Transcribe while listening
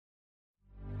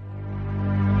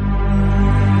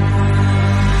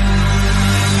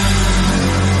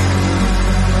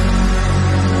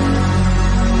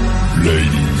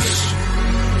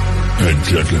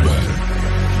gentlemen,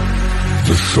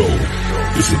 the show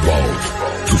is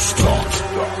about to start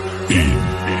in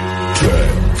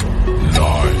 10,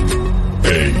 9,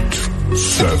 8,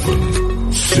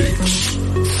 7, 6,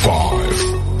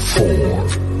 5, 4,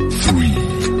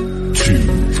 3,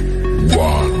 2,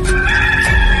 1.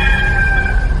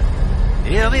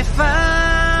 He'll be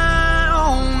fine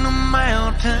on the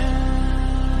mountain.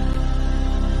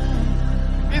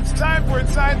 It's time for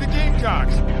Inside the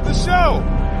Gamecocks, the show.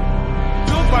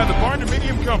 Built by the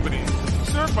Barndominium Company,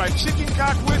 served by Chicken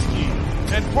Cock Whiskey,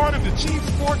 and part of the Chief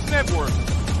Sports Network.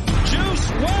 Juice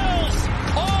Wells,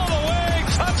 all the way,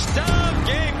 touchdown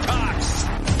Gamecocks.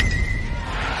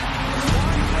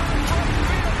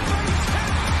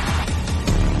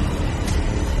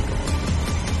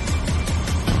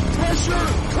 Pressure,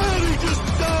 and he just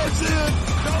dives in.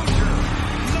 Dozier,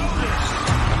 notice.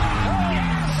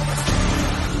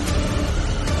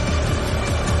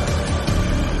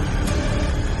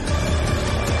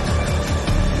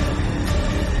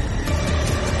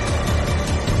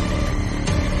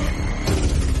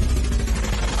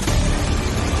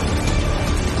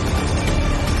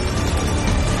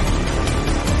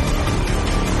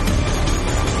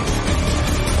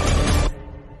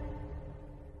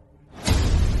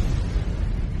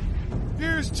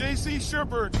 J.C.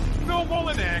 Sherbert, Phil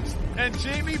Molinax, and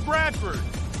Jamie Bradford.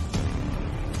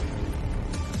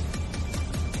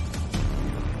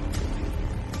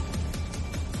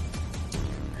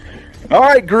 All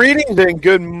right, greetings and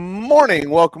good morning.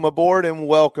 Welcome aboard and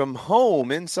welcome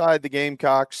home Inside the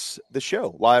Gamecocks, the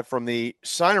show, live from the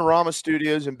Signorama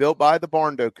Studios and built by the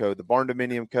Barndo Co., the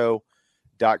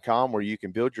barndominiumco.com, where you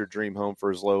can build your dream home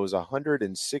for as low as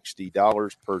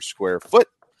 $160 per square foot.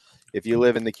 If you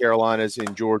live in the Carolinas,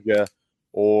 in Georgia,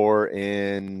 or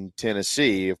in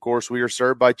Tennessee. Of course, we are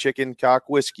served by Chicken Cock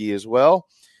Whiskey as well.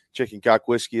 Chicken Cock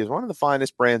Whiskey is one of the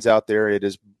finest brands out there. It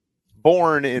is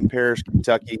born in Paris,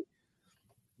 Kentucky,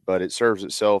 but it serves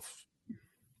itself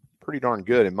pretty darn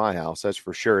good in my house, that's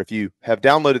for sure. If you have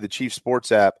downloaded the Chief Sports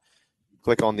app,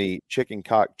 click on the Chicken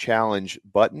Cock Challenge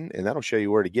button, and that'll show you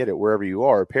where to get it wherever you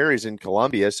are. Perry's in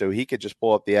Columbia, so he could just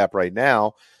pull up the app right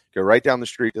now, go right down the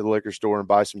street to the liquor store and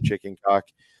buy some chicken cock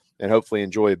and hopefully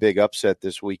enjoy a big upset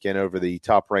this weekend over the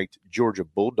top-ranked Georgia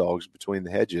Bulldogs between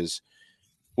the hedges.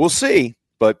 We'll see,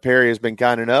 but Perry has been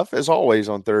kind enough, as always,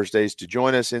 on Thursdays to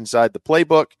join us inside the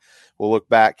playbook. We'll look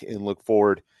back and look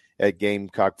forward at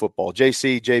Gamecock football.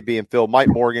 JC, JB, and Phil, Mike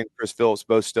Morgan, Chris Phillips,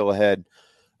 both still ahead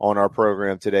on our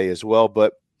program today as well,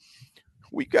 but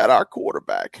we got our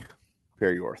quarterback,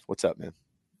 Perry Orth. What's up, man?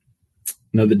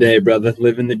 Another day, brother.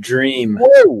 Living the dream.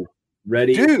 Whoa.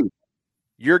 Ready? Dude,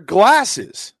 your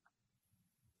glasses.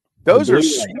 Those are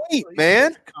sweet,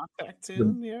 man.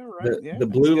 The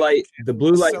blue light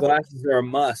glasses are a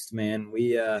must, man.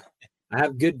 I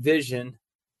have good vision.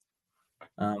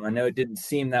 I know it didn't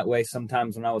seem that way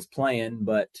sometimes when I was playing,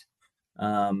 but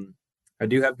I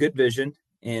do have good vision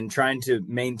and trying to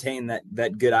maintain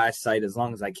that good eyesight as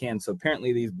long as I can. So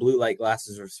apparently these blue light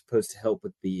glasses are supposed to help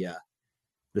with the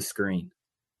screen.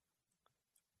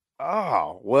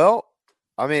 Oh, well,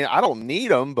 I mean, I don't need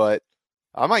them, but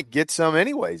I might get some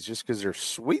anyways just because they're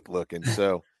sweet looking.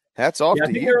 So hats off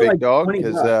to you, big dog.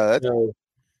 Because that's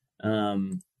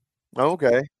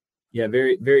okay. Yeah,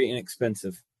 very, very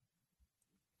inexpensive.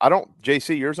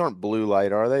 JC, yours aren't blue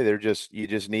light, are they? You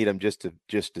just need them just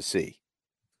to see.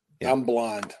 Yeah. I'm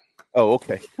blind. Oh,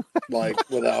 okay. Like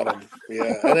without them.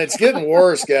 Yeah. And it's getting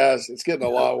worse, guys. It's getting a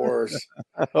lot worse.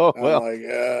 Oh, well.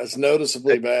 It's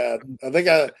noticeably bad. I think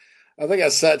I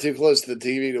sat too close to the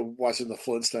TV to watching the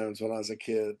Flintstones when I was a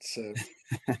kid. So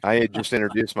I had just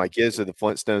introduced my kids to the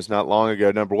Flintstones not long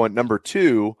ago. Number one. Number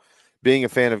two, being a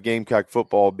fan of Gamecock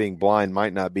football, being blind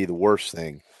might not be the worst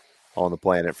thing on the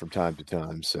planet from time to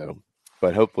time. So,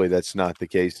 but hopefully that's not the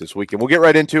case this weekend. We'll get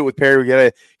right into it with Perry.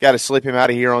 We got to slip him out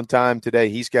of here on time today.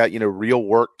 He's got, real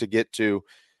work to get to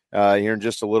here in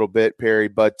just a little bit, Perry.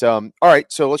 But all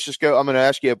right, so let's just go. I'm going to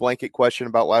ask you a blanket question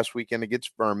about last weekend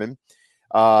against Furman,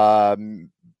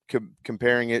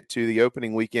 comparing it to the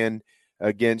opening weekend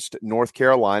against North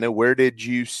Carolina. Where did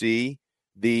you see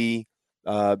the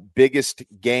biggest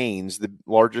gains, the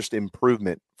largest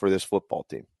improvement for this football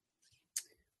team?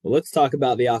 Well, let's talk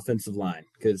about the offensive line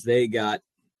because they got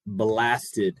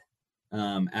blasted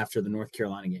after the North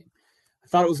Carolina game. I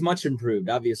thought it was much improved.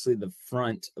 Obviously, the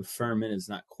front of Furman is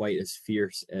not quite as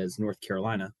fierce as North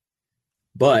Carolina,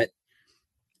 but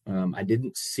I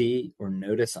didn't see or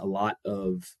notice a lot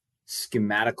of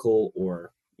schematical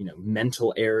or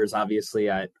mental errors.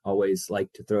 Obviously, I always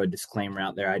like to throw a disclaimer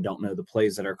out there. I don't know the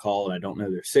plays that are called. I don't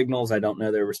know their signals. I don't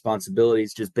know their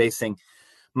responsibilities. Just basing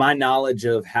my knowledge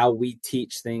of how we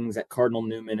teach things at Cardinal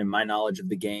Newman and my knowledge of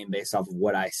the game based off of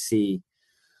what I see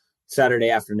Saturday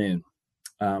afternoon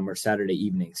or Saturday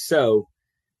evening. So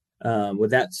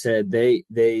with that said, they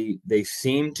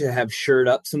seem to have shored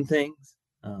up some things.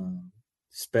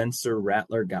 Spencer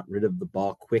Rattler got rid of the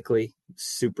ball quickly,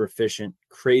 super efficient,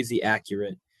 crazy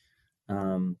accurate.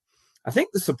 I think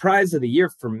the surprise of the year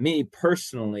for me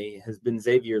personally has been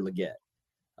Xavier Legette.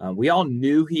 We all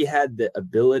knew he had the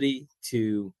ability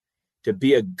to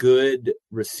be a good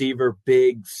receiver,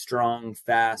 big, strong,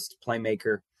 fast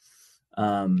playmaker.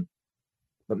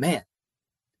 But man,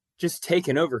 just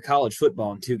taking over college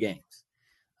football in 2 games.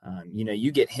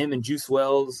 You get him and Juice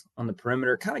Wells on the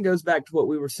perimeter. Kind of goes back to what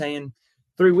we were saying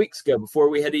 3 weeks ago before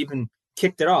we had even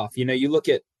kicked it off. You look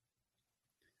at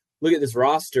this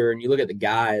roster and you look at the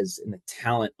guys and the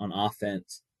talent on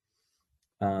offense.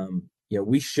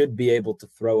 We should be able to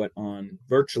throw it on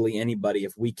virtually anybody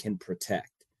if we can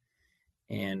protect.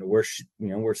 And we're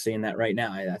seeing that right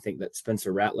now. I think that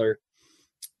Spencer Rattler,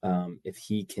 if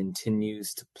he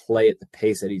continues to play at the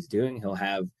pace that he's doing, he'll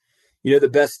have, the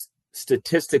best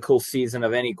statistical season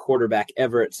of any quarterback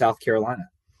ever at South Carolina.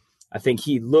 I think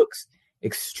he looks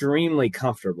extremely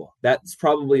comfortable. That's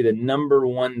probably the number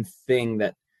one thing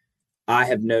that I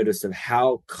have noticed of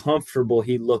how comfortable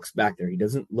he looks back there. He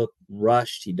doesn't look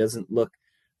rushed. He doesn't look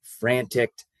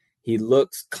frantic. He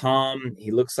looks calm.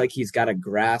 He looks like he's got a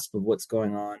grasp of what's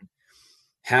going on.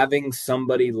 Having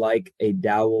somebody like a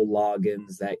Dowell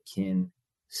Loggins that can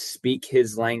speak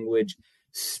his language,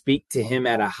 speak to him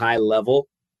at a high level.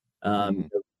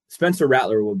 Spencer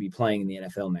Rattler will be playing in the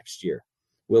NFL next year.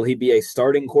 Will he be a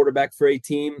starting quarterback for a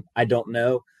team? I don't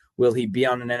know. Will he be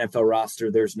on an NFL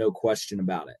roster? There's no question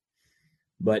about it.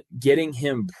 But getting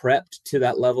him prepped to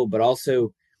that level, but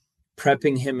also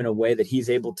prepping him in a way that he's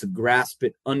able to grasp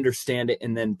it, understand it,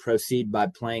 and then proceed by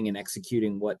playing and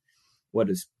executing what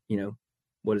is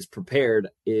prepared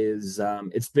is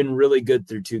it's been really good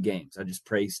through 2 games. I just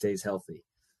pray he stays healthy.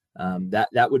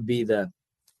 That would be the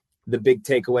big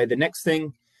takeaway. The next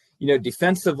thing,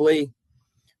 defensively,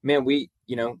 man,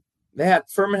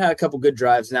 Furman had a couple good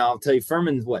drives. Now I'll tell you,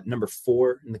 Furman's number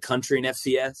 4 in the country in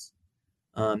FCS.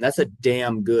 That's a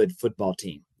damn good football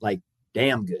team, like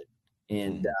damn good.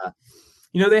 And,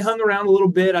 they hung around a little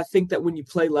bit. I think that when you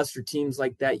play lesser teams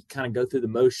like that, you kind of go through the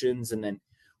motions. And then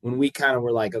when we kind of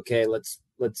were like, okay, let's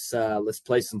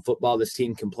play some football. This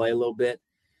team can play a little bit.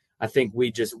 I think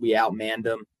we outmanned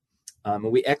them.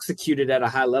 And we executed at a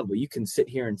high level. You can sit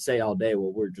here and say all day,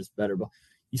 well, we're just better. But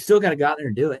you still got to go out there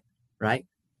and do it, right?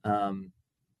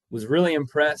 Was really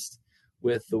impressed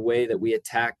with the way that we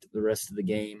attacked the rest of the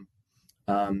game.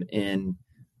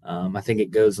 I think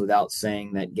it goes without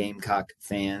saying that Gamecock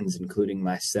fans, including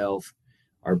myself,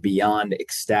 are beyond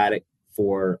ecstatic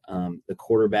for the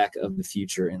quarterback of the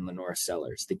future in Lenora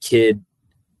Sellers. The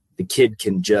kid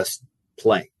can just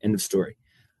play. End of story.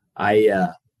 I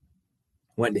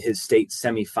went to his state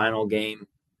semifinal game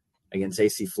against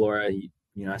AC Flora.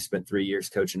 I spent 3 years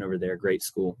coaching over there, great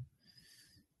school.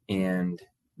 And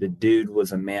the dude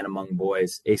was a man among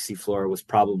boys. AC Flora was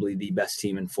probably the best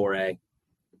team in 4A,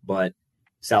 but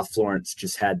South Florence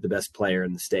just had the best player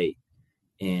in the state.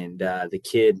 And the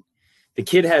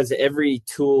kid has every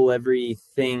tool,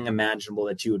 everything imaginable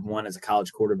that you would want as a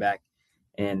college quarterback.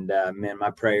 And man, my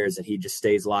prayer is that he just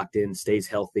stays locked in, stays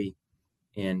healthy,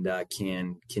 and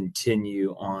can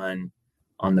continue on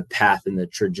the path and the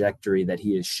trajectory that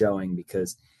he is showing,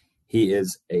 because he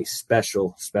is a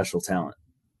special, special talent.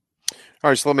 All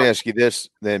right, so let me ask you this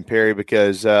then, Perry,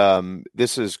 because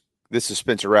this is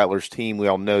Spencer Rattler's team. We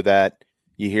all know that.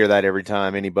 You hear that every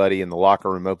time anybody in the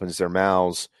locker room opens their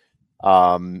mouths.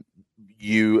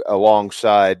 You,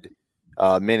 alongside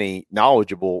many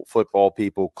knowledgeable football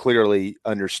people, clearly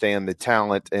understand the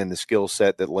talent and the skill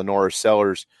set that Lenora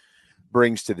Sellers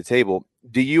brings to the table.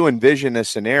 Do you envision a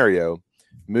scenario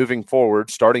moving forward,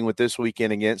 starting with this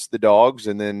weekend against the Dogs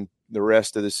and then the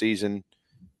rest of the season,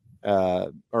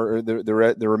 or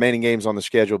the remaining games on the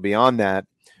schedule beyond that,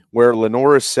 where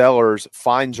Lenora Sellers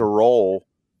finds a role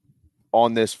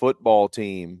on this football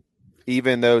team,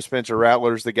 even though Spencer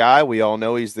Rattler's the guy? We all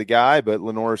know he's the guy, but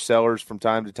Lenora Sellers from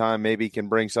time to time maybe can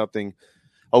bring something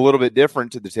a little bit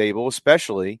different to the table,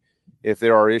 especially if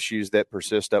there are issues that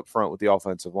persist up front with the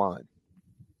offensive line.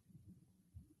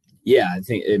 Yeah,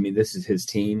 this is his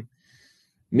team.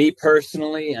 Me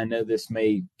personally, I know this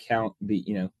may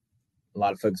a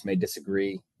lot of folks may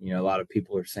disagree. A lot of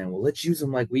people are saying, well, let's use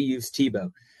him like we use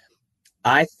Tebow.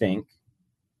 I think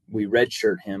we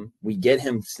redshirt him. We get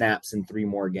him snaps in 3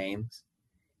 more games,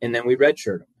 and then we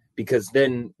redshirt him. because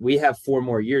then we have 4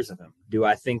 more years of him. Do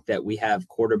I think that we have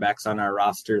quarterbacks on our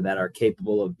roster that are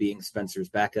capable of being Spencer's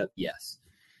backup? Yes.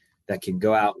 That can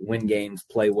go out, win games,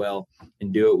 play well,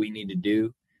 and do what we need to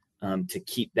do to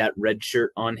keep that red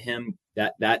shirt on him.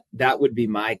 That would be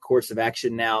my course of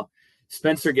action. Now,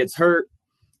 Spencer gets hurt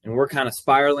and we're kind of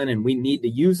spiraling and we need to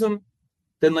use him,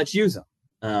 then let's use him.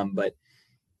 But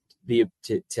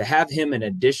to have him an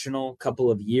additional couple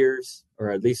of years,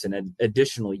 or at least an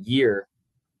additional year,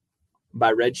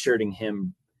 by redshirting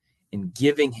him and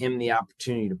giving him the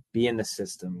opportunity to be in the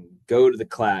system, go to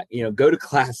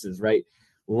classes, right?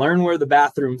 Learn where the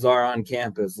bathrooms are on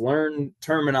campus, learn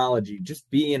terminology, just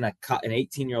being an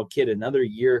 18-year-old kid, another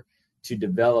year to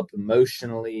develop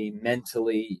emotionally,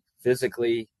 mentally,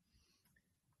 physically.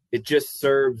 It just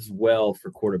serves well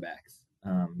for quarterbacks.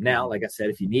 Now, like I said,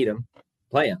 if you need him,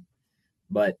 play him.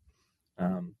 But,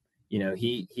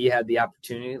 he had the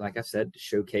opportunity, like I said, to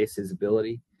showcase his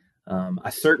ability. I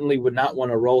certainly would not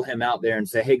want to roll him out there and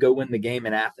say, hey, go win the game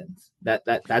in Athens.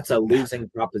 That's a losing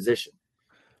proposition.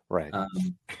 Right.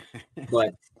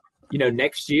 But,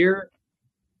 next year,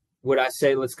 would I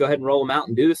say, let's go ahead and roll him out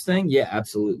and do this thing? Yeah,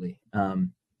 absolutely.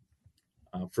 From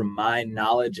my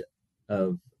knowledge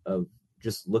of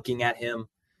just looking at him,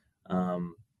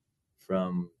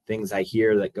 from things I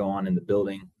hear that go on in the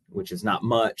building, which is not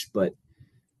much, but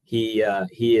he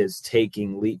is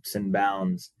taking leaps and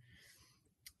bounds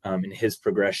in his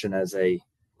progression as a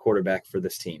quarterback for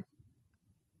this team.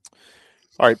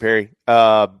 All right, Perry.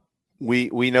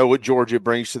 We know what Georgia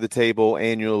brings to the table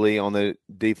annually on the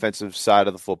defensive side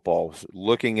of the football.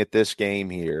 Looking at this game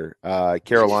here,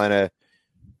 Carolina,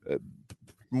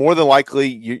 more than likely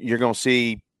you're going to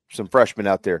see some freshmen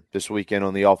out there this weekend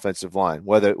on the offensive line.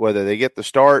 Whether they get the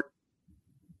start,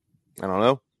 I don't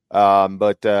know.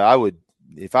 But I would,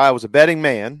 if I was a betting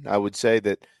man, I would say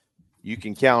that you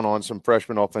can count on some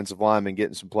freshman offensive linemen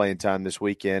getting some playing time this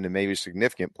weekend and maybe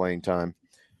significant playing time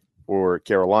for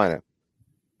Carolina.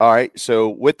 All right, so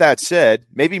with that said,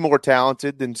 maybe more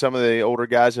talented than some of the older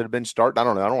guys that have been starting. I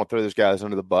don't know. I don't want to throw those guys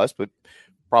under the bus, but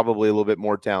probably a little bit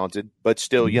more talented, but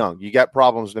still young. You got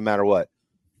problems no matter what.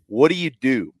 What do you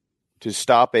do to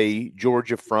stop a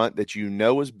Georgia front that you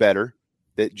know is better,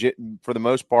 that for the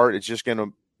most part it's just going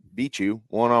to beat you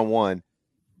one-on-one?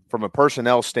 From a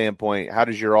personnel standpoint, how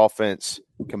does your offense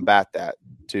combat that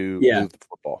to move the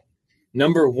football?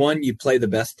 Number one, you play the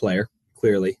best player,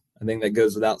 clearly. I think that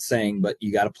goes without saying, but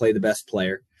you got to play the best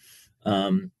player.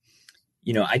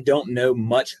 I don't know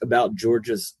much about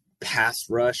Georgia's pass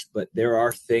rush, but there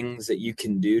are things that you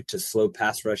can do to slow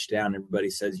pass rush down. Everybody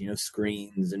says,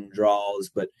 screens and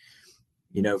draws, but,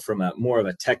 from a more of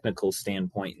a technical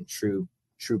standpoint and true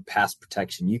pass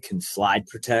protection, you can slide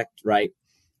protect, right?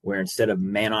 Where instead of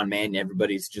man-on-man,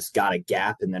 everybody's just got a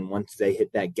gap, and then once they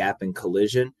hit that gap in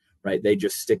collision, right, they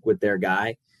just stick with their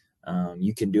guy.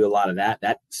 You can do a lot of that.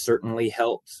 That certainly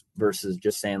helps versus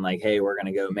just saying like, hey, we're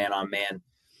going to go man-on-man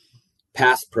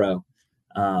pass pro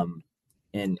and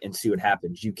see what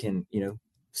happens. You can,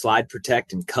 slide,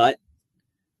 protect, and cut.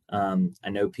 I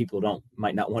know people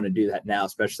might not want to do that now,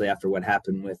 especially after what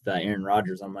happened with Aaron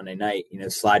Rodgers on Monday night.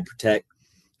 Slide, protect,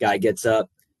 guy gets up,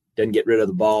 doesn't get rid of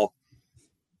the ball,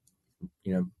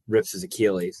 rips his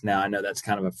Achilles. Now, I know that's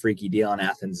kind of a freaky deal, and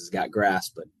Athens has got grass,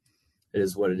 but it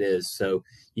is what it is. So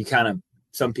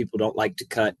some people don't like to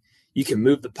cut. You can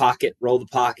move the pocket, roll the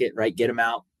pocket, right, get them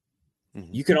out.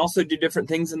 Mm-hmm. You can also do different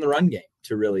things in the run game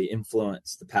to really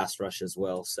influence the pass rush as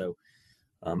well. So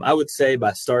I would say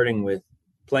by starting with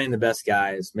playing the best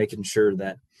guys, making sure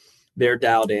that they're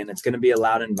dialed in. It's going to be a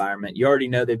loud environment. You already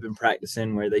know they've been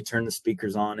practicing where they turn the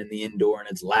speakers on in the indoor and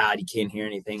it's loud. You can't hear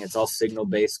anything. It's all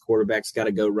signal-based. Quarterback's got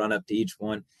to go run up to each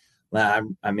one. I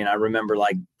remember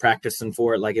like practicing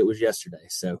for it like it was yesterday.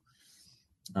 So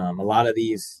a lot of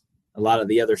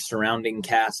the other surrounding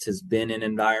cast has been in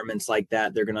environments like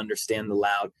that. They're going to understand the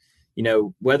loud,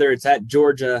 whether it's at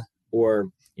Georgia or,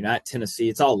 at Tennessee,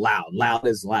 it's all loud. Loud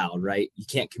is loud, right? You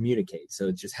can't communicate. So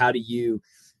it's just how do you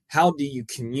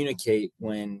communicate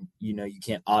when, you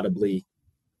can't audibly,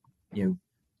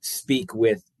 speak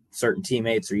with certain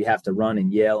teammates, or you have to run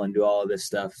and yell and do all of this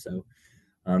stuff. So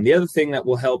the other thing that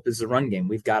will help is the run game.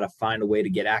 We've got to find a way to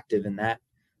get active in that.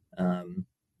 I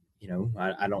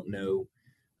don't know,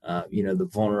 the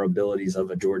vulnerabilities of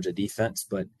a Georgia defense,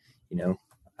 but,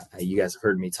 you guys have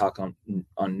heard me talk on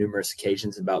numerous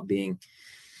occasions about being,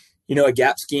 a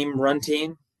gap scheme run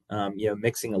team,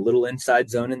 mixing a little inside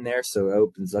zone in there. So it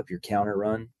opens up your counter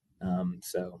run.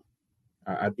 So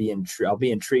I'll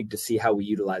be intrigued to see how we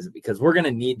utilize it, because we're going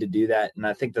to need to do that. And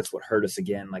I think that's what hurt us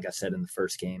again. Like I said, in the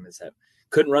first game, is that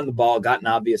couldn't run the ball, got in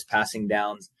obvious passing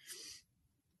downs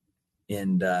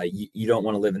And you don't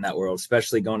want to live in that world,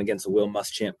 especially going against a Will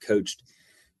Muschamp coached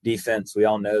defense. We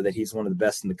all know that he's one of the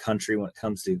best in the country when it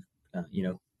comes to,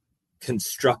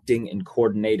 constructing and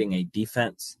coordinating a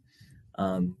defense.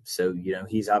 So,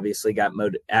 he's obviously got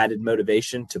added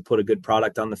motivation to put a good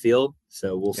product on the field.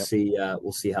 So we'll see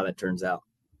how that turns out.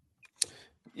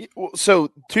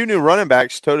 So 2 new running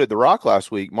backs toted the rock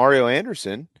last week, Mario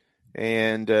Anderson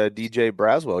and DJ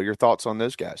Braswell. Your thoughts on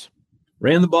those guys?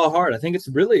 Ran the ball hard. I think it's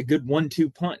really a good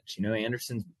 1-2 punch.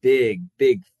 Anderson's big,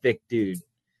 thick dude.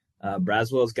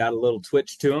 Braswell's got a little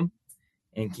twitch to him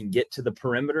and can get to the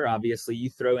perimeter. Obviously, you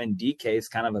throw in DK, it's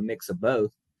kind of a mix of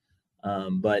both.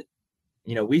 But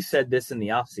we said this in the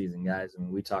offseason, guys. I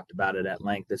mean, we talked about it at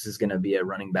length. This is going to be a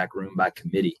running back room by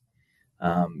committee.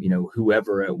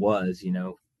 Whoever it was,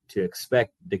 to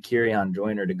expect Dakereon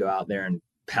Joyner to go out there and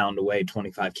pound away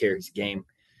 25 carries a game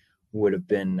would have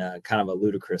been kind of a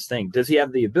ludicrous thing. Does he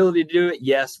have the ability to do it?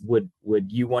 Yes. Would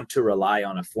you want to rely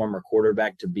on a former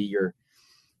quarterback to be your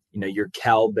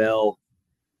cowbell,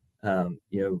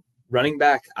 running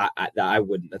back? I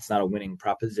wouldn't. That's not a winning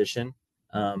proposition.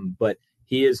 But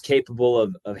he is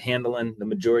capable of handling the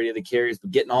majority of the carries,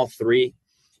 but getting all three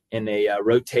in a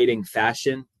rotating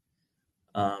fashion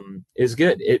is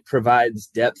good. It provides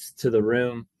depth to the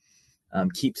room,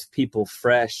 keeps people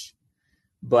fresh,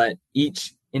 but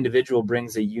each individual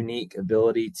brings a unique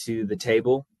ability to the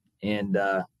table. And,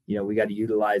 we got to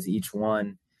utilize each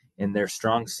one in their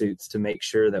strong suits to make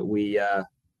sure that we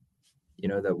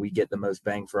get the most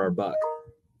bang for our buck.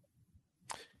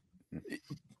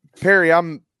 Perry,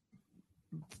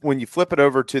 when you flip it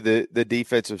over to the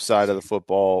defensive side of the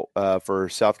football for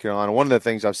South Carolina, one of the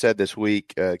things I've said this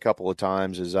week a couple of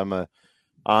times is I'm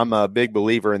a big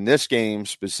believer in this game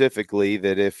specifically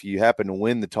that if you happen to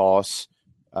win the toss,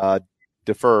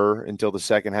 defer until the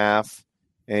second half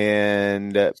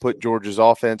and put Georgia's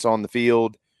offense on the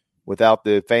field without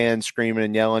the fans screaming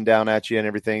and yelling down at you and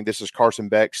everything. This is Carson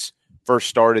Beck's first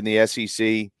start in the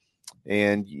SEC,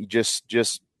 and you just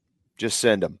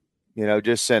send him.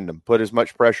 Just send him. Put as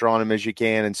much pressure on him as you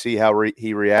can and see how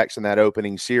he reacts in that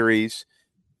opening series,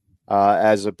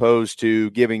 as opposed to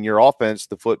giving your offense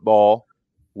the football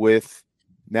with,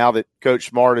 now that Coach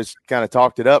Smart has kind of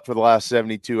talked it up for the last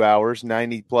 72 hours,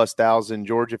 90+ thousand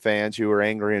Georgia fans who are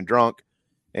angry and drunk,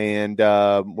 and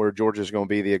where Georgia's going to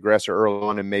be the aggressor early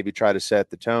on and maybe try to set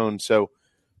the tone. So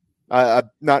I'm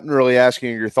not really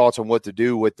asking your thoughts on what to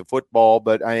do with the football,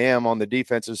 but I am on the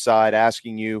defensive side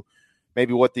asking you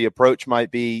maybe what the approach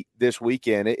might be this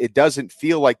weekend. It doesn't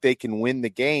feel like they can win the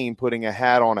game putting a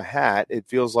hat on a hat. It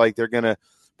feels like they're going to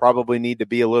probably need to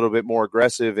be a little bit more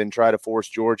aggressive and try to force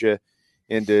Georgia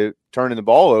into turning the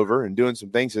ball over and doing some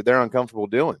things that they're uncomfortable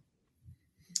doing.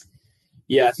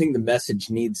 Yeah, I think the message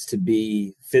needs to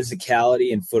be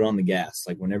physicality and foot on the gas.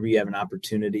 Like whenever you have an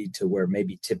opportunity to where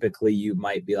maybe typically you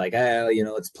might be like,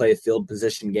 let's play a field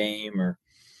position game, or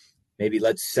maybe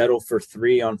let's settle for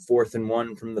 3 on 4th and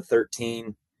 1 from the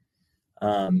 13.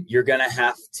 You're going to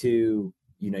have to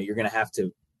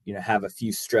have a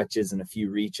few stretches and a few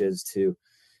reaches to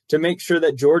make sure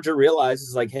that Georgia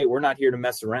realizes like, hey, we're not here to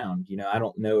mess around. I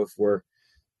don't know if we're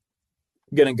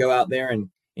going to go out there and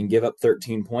give up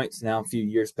 13 points. Now, a few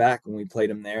years back when we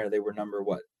played them there, they were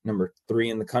number 3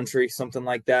 in the country, something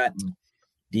like that. And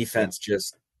defense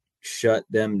just shut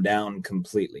them down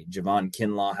completely. Javon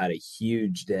Kinlaw had a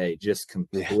huge day, just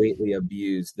completely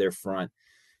abused their front.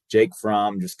 Jake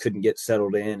Fromm just couldn't get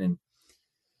settled in, and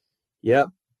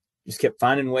just kept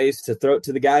finding ways to throw it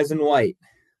to the guys in white.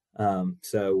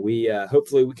 So we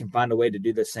hopefully we can find a way to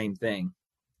do the same thing.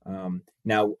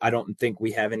 Now, I don't think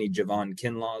we have any Javon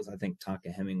Kinlaws. I think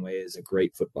Tonka Hemingway is a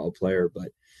great football player, but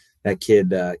that kid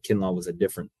Kinlaw was a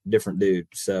different dude.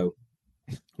 So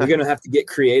we're going to have to get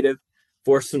creative,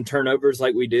 force some turnovers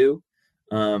like we do,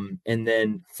 and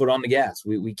then foot on the gas.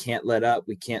 We can't let up.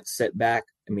 We can't sit back.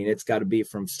 I mean, it's got to be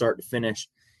from start to finish.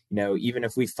 Even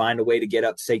if we find a way to get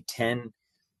up, say 10,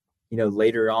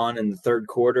 later on in the third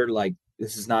quarter, like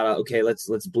this is not okay. Let's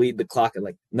bleed the clock.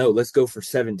 No, let's go for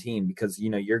 17 because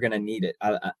you're going to need it.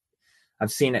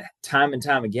 I've seen it time and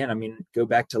time again. I mean, go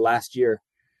back to last year.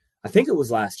 I think it was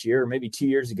last year or maybe 2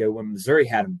 years ago when Missouri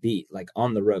had them beat, like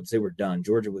on the ropes. They were done.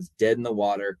 Georgia was dead in the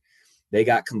water. They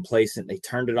got complacent. They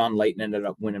turned it on late and ended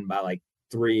up winning by like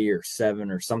 3 or 7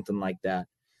 or something like that.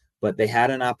 But they had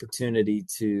an opportunity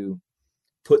to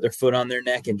put their foot on their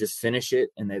neck and just finish it,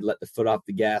 and they let the foot off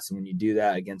the gas. And when you do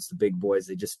that against the big boys,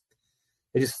 they just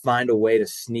find a way to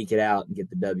sneak it out and get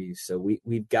the W. So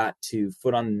we've got to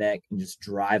foot on the neck and just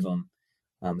drive them,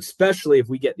 especially if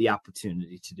we get the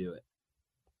opportunity to do it.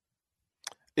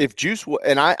 If Juice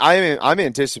and I'm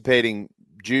anticipating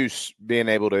Juice being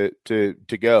able to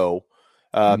go,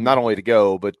 not only to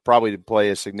go, but probably to play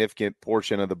a significant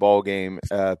portion of the ball game.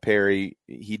 Perry,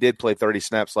 he did play 30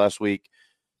 snaps last week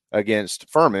against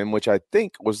Furman, which I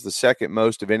think was the second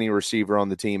most of any receiver on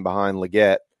the team behind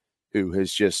Leggett, who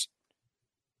has just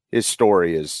his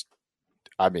story is,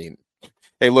 I mean,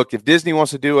 hey, look, if Disney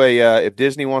wants to do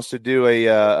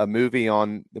a movie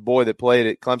on the boy that played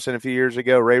at Clemson a few years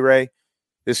ago, Ray,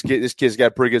 this kid's got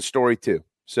a pretty good story too.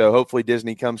 So hopefully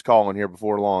Disney comes calling here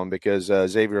before long, because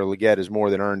Xavier Leggett has more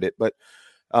than earned it. But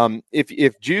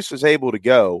if Juice is able to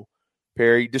go,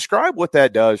 Perry, describe what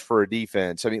that does for a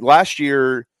defense. I mean, last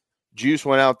year Juice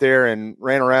went out there and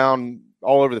ran around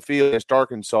all over the field against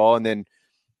Arkansas, and then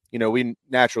we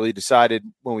naturally decided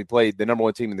when we played the number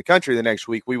one team in the country the next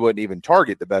week, we wouldn't even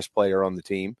target the best player on the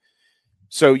team.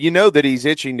 So that he's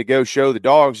itching to go show the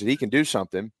dogs that he can do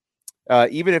something,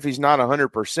 even if he's not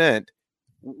 100%.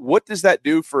 What does that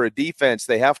do for a defense?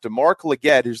 They have to mark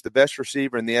Leggett, who's the best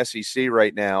receiver in the SEC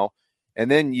right now, and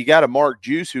then you got to mark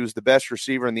Juice, who's the best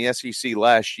receiver in the SEC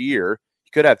last year.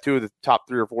 You could have two of the top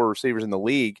 3 or 4 receivers in the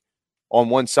league on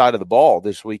one side of the ball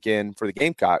this weekend for the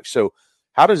Gamecocks. So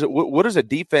what does a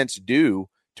defense do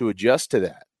to adjust to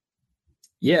that?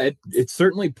 Yeah, it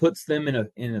certainly puts them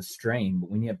in a strain. But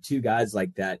when you have two guys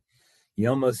like that, you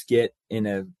almost get in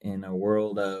a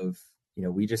world of,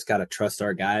 we just got to trust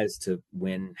our guys to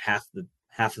win half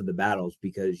of the battles,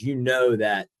 because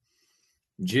that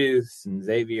Juice and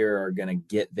Xavier are going to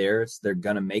get theirs. They're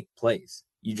going to make plays.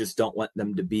 You just don't want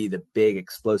them to be the big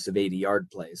explosive 80-yard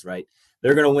plays, right?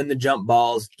 They're going to win the jump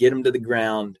balls, get them to the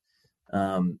ground,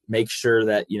 make sure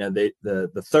that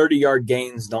the 30-yard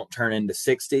gains don't turn into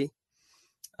 60.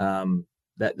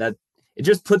 That it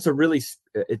just puts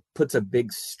a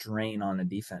big strain on a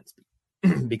defense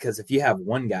because if you have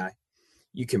one guy,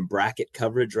 you can bracket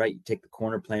coverage, right? You take the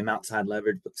corner, play him outside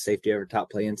leverage, put the safety over top,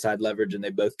 play inside leverage, and they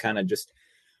both kind of just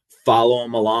follow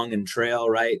him along and trail,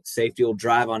 right? Safety will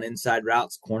drive on inside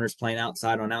routes, corners playing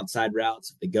outside on outside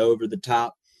routes. If they go over the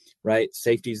top, right?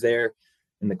 Safety's there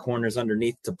and the corners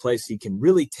underneath to play. So you can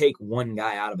really take one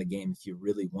guy out of a game if you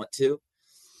really want to.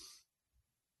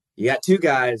 You got two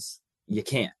guys, you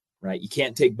can't, right? You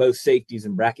can't take both safeties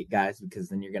and bracket guys, because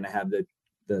then you're going to have the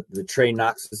Trey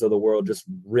Knoxes of the world just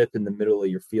rip in the middle of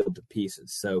your field to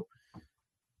pieces. So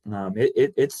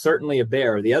it's certainly a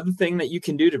bear. The other thing that you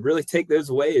can do to really take those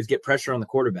away is get pressure on the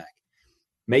quarterback.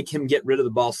 Make him get rid of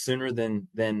the ball sooner than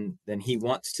he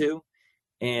wants to.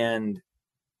 And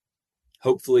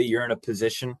hopefully you're in a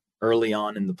position early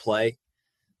on in the play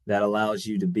that allows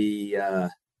you to be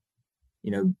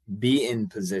in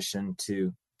position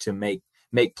to make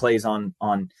plays on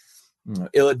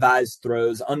ill-advised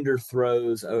throws,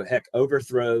 underthrows,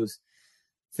 overthrows,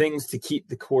 things to keep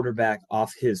the quarterback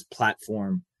off his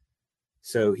platform,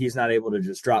 so he's not able to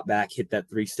just drop back, hit that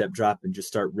 3-step drop, and just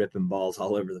start ripping balls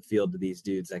all over the field to these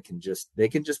dudes that can just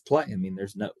play. I mean,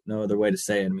 there's no other way to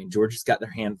say it. I mean, Georgia's got their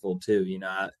handful too.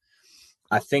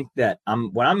 I think that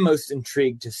what I'm most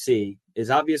intrigued to see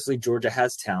is, obviously Georgia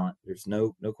has talent. There's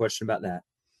no question about that.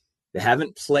 They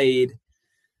haven't played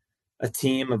a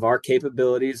team of our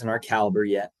capabilities and our caliber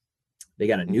yet. They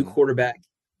got a new quarterback.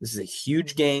 This is a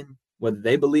huge game, whether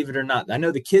they believe it or not. I know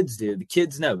the kids do. The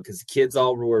kids know, because the kids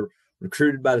all were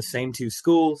recruited by the same two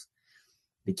schools.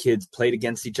 The kids played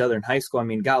against each other in high school. I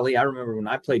mean, golly, I remember when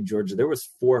I played Georgia, there was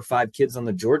 4 or 5 kids on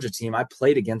the Georgia team I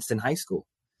played against in high school.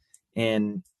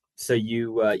 And so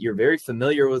you're very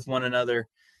familiar with one another.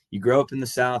 You grow up in the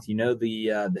South. You know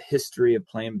the history of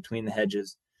playing between the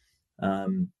hedges.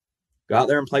 Go out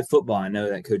there and play football. I know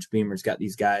that Coach Beamer's got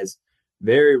these guys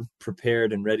very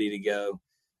prepared and ready to go.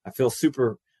 I feel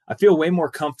way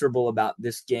more comfortable about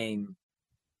this game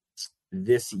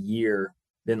this year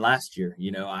than last year.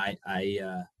 I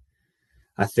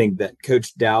think that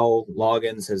Coach Dowell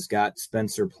Loggins has got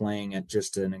Spencer playing at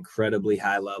just an incredibly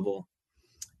high level.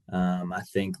 I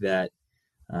think that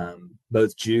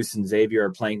both Juice and Xavier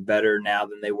are playing better now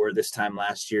than they were this time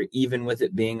last year, even with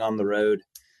it being on the road.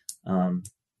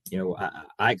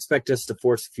 I expect us to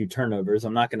force a few turnovers.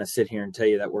 I'm not going to sit here and tell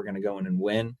you that we're going to go in and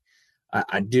win.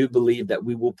 I do believe that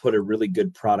we will put a really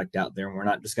good product out there, and we're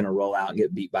not just going to roll out and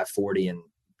get beat by 40 and,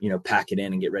 pack it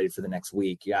in and get ready for the next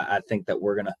week. Yeah, I think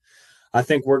we're going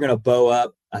to bow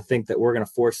up. I think that we're going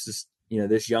to force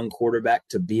this young quarterback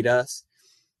to beat us.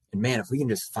 And man, if we can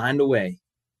just find a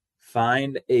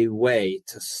way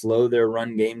to slow their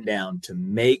run game down, to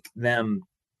make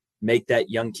that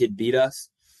young kid beat us,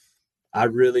 I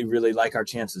really, really like our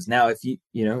chances. Now, if he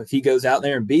goes out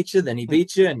there and beats you, then he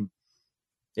beats you, and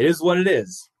it is what it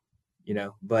is,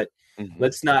 but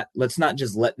let's not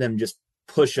just let them just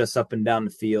push us up and down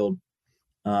the field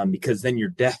because then you're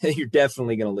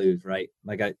definitely going to lose, right?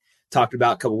 Like I talked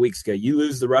about a couple weeks ago, you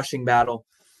lose the rushing battle.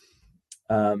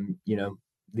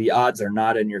 The odds are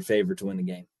not in your favor to win the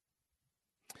game.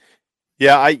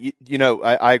 Yeah,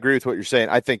 I agree with what you're saying.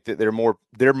 I think that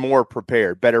they're more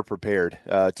prepared, better prepared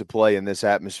to play in this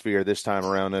atmosphere this time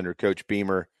around under Coach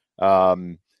Beamer.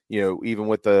 Even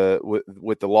with the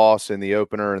loss in the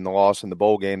opener and the loss in the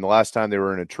bowl game, the last time they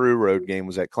were in a true road game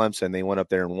was at Clemson. They went up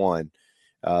there and won.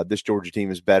 This Georgia team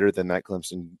is better than that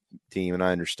Clemson team, and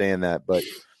I understand that, but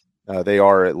they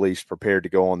are at least prepared to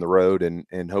go on the road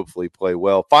and hopefully play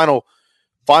well.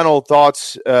 Final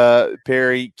thoughts,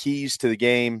 Perry, keys to the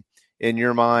game in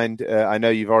your mind. I know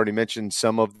you've already mentioned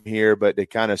some of them here, but to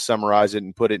kind of summarize it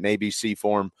and put it in ABC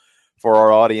form for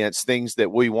our audience, things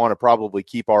that we want to probably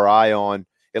keep our eye on,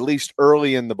 at least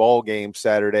early in the ball game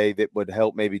Saturday, that would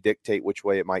help maybe dictate which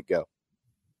way it might go.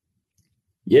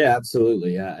 Yeah,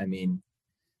 absolutely. Yeah, I mean,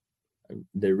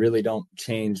 they really don't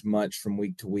change much from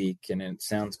week to week, and it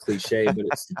sounds cliche, but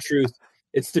it's the truth.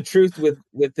 It's the truth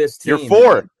with this team. You're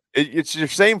four. It's your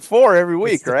same four every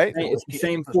week, right? It's the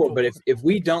same four, but if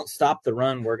we don't stop the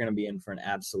run, we're going to be in for an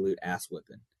absolute ass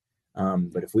whipping.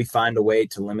 But if we find a way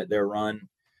to limit their run,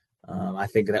 I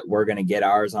think that we're going to get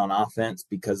ours on offense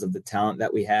because of the talent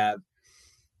that we have.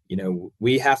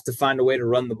 We have to find a way to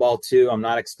run the ball too. I'm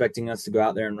not expecting us to go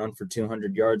out there and run for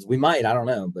 200 yards. We might, I don't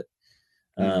know, but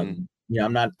I'm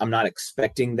not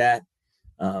expecting that.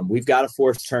 We've got to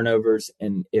force turnovers,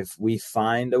 and if we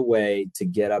find a way to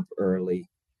get up early,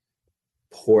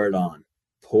 pour it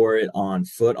on,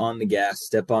 foot on the gas,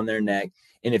 step on their neck.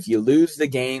 And if you lose the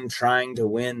game trying to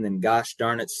win, then gosh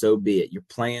darn it, so be it. You're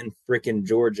playing freaking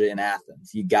Georgia in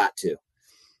Athens. You got to,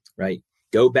 right?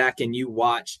 Go back and you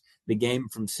watch the game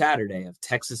from Saturday of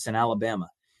Texas and Alabama.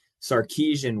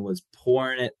 Sarkisian was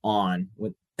pouring it on.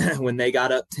 When they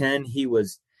got up 10, he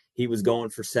was going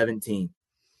for 17.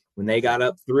 When they got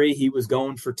up 3, he was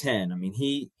going for 10. I mean,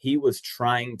 he was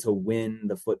trying to win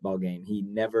the football game. He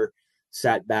never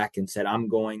sat back and said, I'm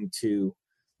going to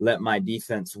let my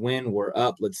defense win. We're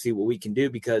up. Let's see what we can do,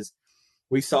 because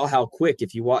we saw how quick,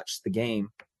 if you watch the game,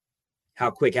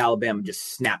 how quick Alabama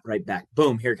just snapped right back.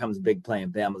 Boom, here comes a big play,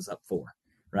 and Bama's up 4,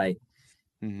 right?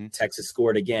 Mm-hmm. Texas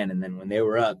scored again, and then when they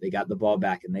were up, they got the ball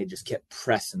back, and they just kept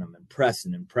pressing them and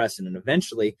pressing and pressing, and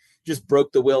eventually just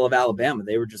broke the will of Alabama.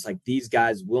 They were just like, these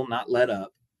guys will not let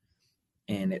up,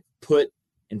 and it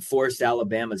forced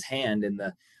Alabama's hand in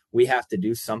the, we have to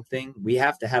do something. We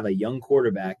have to have a young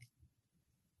quarterback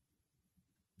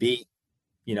beat,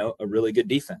 a really good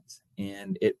defense.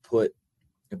 And it put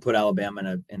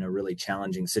Alabama in a really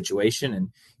challenging situation. And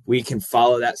we can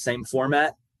follow that same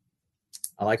format.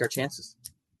 I like our chances.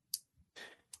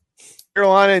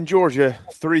 Carolina and Georgia,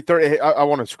 3:30. I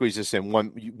want to squeeze this in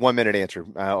 1 minute answer.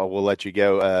 We'll let you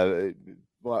go.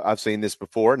 Well, I've seen this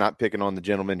before, not picking on the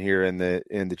gentleman here in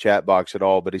the chat box at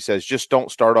all, but he says, just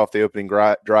don't start off the opening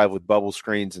drive with bubble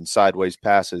screens and sideways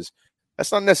passes.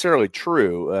 That's not necessarily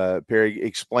true. Perry,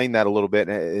 explain that a little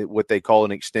bit, what they call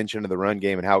an extension of the run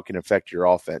game and how it can affect your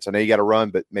offense. I know you got to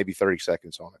run, but maybe 30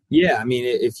 seconds on it. Yeah, I mean,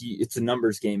 it's a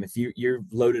numbers game. If you're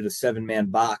loaded a 7-man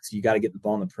box, you got to get the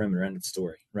ball in the perimeter, end of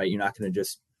story, right? You're not going to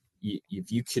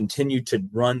if you continue to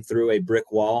run through a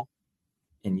brick wall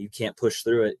and you can't push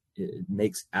through it, it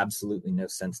makes absolutely no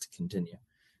sense to continue.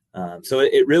 So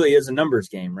it really is a numbers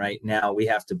game right now. We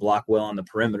have to block well on the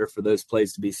perimeter for those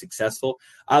plays to be successful.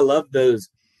 I love those,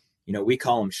 we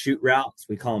call them shoot routes.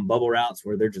 We call them bubble routes,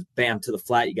 where they're just bam to the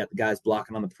flat. You got the guys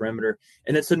blocking on the perimeter,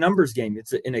 and it's a numbers game.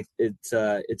 It's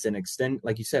an extent,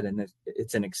 like you said, and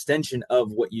it's an extension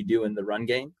of what you do in the run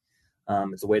game.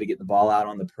 It's a way to get the ball out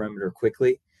on the perimeter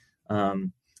quickly.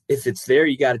 If it's there,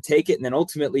 you got to take it, and then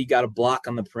ultimately you got to block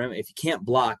on the perimeter. If you can't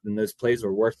block, then those plays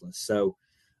are worthless. So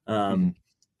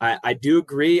I do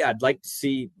agree. I'd like to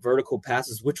see vertical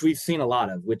passes, which we've seen a lot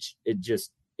of,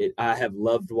 I have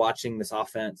loved watching this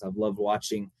offense. I've loved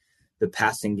watching the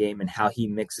passing game and how he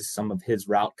mixes some of his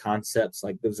route concepts.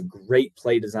 Like, there was a great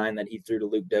play design that he threw to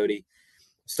Luke Doty.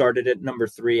 Started at number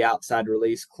 3, outside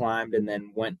release, climbed, and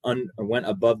then went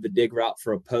above the dig route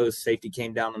for a post. Safety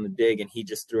came down on the dig, and he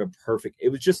just threw it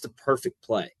was just a perfect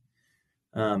play.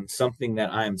 Something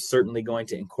that I am certainly going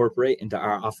to incorporate into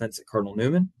our offense at Cardinal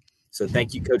Newman. So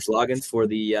thank you, Coach Loggins, for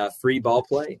the free ball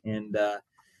play. And,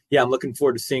 I'm looking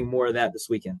forward to seeing more of that this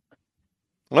weekend.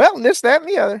 Well, this, that, and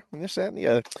the other.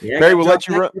 Yeah, Barry, we'll let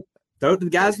you run. Throw it to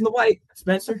the guys in the white,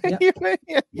 Spencer. Yep.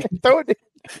 Throw it.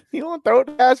 You want to throw it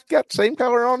to guys got the same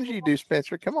color on as you do,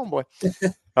 Spencer. Come on, boy.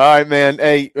 All right, man.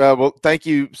 Hey, well, thank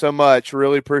you so much.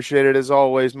 Really appreciate it, as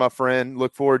always, my friend.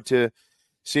 Look forward to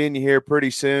seeing you here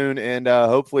pretty soon, and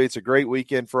hopefully it's a great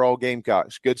weekend for all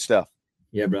Gamecocks. Good stuff.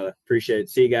 Yeah, brother. Appreciate it.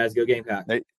 See you guys. Go Gamecock.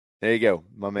 Hey, there you go,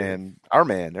 my man. Our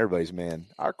man. Everybody's man.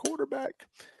 Our quarterback.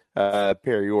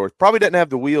 Perry Orth probably doesn't have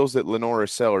the wheels that Lenora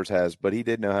Sellers has, but he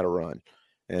did know how to run,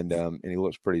 and he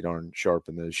looks pretty darn sharp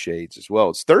in those shades as well.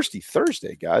 It's Thirsty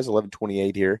Thursday, guys.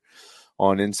 11:28 here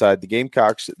on Inside the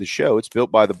Gamecocks. The show. It's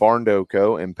built by the Barndo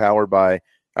Co. and powered by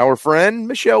our friend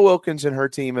Michelle Wilkins and her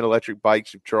team at Electric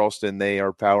Bikes of Charleston. They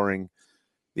are powering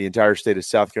the entire state of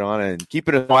South Carolina and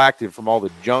keeping us active from all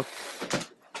the junk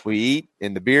we eat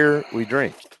and the beer we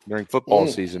drink during football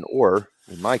season, or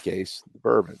in my case, the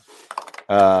bourbon.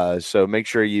 So make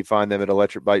sure you find them at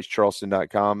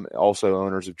electricbikescharleston.com. Also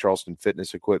owners of Charleston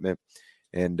Fitness Equipment.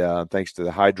 And thanks to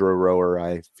the Hydro Rower,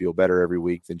 I feel better every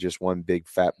week than just one big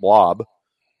fat blob.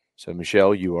 So,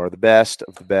 Michelle, you are the best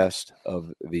of the best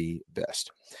of the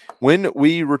best. When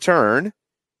we return,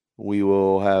 we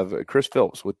will have Chris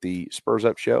Phillips with the Spurs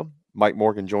Up Show. Mike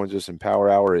Morgan joins us in Power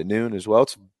Hour at noon as well.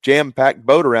 It's a jam-packed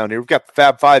boat around here. We've got the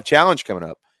Fab 5 Challenge coming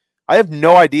up. I have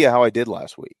no idea how I did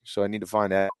last week, so I need to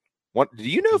find out. What do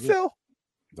you know, Phil?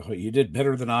 You did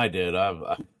better than I did.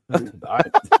 I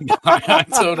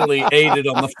totally aided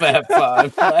on the Fab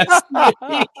Five last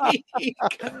week.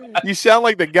 You sound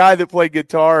like the guy that played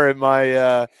guitar at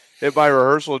my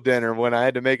rehearsal dinner when I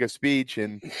had to make a speech,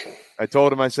 and I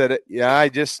told him, I said, "Yeah, I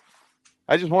just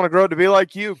want to grow up to be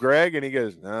like you, Greg." And he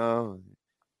goes, "No,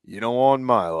 you don't want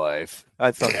my life."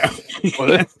 I thought,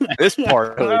 well, this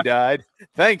part really died.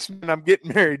 Thanks, man. I'm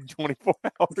getting married in 24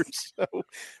 hours, so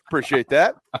appreciate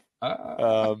that.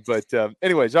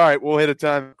 Anyways, all right, we'll hit a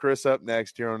time. Chris up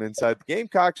next here on Inside the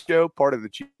Gamecocks Show, part of the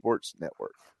Chief Sports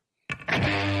Network.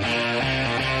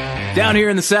 Down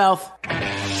here in the South,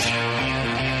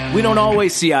 we don't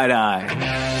always see eye to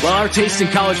eye. While our taste in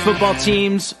college football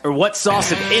teams, or what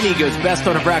sauce, if any, goes best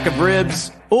on a rack of ribs,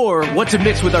 or what to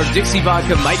mix with our Dixie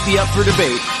vodka might be up for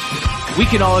debate, we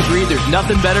can all agree there's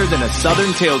nothing better than a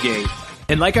Southern tailgate.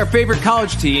 And like our favorite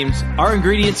college teams, our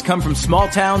ingredients come from small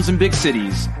towns and big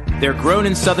cities. They're grown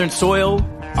in Southern soil,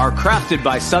 are crafted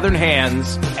by Southern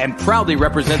hands, and proudly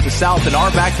represent the South in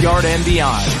our backyard and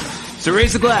beyond. So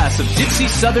raise a glass of Dixie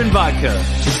Southern Vodka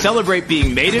to celebrate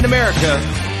being made in America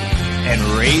and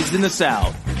raised in the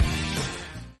South.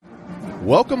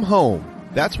 Welcome home.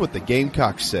 That's what the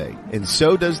Gamecocks say, and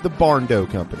so does the Barndo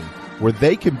Company, where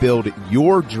they can build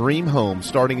your dream home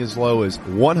starting as low as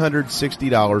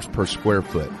 $160 per square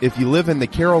foot. If you live in the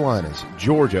Carolinas,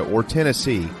 Georgia, or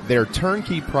Tennessee, their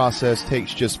turnkey process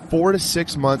takes just 4 to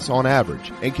 6 months on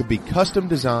average and can be custom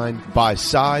designed by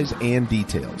size and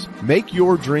details. Make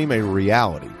your dream a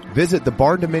reality. Visit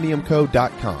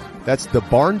thebarndominiumco.com. That's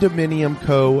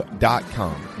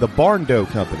thebarndominiumco.com. The Barndo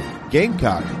Company,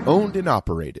 Gamecock, owned and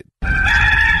operated.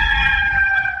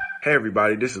 Hey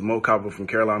everybody, this is Mo Copper from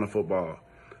Carolina Football.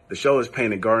 The show is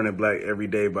painted garnet black every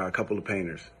day by a couple of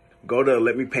painters. Go to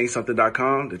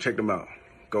letmepaintsomething.com to check them out.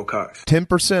 Go Cox.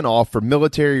 10% off for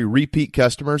military repeat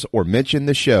customers or mention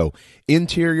the show.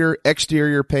 Interior,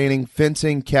 exterior painting,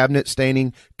 fencing, cabinet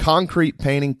staining, concrete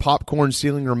painting, popcorn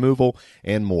ceiling removal,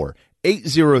 and more.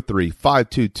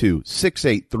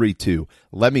 803-522-6832.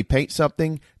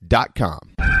 LetMePaintSomething.com.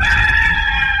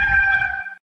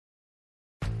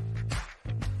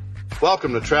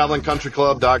 Welcome to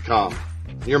TravelingCountryClub.com,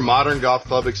 your modern golf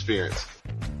club experience.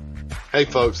 Hey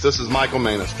folks, this is Michael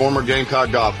Manus, former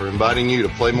Gamecock golfer, inviting you to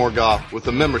play more golf with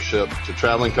a membership to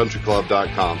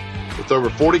TravelingCountryClub.com. With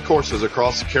over 40 courses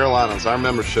across the Carolinas, our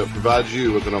membership provides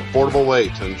you with an affordable way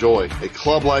to enjoy a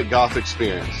club-like golf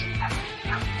experience.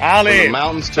 From the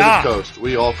mountains to the coast,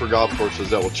 we offer golf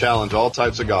courses that will challenge all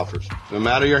types of golfers, no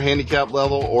matter your handicap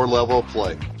level or level of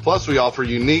play. Plus, we offer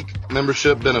unique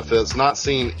membership benefits not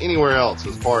seen anywhere else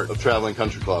as part of Traveling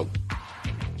Country Club.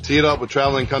 Tee it up with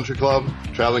Traveling Country Club,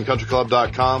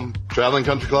 TravelingCountryClub.com,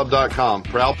 TravelingCountryClub.com,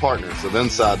 proud partners of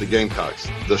Inside the Gamecocks,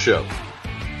 the show.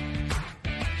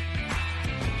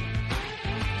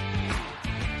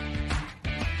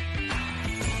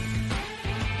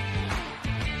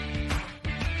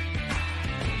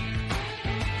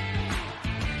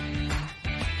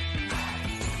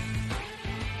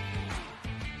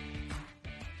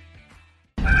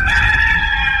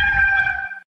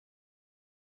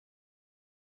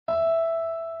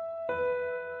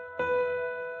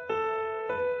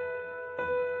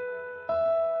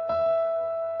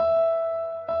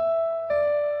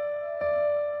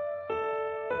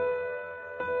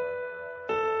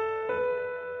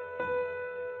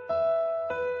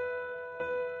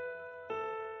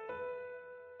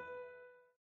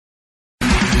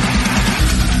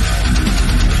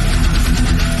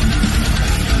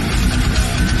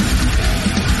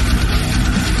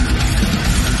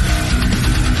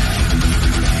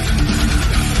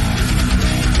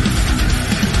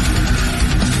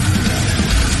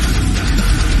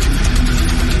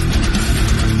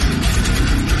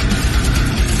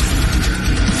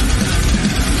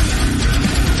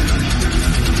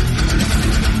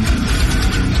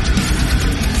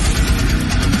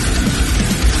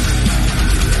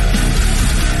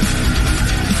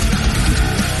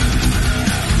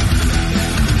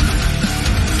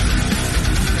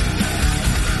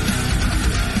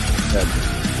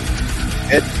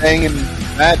 Headbanging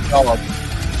Mad Dog.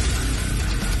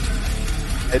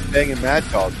 Headbanging Mad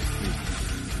Dog.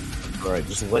 All right,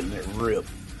 just letting it rip.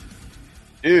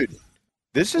 Dude,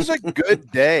 this is a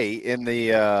good day in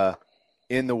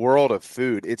the world of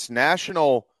food. It's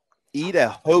National Eat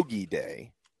a Hoagie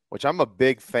Day, which I'm a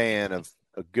big fan of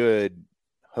a good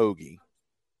hoagie.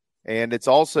 And it's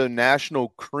also National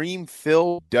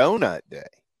Cream-Filled Donut Day.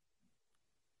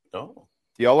 Oh.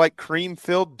 Do y'all like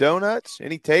cream-filled donuts?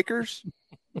 Any takers?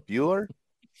 Bueller?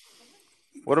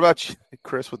 What about you,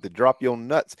 Chris, with the drop your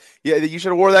nuts? Yeah, you should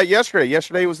have wore that yesterday.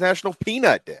 Yesterday was National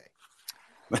Peanut Day.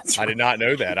 I did not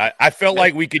know that. I felt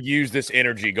like we could use this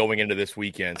energy going into this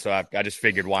weekend, so I just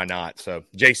figured why not. So,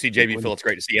 JB, Phil, it's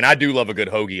great to see you. And I do love a good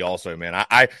hoagie also, man.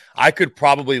 I could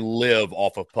probably live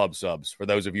off of pub subs for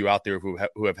those of you out there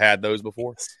who have had those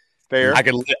before. Fair. I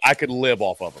could live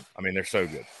off of them. I mean, they're so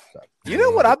good. So. You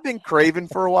know what I've been craving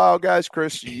for a while, guys?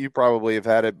 Chris, you probably have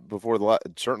had it before,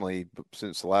 certainly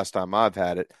since the last time I've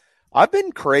had it. I've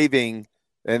been craving,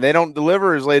 and they don't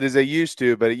deliver as late as they used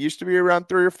to, but it used to be around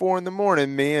 3 or 4 in the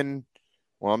morning. Me and,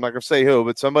 well, I'm not going to say who,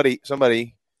 but somebody,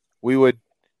 we'd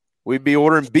be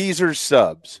ordering Beezer's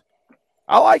subs.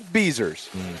 I like Beezer's.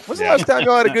 When's the last time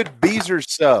you had a good Beezer's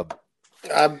sub?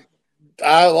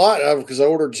 I like because I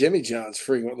order Jimmy John's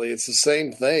frequently. It's the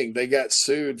same thing. They got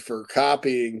sued for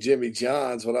copying Jimmy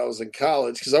John's when I was in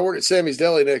college because I worked at Sammy's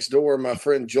Deli next door. And my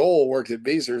friend Joel worked at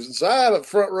Beezer's, and so I have a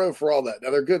front row for all that. Now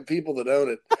they're good people that own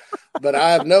it, but I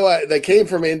have no idea. They came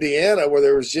from Indiana where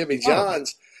there was Jimmy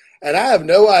John's, and I have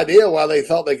no idea why they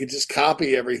thought they could just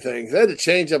copy everything. They had to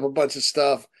change up a bunch of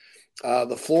stuff.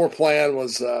 The floor plan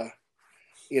was, they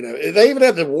even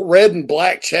had the red and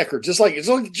black checker, just like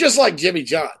Jimmy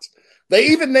John's. They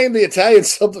even named the Italian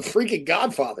sub the freaking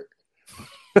Godfather.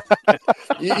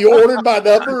 you ordered by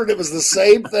number, and it was the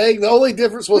same thing. The only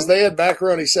difference was they had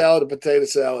macaroni salad and potato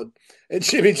salad, and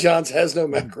Jimmy John's has no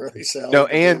macaroni salad. No,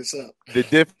 and the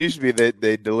difference used to be that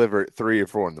they deliver at 3 or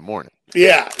 4 in the morning.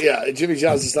 Yeah. Jimmy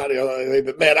John's is not the only thing,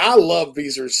 but man, I love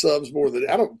Beezer's subs more than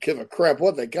I don't give a crap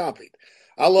what they copied.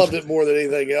 I loved it more than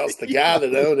anything else. The guy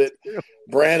that owned it,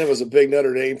 Brandon, was a big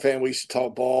Notre Dame fan. We used to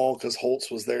talk ball because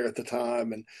Holtz was there at the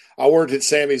time. And I worked at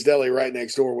Sammy's Deli right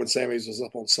next door when Sammy's was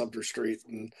up on Sumter Street.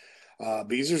 And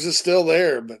Beezer's is still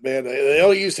there. But, man, they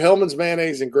only used Hellman's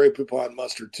mayonnaise and Grey Poupon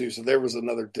mustard, too. So there was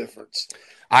another difference.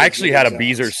 I actually had a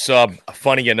Beezer's sub.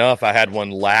 Funny enough, I had one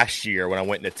last year when I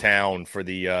went into town for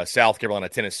the South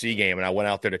Carolina-Tennessee game. And I went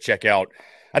out there to check out,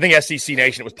 I think, SEC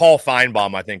Nation. It was Paul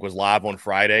Feinbaum, I think, was live on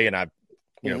Friday. And I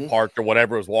parked or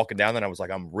whatever, was walking down there, and I was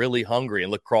like, I'm really hungry, and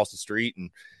looked across the street,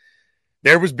 and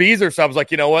there was Beezer. So I was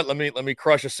like, you know what? Let me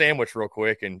crush a sandwich real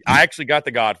quick. And I actually got the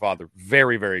Godfather.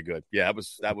 Very, very good. Yeah,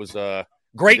 that was a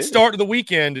great start to the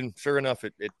weekend, and sure enough,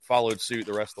 it followed suit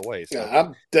the rest of the way. So. Yeah,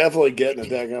 I'm definitely getting a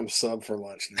daggum sub for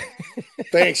lunch now.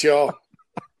 Thanks, y'all.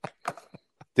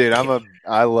 Dude, I'll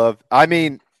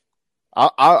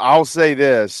say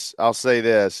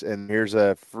this. And here's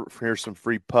some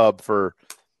free pub for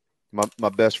my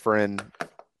best friend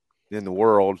in the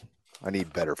world. I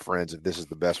need better friends if this is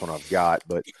the best one I've got.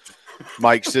 But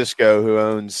Mike Sisko, who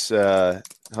owns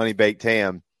Honey Baked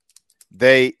Ham,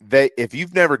 they if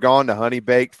you've never gone to Honey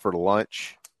Baked for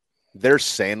lunch, their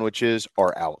sandwiches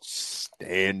are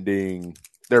outstanding.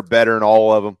 They're better than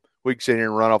all of them. We can sit here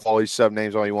and run off all these sub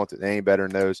names all you want. They ain't better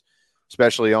than those,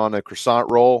 especially on a croissant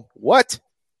roll. What?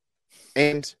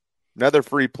 And another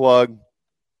free plug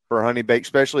for Honey Baked,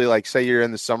 especially like say you're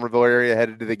in the Somerville area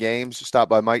headed to the games, stop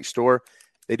by Mike's store.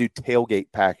 They do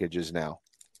tailgate packages now.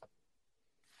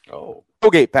 Oh,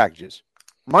 tailgate packages.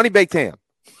 Honey Baked Ham.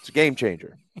 It's a game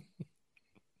changer.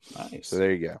 Nice. So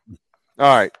there you go.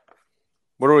 All right.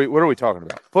 What are we talking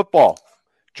about? Football.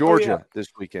 Georgia this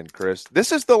weekend, Chris.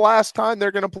 This is the last time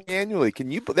they're going to play annually.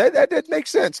 Can you that doesn't make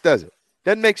sense, does it?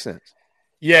 Doesn't make sense.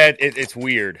 Yeah, it's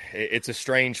weird. It's a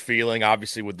strange feeling,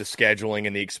 obviously, with the scheduling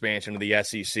and the expansion of the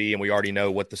SEC, and we already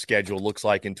know what the schedule looks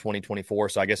like in 2024.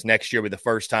 So I guess next year will be the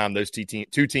first time those two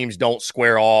teams don't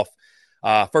square off.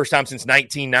 First time since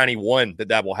 1991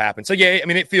 that will happen. So, yeah, I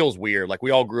mean, it feels weird. Like,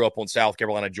 we all grew up on South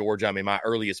Carolina, Georgia. I mean, my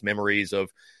earliest memories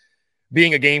of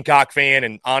being a Gamecock fan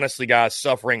and, honestly, guys,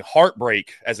 suffering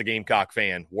heartbreak as a Gamecock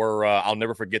fan were I'll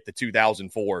never forget the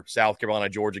 2004 South Carolina,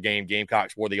 Georgia game.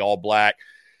 Gamecocks wore the all-black.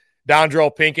 Dondrell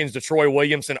Pinkins, DeTroy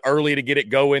Williamson early to get it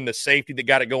going. The safety that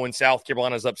got it going, South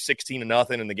Carolina's up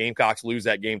 16-0, and the Gamecocks lose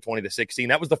that game 20-16.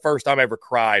 That was the first time I ever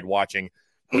cried watching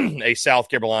a South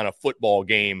Carolina football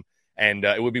game, and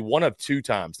it would be one of two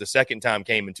times. The second time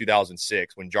came in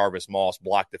 2006 when Jarvis Moss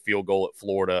blocked the field goal at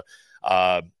Florida,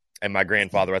 and my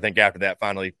grandfather, I think after that,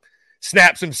 finally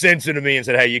snapped some sense into me and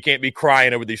said, hey, you can't be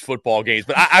crying over these football games.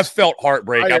 But I've felt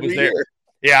heartbreak. I was there.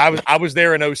 Yeah, I was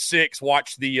there in 06,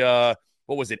 watched the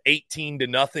what was it, 18-0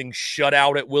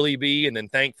 shutout at Willie B, and then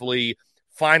thankfully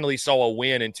finally saw a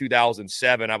win in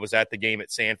 2007. I was at the game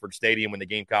at Sanford Stadium when the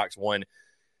Gamecocks won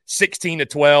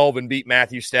 16-12 and beat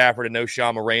Matthew Stafford and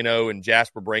Noshawn Moreno, and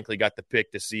Jasper Brinkley got the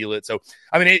pick to seal it. So,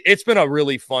 I mean, it's been a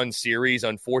really fun series.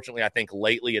 Unfortunately, I think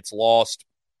lately it's lost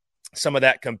some of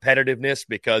that competitiveness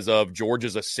because of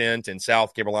Georgia's ascent and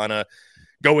South Carolina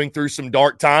going through some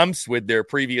dark times with their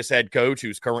previous head coach,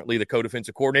 who's currently the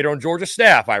co-defensive coordinator on Georgia's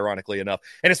staff, ironically enough.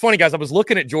 And it's funny, guys, I was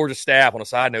looking at Georgia's staff on a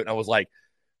side note, and I was like,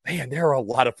 man, there are a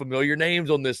lot of familiar names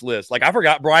on this list. Like, I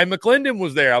forgot Brian McClendon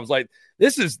was there. I was like,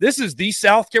 this is the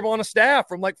South Carolina staff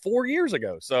from like 4 years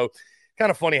ago. So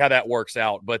kind of funny how that works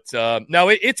out. But no,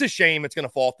 it's a shame it's going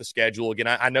to fall off the schedule. Again,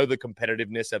 I know the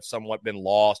competitiveness have somewhat been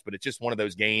lost, but it's just one of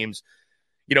those games,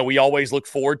 you know, we always look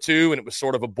forward to, and it was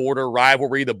sort of a border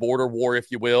rivalry, the border war,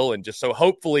 if you will. And just so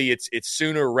hopefully it's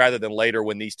sooner rather than later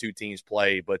when these two teams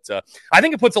play. But I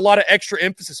think it puts a lot of extra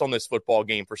emphasis on this football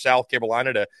game for South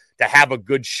Carolina to have a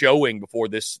good showing before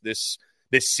this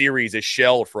series is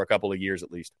shelled for a couple of years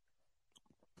at least.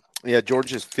 Yeah,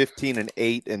 Georgia's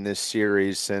 15-8 in this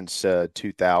series since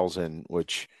 2000,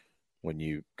 which when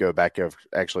you go back over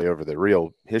the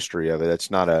real history of it, that's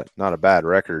not a bad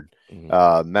record.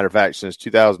 Mm-hmm. Matter of fact, since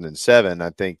 2007, I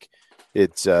think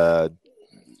it's what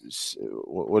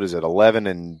is it,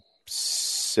 11-7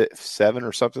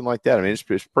 or something like that. I mean, it's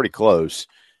pretty close.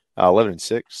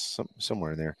 11-6,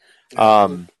 somewhere in there.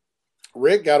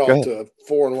 Rick got off ahead. to a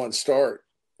 4-1 start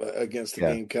against the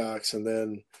Gamecocks, and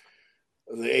then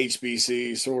the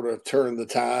HBC sort of turned the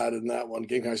tide in that one.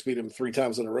 Gamecocks beat him 3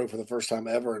 times in a row for the first time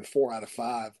ever in 4 out of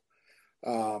 5.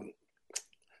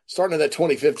 Starting in that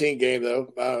 2015 game,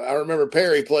 though, I remember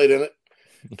Perry played in it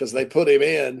because they put him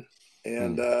in,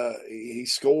 and he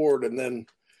scored. And then,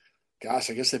 gosh,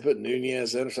 I guess they put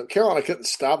Nunez in or something. Carolina couldn't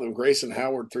stop them. Grayson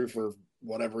Howard threw for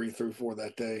whatever he threw for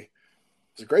that day.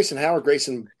 Was it Grayson Howard?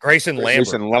 Grayson Lambert. I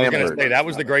was going to say that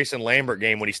was the Grayson Lambert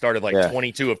game when he started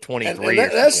 22 of 23.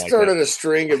 And that started a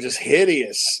string of just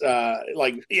hideous, atypical.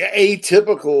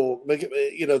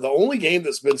 You know, the only game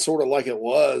that's been sort of like it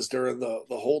was during the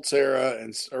Holtz era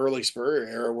and early Spurrier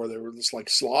era, where they were just like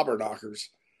slobber knockers,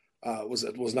 was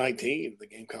 19. The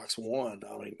Gamecocks won.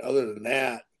 I mean, other than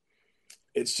that,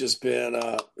 it's just been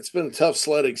tough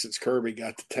sledding since Kirby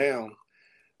got to town.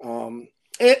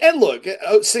 And look,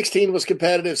 16 was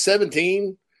competitive.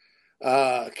 17,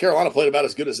 Carolina played about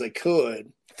as good as they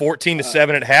could.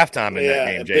 14-7 at halftime in that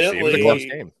game, JC. Bentley, it was a close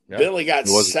game. Yeah. Bentley got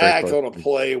sacked on a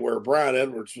play where Brian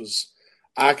Edwards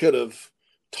I could have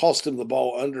tossed him the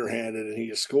ball underhanded and he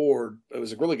just scored. It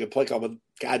was a really good play call, but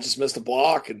guy just missed a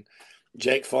block and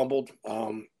Jake fumbled.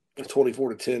 A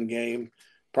 24-10 game.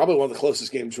 Probably one of the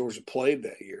closest games Georgia played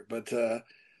that year. But,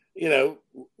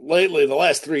 lately, the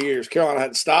last 3 years, Carolina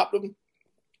hadn't stopped them.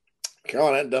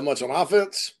 Carolina hadn't done much on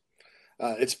offense.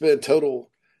 It's been total,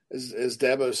 as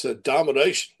Dabo said,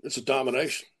 domination. It's a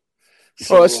domination.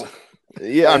 So,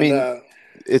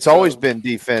 it's always been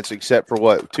defense except for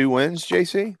what, 2 wins,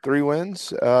 JC? 3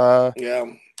 wins?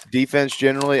 Defense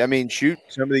generally. I mean, shoot,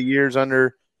 some of the years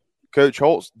under Coach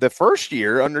Holtz, the first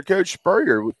year under Coach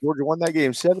Spurrier, Georgia won that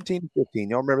game 17-15.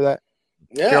 Y'all remember that?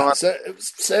 Yeah, it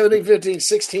was 17-15,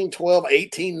 16-12,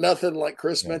 18-0, like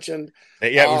Chris mentioned.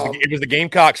 Yeah, it was the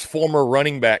Gamecocks' former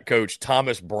running back coach,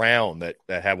 Thomas Brown, that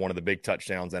had one of the big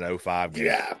touchdowns in 05 game.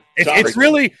 Yeah. It's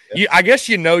really I guess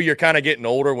you're kind of getting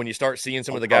older when you start seeing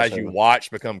some of the guys you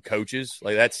watch become coaches.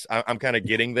 Like I'm kind of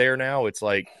getting there now. It's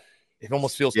like it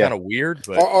almost feels kind of weird.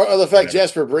 But or the fact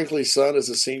Jasper Brinkley's son is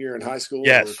a senior in high school.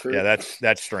 Yes,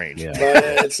 that's strange. Yeah. But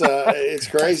it's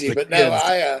crazy. But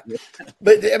no,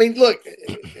 but I mean, look,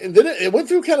 and then it went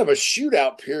through kind of a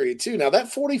shootout period too. Now that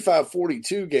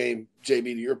 45-42 game, JB,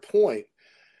 to your point,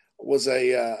 was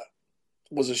a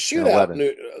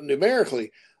shootout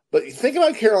numerically. But you think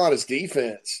about Carolina's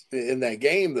defense in that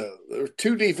game, though. There were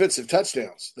 2 defensive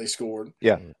touchdowns they scored.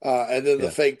 Yeah. And then the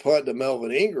fake punt to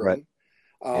Melvin Ingram. Right.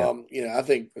 I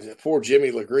think poor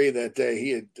Jimmy Legree that day,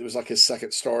 it was like his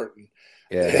second start. And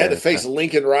they had to face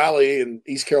Lincoln Riley in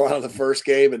East Carolina the first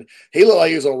game. And he looked like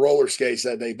he was on roller skates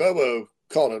that day. Bobo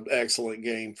called an excellent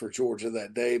game for Georgia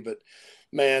that day. But,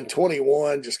 man,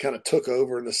 21 just kind of took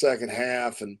over in the second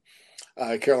half. And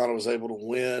Carolina was able to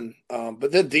win.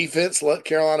 But then defense let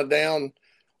Carolina down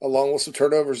along with some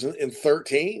turnovers in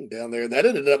 13 down there. That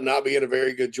ended up not being a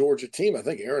very good Georgia team. I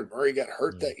think Aaron Murray got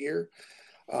hurt that year.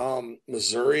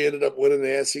 Missouri ended up winning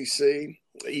the SEC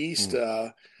East.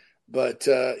 Here's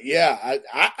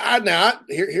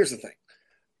the thing.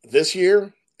 This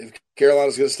year, if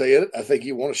Carolina's going to stay in it, I think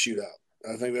you want to shoot out.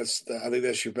 I think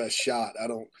that's your best shot.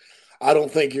 I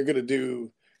don't think you're going to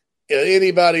do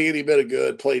anybody any bit of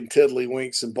good playing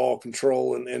tiddlywinks and ball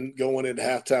control and going into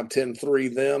halftime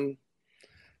 10-3 them,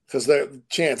 because their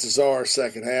chances are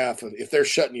second half, if they're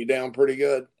shutting you down pretty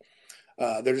good,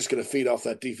 they're just going to feed off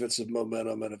that defensive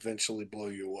momentum and eventually blow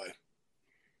you away.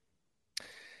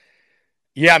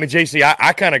 Yeah, I mean, JC,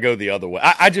 I kind of go the other way.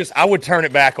 I would turn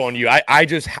it back on you.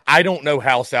 I don't know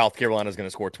how South Carolina is going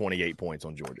to score 28 points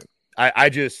on Georgia. I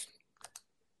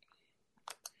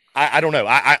don't know.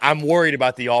 I'm worried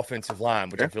about the offensive line,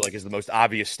 which I feel like is the most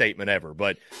obvious statement ever.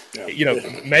 But,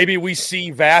 maybe we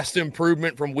see vast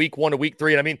improvement from week 1 to week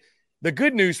 3. And I mean, the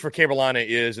good news for Carolina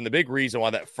is, and the big reason why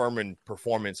that Furman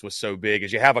performance was so big,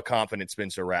 is you have a confident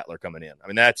Spencer Rattler coming in. I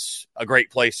mean, that's a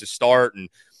great place to start. And,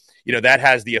 that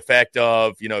has the effect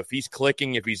of, if he's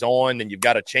clicking, if he's on, then you've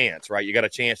got a chance, right? You got a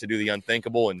chance to do the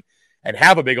unthinkable and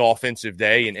have a big offensive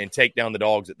day and take down the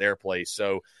dogs at their place.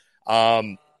 So,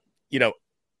 I'd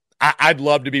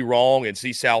love to be wrong and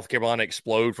see South Carolina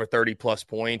explode for 30-plus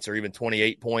points or even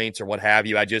 28 points or what have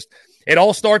you. It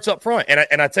all starts up front.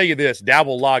 And I tell you this,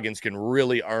 Dowell Loggins can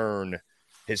really earn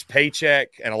his paycheck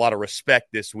and a lot of respect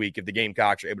this week if the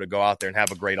Gamecocks are able to go out there and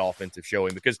have a great offensive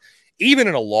showing. Because even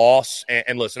in a loss,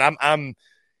 and listen, I'm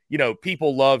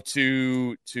people love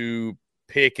to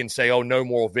pick and say, oh, no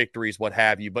moral victories, what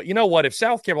have you. But you know what? If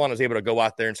South Carolina is able to go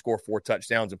out there and score 4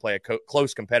 touchdowns and play a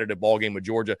close competitive ball game with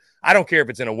Georgia, I don't care if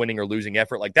it's in a winning or losing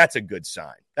effort. Like, that's a good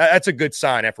sign. That's a good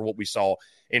sign after what we saw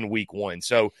in week 1.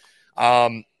 So,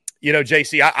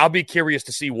 JC, I'll be curious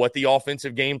to see what the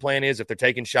offensive game plan is if they're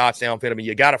taking shots downfield. I mean,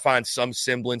 you got to find some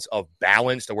semblance of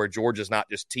balance to where Georgia's not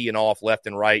just teeing off left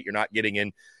and right. You're not getting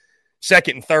in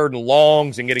second and third and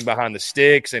longs and getting behind the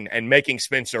sticks and making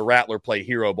Spencer Rattler play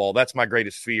hero ball. That's my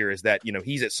greatest fear, is that,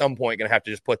 he's at some point going to have to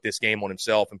just put this game on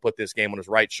himself and put this game on his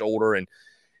right shoulder. And,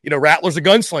 Rattler's a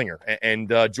gunslinger,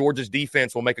 and Georgia's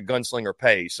defense will make a gunslinger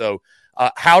pay. So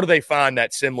how do they find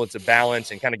that semblance of balance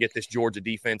and kind of get this Georgia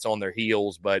defense on their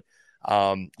heels? But,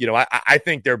 I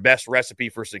think their best recipe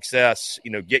for success,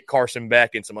 get Carson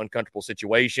Beck in some uncomfortable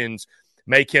situations,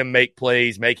 make him make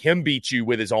plays, make him beat you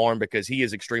with his arm, because he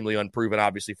is extremely unproven,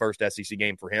 obviously, first SEC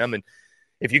game for him. And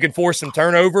if you can force some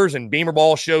turnovers and Beamer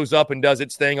ball shows up and does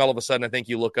its thing, all of a sudden I think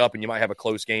you look up and you might have a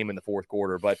close game in the fourth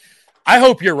quarter. But I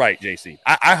hope you're right, JC.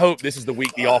 I hope this is the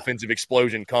week the offensive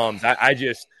explosion comes. I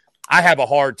have a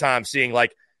hard time seeing,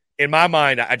 like, in my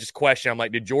mind, I just question, I'm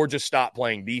like, did Georgia stop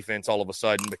playing defense all of a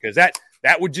sudden? Because that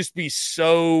would just be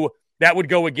so – that would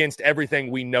go against everything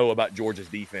we know about Georgia's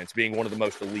defense being one of the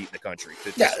most elite in the country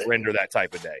to surrender that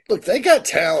type of day. Look, they got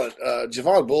talent.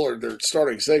 Javon Bullard, their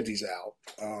starting safety's out,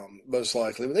 most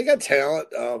likely. But they got talent,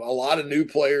 a lot of new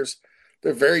players.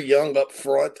 They're very young up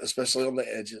front, especially on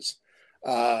the edges.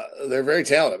 They're very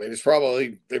talented. I mean,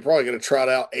 they're probably going to trot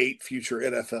out 8 future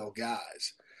NFL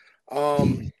guys.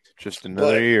 Just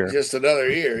another year. Just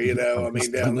another year, I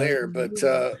mean, down there. But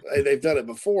they've done it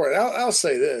before. And I'll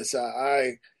say this.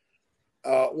 I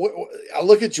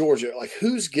look at Georgia, like,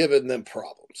 who's giving them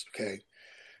problems, okay?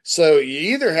 So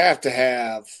you either have to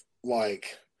have,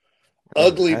 like,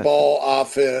 ugly ball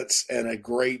offense and a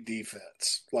great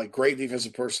defense, like great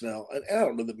defensive personnel. And I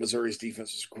don't know that Missouri's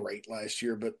defense was great last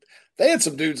year, but they had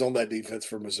some dudes on that defense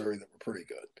for Missouri that were pretty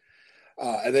good.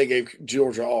 And they gave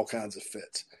Georgia all kinds of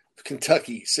fits.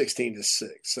 Kentucky, 16-6,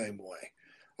 same way.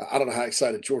 I don't know how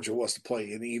excited Georgia was to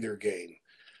play in either game.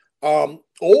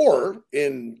 Or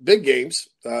in big games,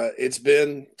 it's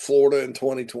been Florida in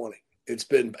 2020. It's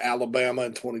been Alabama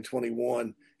in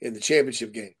 2021 in the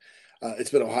championship game.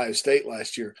 It's been Ohio State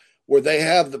last year, where they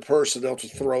have the personnel to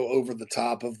throw over the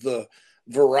top of the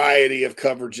variety of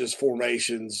coverages,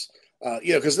 formations,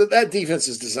 because that defense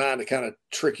is designed to kind of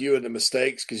trick you into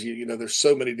mistakes, because, there's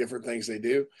so many different things they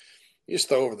do. You just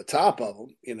throw over the top of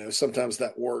them. Sometimes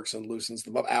that works and loosens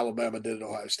them up. Alabama did it.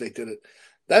 Ohio State did it.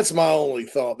 That's my only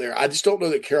thought there. I just don't know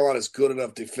that Carolina's good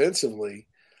enough defensively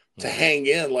to hang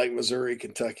in like Missouri,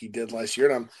 Kentucky did last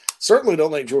year. And I certainly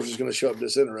don't think Georgia's going to show up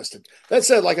disinterested. That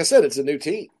said, like I said, it's a new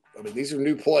team. I mean, these are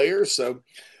new players. So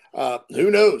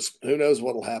who knows? Who knows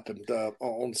what will happen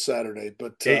on Saturday.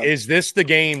 But is this the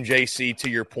game, JC, to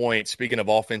your point, speaking of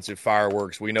offensive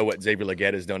fireworks, we know what Xavier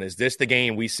Legette has done. Is this the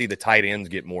game we see the tight ends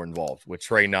get more involved with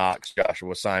Trey Knox,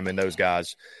 Joshua Simon, those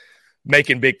guys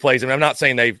making big plays? I mean, I'm not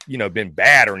saying they've, been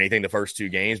bad or anything the first 2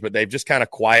 games, but they've just kind of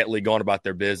quietly gone about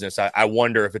their business. I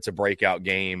wonder if it's a breakout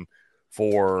game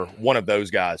for one of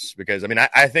those guys, because, I mean,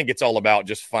 I think it's all about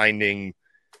just finding,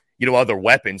 other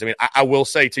weapons. I mean, I will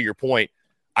say, to your point,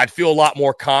 I'd feel a lot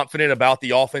more confident about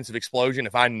the offensive explosion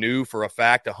if I knew for a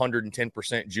fact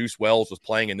 110% Juice Wells was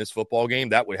playing in this football game.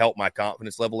 That would help my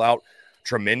confidence level out.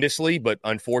 tremendously, but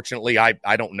unfortunately, I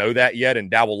don't know that yet. And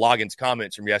Dowell Loggins'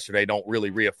 comments from yesterday don't really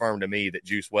reaffirm to me that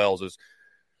Juice Wells is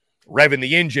revving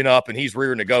the engine up and he's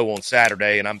rearing to go on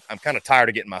Saturday. And I'm kind of tired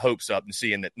of getting my hopes up and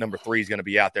seeing that number 3 is going to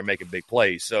be out there making big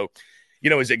plays. So,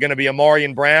 is it going to be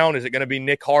Amarian Brown? Is it going to be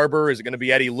Nick Harbor? Is it going to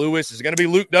be Eddie Lewis? Is it going to be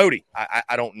Luke Doty?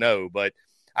 I don't know, but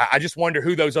I just wonder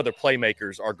who those other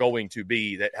playmakers are going to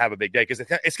be that have a big day, because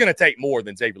it's going to take more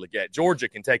than Xavier Legette. Georgia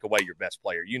can take away your best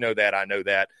player. You know that. I know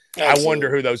that. Absolutely. I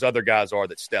wonder who those other guys are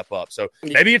that step up. So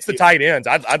maybe it's the tight ends.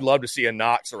 I'd love to see a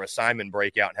Knox or a Simon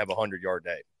break out and have a 100-yard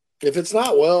day. If it's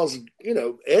not Wells,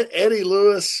 Eddie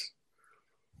Lewis,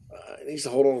 needs to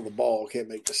hold on to the ball, can't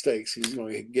make mistakes. He's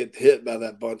going to get hit by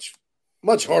that bunch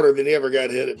much harder than he ever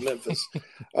got hit at Memphis.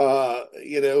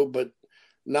 But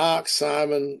Knox,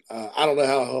 Simon, I don't know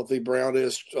how healthy Brown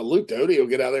is. Luke Doty will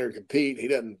get out there and compete.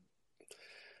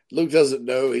 Luke doesn't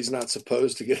know he's not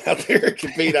supposed to get out there and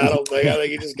compete, I don't think. I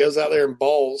think he just goes out there and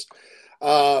balls.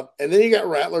 And then you got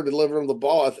Rattler delivering him the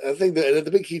ball. I think that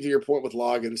the big key to your point with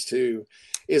Loggins, too,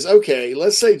 is, okay,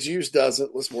 let's say Juice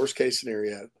doesn't. Let's worst case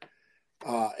scenario.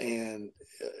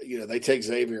 They take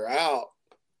Xavier out.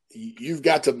 You've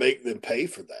got to make them pay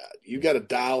for that. You've got to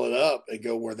dial it up and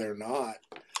go where they're not.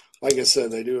 Like I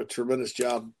said, they do a tremendous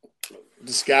job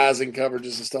disguising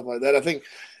coverages and stuff like that. I think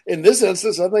in this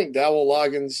instance, Dowell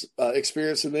Loggins'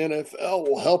 experience in the NFL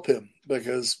will help him,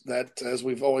 because that, as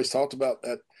we've always talked about,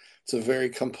 that it's a very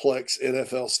complex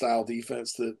NFL-style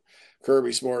defense that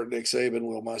Kirby Smart, Nick Saban,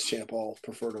 Will Muschamp all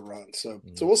prefer to run. So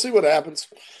we'll see what happens.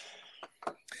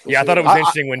 I thought it was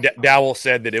interesting when Dowell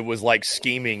said that it was like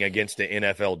scheming against the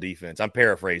NFL defense. I'm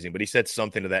paraphrasing, but he said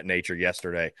something to that nature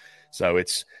yesterday. So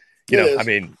it's,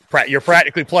 you're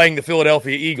practically playing the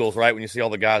Philadelphia Eagles, right, when you see all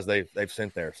the guys they've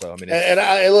sent there. So, when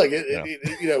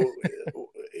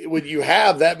you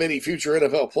have that many future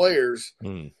NFL players,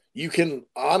 you can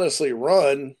honestly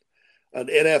run an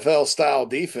NFL-style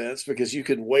defense, because you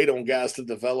can wait on guys to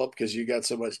develop because you got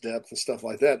so much depth and stuff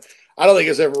like that. I don't think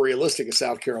it's ever realistic in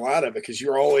South Carolina, because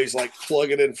you're always like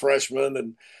plugging in freshmen.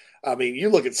 And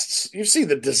you see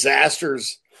the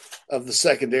disasters of the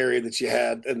secondary that you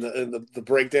had and the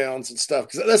breakdowns and stuff.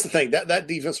 Because that's the thing, that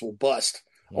defense will bust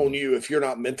on you if you're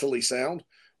not mentally sound,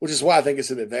 which is why I think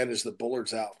it's an advantage that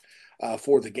Bullard's out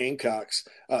for the Gamecocks.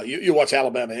 You watch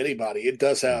Alabama, anybody, it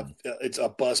does have it's a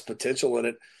bust potential in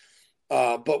it.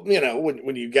 But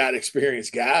when you got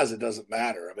experienced guys, it doesn't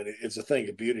matter. It's a thing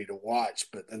of beauty to watch.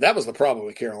 And that was the problem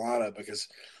with Carolina, because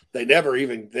they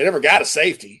never got a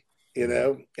safety,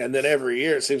 and then every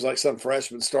year it seems like some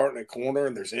freshman starting at corner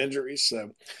and there's injuries.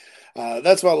 So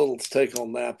that's my little take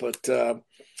on that. But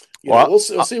we'll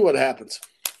see what happens.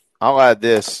 I'll add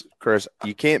this, Chris.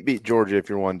 You can't beat Georgia if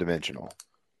you're one-dimensional,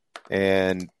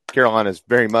 and Carolina's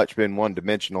very much been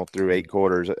one-dimensional through 8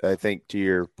 quarters. I think, to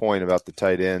your point about the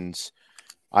tight ends,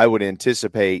 I would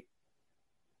anticipate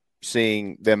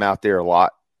seeing them out there a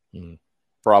lot,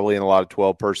 probably in a lot of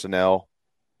 12 personnel,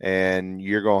 and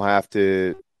you're going to have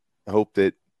to hope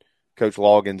that Coach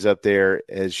Loggins up there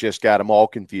has just got them all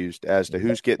confused as to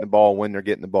who's getting the ball, when they're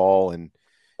getting the ball, and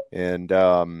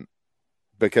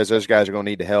because those guys are going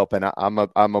to need to help. And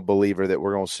I'm a believer that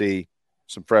we're going to see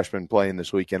some freshmen playing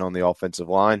this weekend on the offensive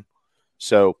line.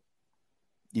 So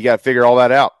you got to figure all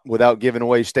that out without giving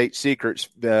away state secrets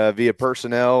via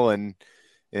personnel and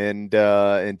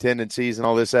tendencies and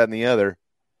all this, that, and the other.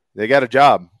 They got a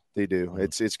job. They do.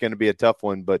 It's going to be a tough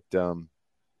one, but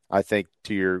I think,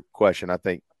 to your question, I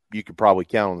think you could probably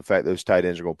count on the fact those tight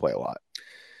ends are going to play a lot.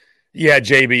 Yeah,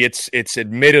 JB, it's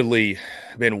admittedly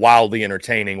been wildly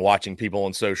entertaining watching people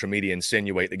on social media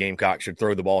insinuate the Gamecocks should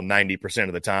throw the ball 90%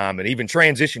 of the time and even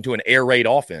transition to an air raid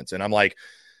offense. And I'm like,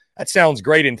 that sounds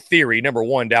great in theory. Number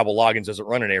one, Dowell Loggins doesn't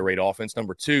run an air raid offense.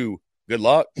 Number two, good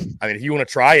luck. If you want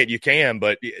to try it, you can,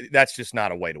 but that's just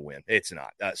not a way to win. It's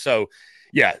not.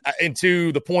 And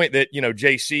to the point that,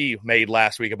 JC made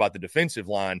last week about the defensive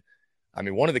line,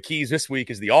 one of the keys this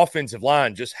week is the offensive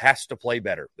line just has to play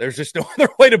better. There's just no other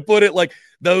way to put it. Like,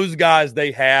 those guys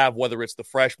they have, whether it's the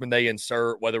freshmen they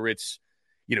insert, whether it's,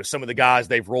 some of the guys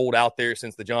they've rolled out there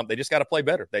since the jump, they just got to play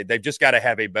better. They've just got to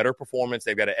have a better performance.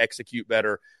 They've got to execute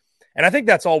better. And I think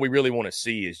that's all we really want to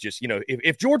see is just,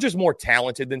 if Georgia's more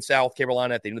talented than South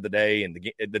Carolina at the end of the day and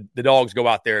the Dogs go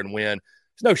out there and win,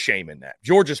 there's no shame in that.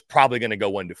 Georgia's probably going to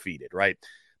go undefeated, right?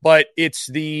 But it's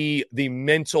the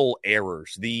mental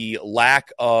errors, the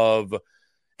lack of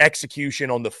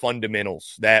execution on the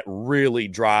fundamentals that really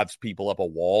drives people up a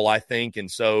wall, I think.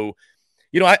 And so,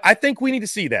 I think we need to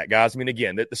see that, guys.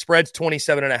 Again, the spread's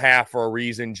 27.5 for a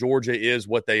reason. Georgia is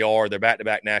what they are. They're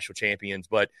back-to-back national champions.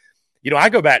 But, I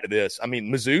go back to this. I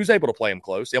mean, Mizzou's able to play them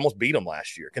close. They almost beat them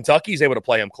last year. Kentucky's able to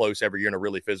play them close every year in a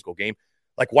really physical game.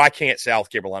 Like, why can't South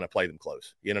Carolina play them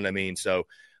close? You know what I mean? So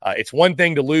it's one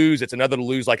thing to lose. It's another to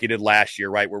lose like he did last year,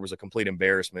 right, where it was a complete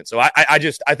embarrassment. So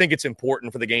I think it's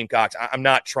important for the Gamecocks. I'm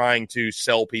not trying to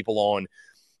sell people on,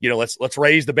 let's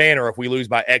raise the banner if we lose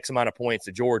by X amount of points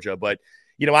to Georgia. But,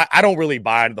 I don't really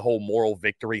buy into the whole moral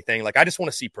victory thing. Like, I just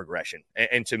want to see progression.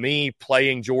 And to me,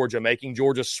 playing Georgia, making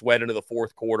Georgia sweat into the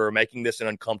fourth quarter, making this an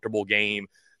uncomfortable game,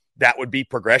 that would be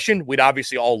progression. We'd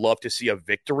obviously all love to see a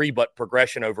victory, but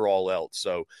progression over all else.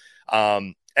 So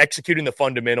executing the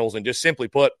fundamentals and just simply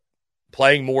put,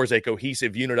 playing more as a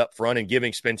cohesive unit up front and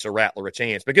giving Spencer Rattler a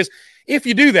chance. Because if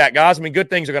you do that, guys, I mean, good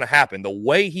things are going to happen. The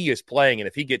way he is playing, and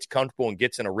if he gets comfortable and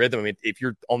gets in a rhythm, I mean, if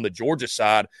you're on the Georgia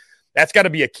side, that's got to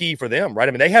be a key for them, right?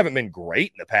 I mean, they haven't been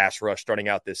great in the pass rush starting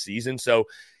out this season. So,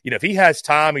 if he has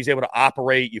time, he's able to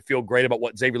operate. You feel great about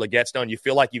what Xavier Leggette's done. You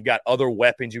feel like you've got other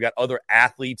weapons. You've got other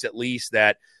athletes at least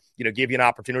that, give you an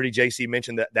opportunity. JC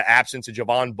mentioned the absence of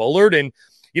Javon Bullard. And,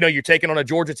 you're taking on a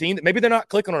Georgia team that maybe they're not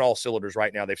clicking on all cylinders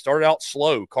right now. They've started out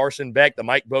slow. Carson Beck, the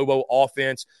Mike Bobo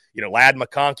offense, Lad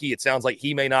McConkey, it sounds like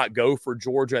he may not go for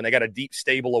Georgia, and they got a deep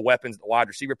stable of weapons at the wide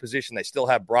receiver position. They still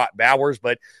have Brock Bowers,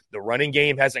 but the running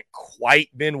game hasn't quite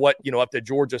been what, up to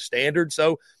Georgia standard.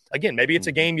 So, again, maybe it's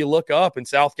a game you look up and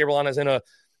South Carolina's in a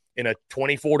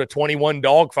 24-21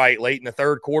 dogfight late in the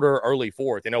third quarter, early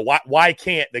fourth. Why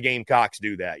can't the Gamecocks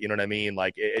do that? You know what I mean?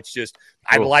 Like, it's just,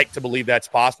 I'd like to believe that's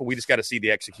possible. We just got to see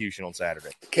the execution on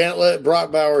Saturday. Can't let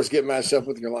Brock Bowers get matched up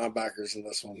with your linebackers in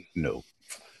this one. No.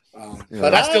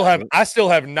 But I still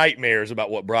have nightmares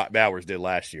about what Brock Bowers did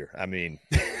last year. I mean,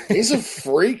 he's a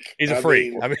freak. He's a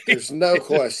freak. I mean, there's no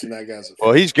question that guy's a freak.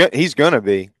 Well, he's going to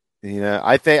be.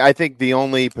 I think the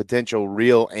only potential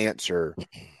real answer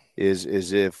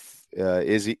is if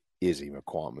Izzy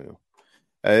McQuamu,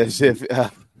 as if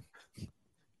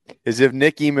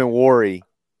Nick Emmanwori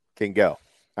can go.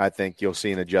 I think you'll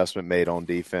see an adjustment made on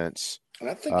defense.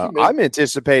 I think I'm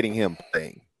anticipating him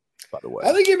playing. By the way,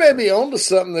 I think he may be on to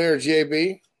something there,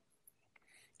 JB.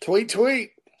 Tweet.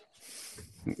 Tweet.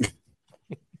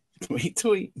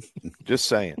 Just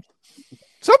saying.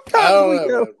 Sometimes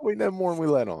we know more than we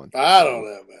let on. I don't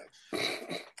know, man.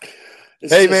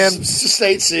 It's a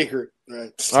state secret.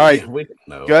 Right. All right.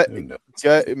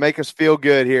 Make us feel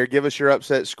good here. Give us your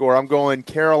upset score. I'm going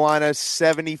Carolina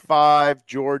 75,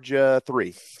 Georgia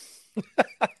 3.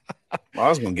 I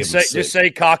was going to just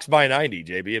say Cox by 90,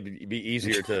 JB. It'd be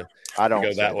easier to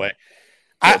go that way.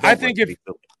 I think if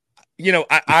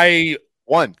I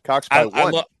one Cox by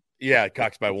one.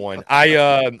 Cox by one.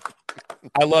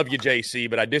 I love you, JC,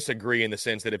 but I disagree in the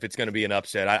sense that if it's going to be an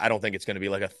upset, I don't think it's going to be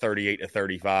like a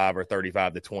 38-35 or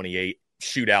 35-28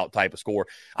 shootout type of score.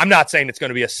 I'm not saying it's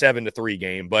going to be a 7-3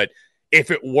 game, but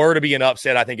if it were to be an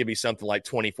upset, I think it'd be something like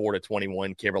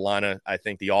 24-21 Carolina. I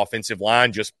think the offensive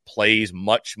line just plays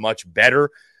much, much better.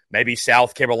 Maybe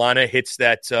South Carolina hits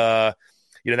that, that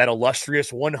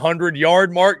illustrious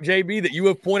 100-yard mark, JB, that you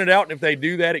have pointed out. And if they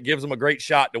do that, it gives them a great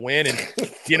shot to win. And,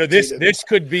 this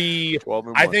could be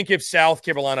 – I think if South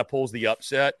Carolina pulls the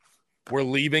upset, we're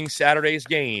leaving Saturday's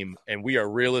game, and we are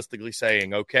realistically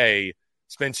saying, okay,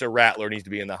 Spencer Rattler needs to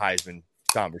be in the Heisman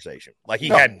conversation. Like, he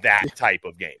had that type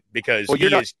of game because you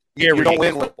don't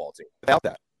win football team without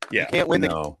that. Yeah. You can't win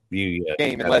the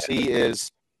game unless he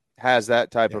has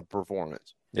that type of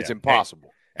performance. It's impossible.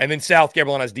 And then South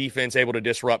Carolina's defense able to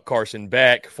disrupt Carson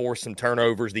Beck, force some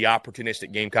turnovers, the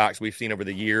opportunistic Gamecocks we've seen over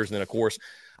the years. And then, of course,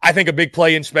 I think a big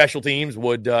play in special teams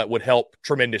would help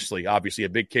tremendously. Obviously, a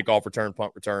big kickoff return,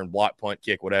 punt return, block, punt,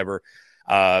 kick, whatever.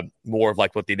 More of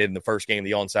like what they did in the first game,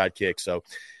 the onside kick. So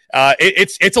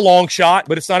it's a long shot,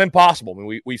 but it's not impossible. I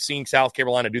mean, we've seen South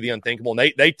Carolina do the unthinkable,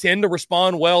 and they tend to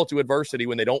respond well to adversity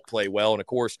when they don't play well. And, of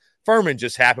course, Furman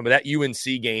just happened, but that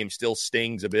UNC game still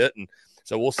stings a bit. And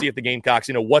so we'll see if the Gamecocks,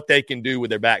 what they can do with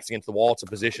their backs against the wall. It's a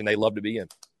position they love to be in.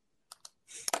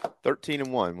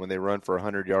 13-1 when they run for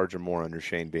 100 yards or more under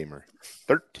Shane Beamer.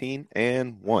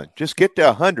 13-1. Just get to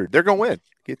 100. They're going to win.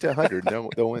 Get to 100.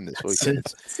 They'll win this weekend.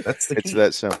 It's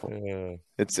that simple. Yeah.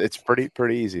 It's pretty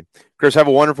easy. Chris, have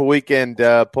a wonderful weekend.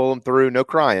 Pull them through. No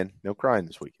crying. No crying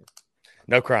this weekend.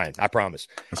 No crying. I promise.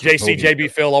 JC, JB,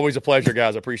 Phil, always a pleasure,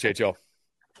 guys. I appreciate y'all.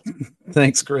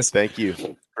 Thanks, Chris. Thank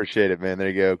you. Appreciate it, man. There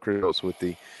you go. Chris with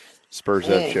the Spurs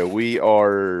Up Show. We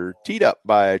are teed up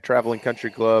by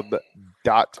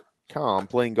travelingcountryclub.com.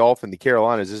 Playing golf in the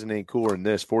Carolinas isn't any cooler than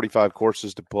this. 45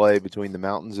 courses to play between the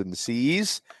mountains and the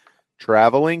seas.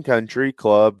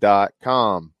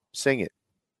 Travelingcountryclub.com. Sing it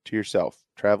to yourself.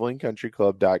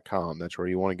 Travelingcountryclub.com. That's where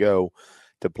you want to go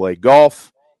to play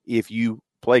golf. If you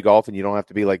play golf, and you don't have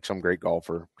to be like some great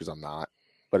golfer, because I'm not.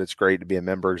 But it's great to be a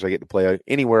member because I get to play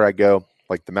anywhere I go,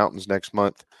 like the mountains next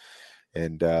month.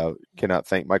 And cannot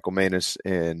thank Michael Manus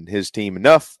and his team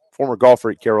enough. Former golfer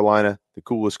at Carolina, the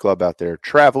coolest club out there,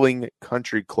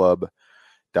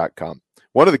 travelingcountryclub.com.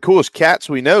 One of the coolest cats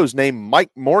we know is named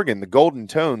Mike Morgan. The Golden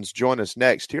Tones join us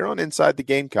next here on Inside the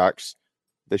Gamecocks,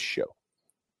 the show.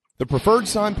 The preferred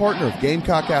sign partner of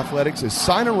Gamecock Athletics is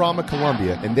Signorama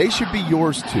Columbia, and they should be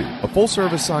yours too. A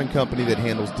full-service sign company that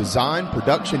handles design,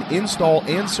 production, install,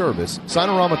 and service,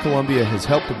 Signorama Columbia has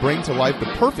helped to bring to life the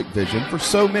perfect vision for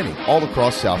so many all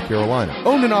across South Carolina.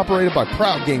 Owned and operated by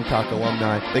proud Gamecock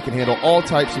alumni, they can handle all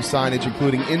types of signage,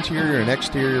 including interior and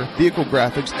exterior, vehicle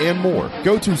graphics, and more.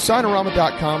 Go to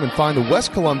Signorama.com and find the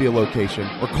West Columbia location,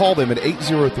 or call them at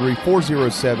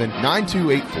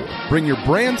 803-407-9284. Bring your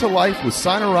brand to life with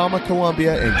Signorama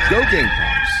Columbia, and go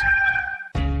Gamecocks.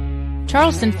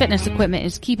 Charleston Fitness Equipment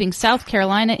is keeping South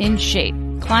Carolina in shape.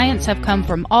 Clients have come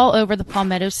from all over the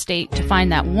Palmetto State to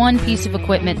find that one piece of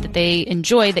equipment that they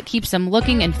enjoy that keeps them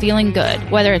looking and feeling good.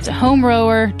 Whether it's a home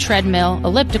rower, treadmill,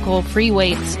 elliptical, free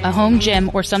weights, a home gym,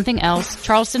 or something else,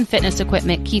 Charleston Fitness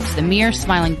Equipment keeps the mirror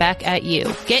smiling back at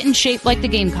you. Get in shape like the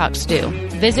Gamecocks do.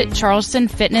 Visit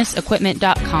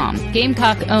charlestonfitnessequipment.com.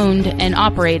 Gamecock owned and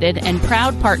operated and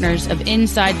proud partners of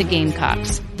Inside the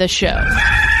Gamecocks, the show.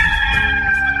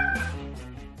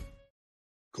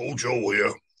 Coach O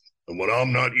here. And when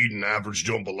I'm not eating average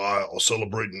jambalaya or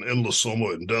celebrating endless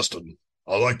summer in Destin,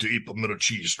 I like to eat pimento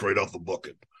cheese straight out the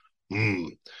bucket.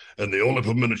 And the only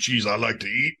pimento cheese I like to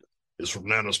eat is from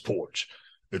Nana's Porch.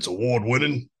 It's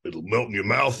award-winning. It'll melt in your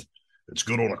mouth. It's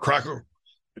good on a cracker.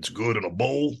 It's good in a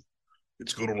bowl.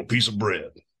 It's good on a piece of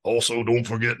bread. Also, don't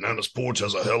forget Nana's Porch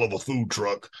has a hell of a food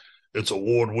truck. It's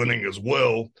award-winning as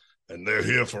well, and they're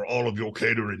here for all of your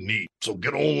catering needs. So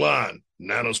get online,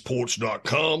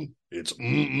 nanasporch.com. It's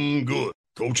good.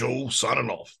 Coach O signing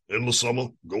off. Endless summer.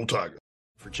 Go Tiger.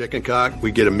 For chicken cock,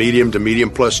 we get a medium to medium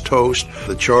plus toast,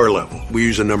 the char level. We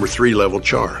use a number 3 level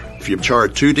char. If you char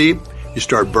it too deep, you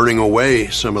start burning away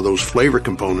some of those flavor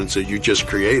components that you just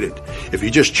created. If you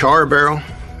just char a barrel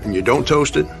and you don't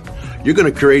toast it, you're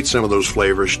going to create some of those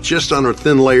flavors just on a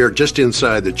thin layer just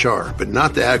inside the char, but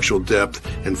not the actual depth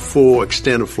and full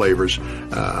extent of flavors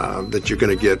that you're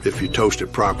going to get if you toast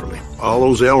it properly. All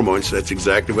those elements, that's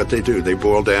exactly what they do. They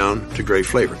boil down to great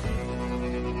flavor.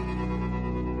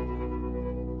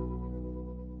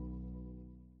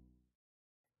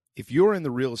 If you're in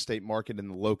the real estate market in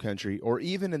the Low Country or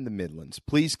even in the Midlands,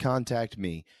 please contact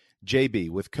me, JB,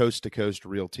 with Coast to Coast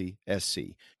Realty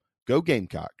SC. Go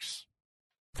Gamecocks.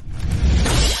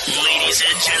 Ladies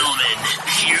and gentlemen,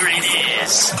 here it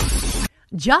is.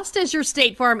 Just as your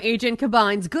State Farm agent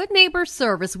combines good neighbor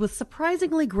service with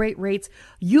surprisingly great rates,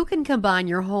 you can combine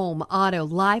your home, auto,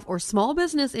 life, or small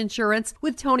business insurance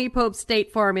with Tony Pope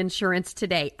State Farm Insurance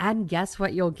today. And guess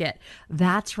what you'll get?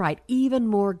 That's right, even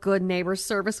more good neighbor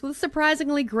service with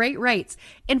surprisingly great rates.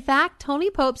 In fact,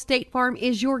 Tony Pope State Farm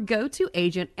is your go-to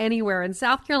agent anywhere in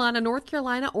South Carolina, North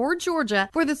Carolina, or Georgia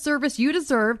for the service you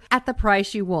deserve at the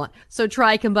price you want. So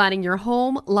try combining your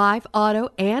home, life, auto,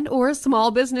 and or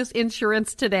small business insurance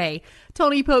today.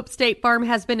 Tony Pope State Farm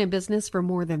has been in business for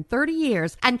more than 30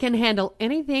 years and can handle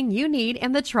anything you need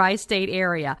in the tri-state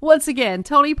area. Once again,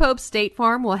 Tony Pope State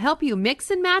Farm will help you mix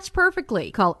and match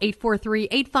perfectly. Call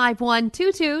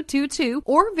 843-851-2222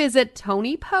 or visit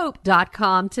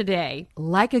TonyPope.com today.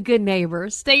 Like a good neighbor,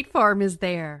 State Farm is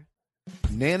there.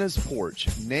 Nana's Porch,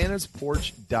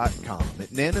 nanasporch.com.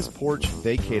 At Nana's Porch,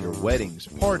 they cater weddings,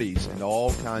 parties, and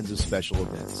all kinds of special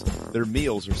events. Their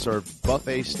meals are served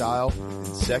buffet style. In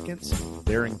seconds,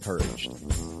 they're encouraged.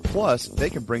 Plus, they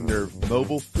can bring their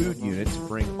mobile food unit to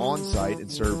bring on-site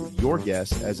and serve your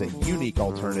guests as a unique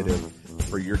alternative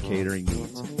for your catering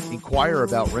needs. Inquire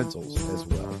about rentals as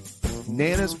well.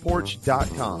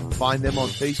 nanasporch.com. Find them on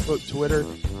Facebook, Twitter,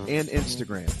 and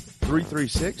Instagram.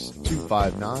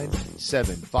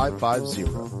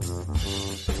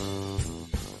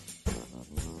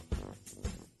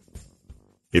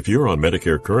 336-259-7550. If you're on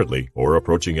Medicare currently or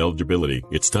approaching eligibility,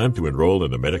 it's time to enroll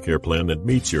in a Medicare plan that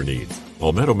meets your needs.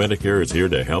 Palmetto Medicare is here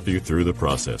to help you through the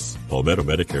process. Palmetto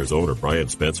Medicare's owner, Brian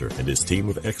Spencer, and his team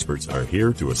of experts are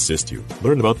here to assist you.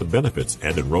 Learn about the benefits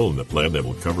and enroll in a plan that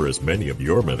will cover as many of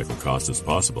your medical costs as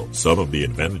possible. Some of the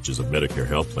advantages of Medicare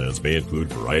health plans may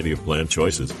include a variety of plan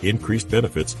choices, increased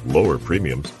benefits, lower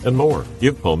premiums, and more.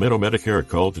 Give Palmetto Medicare a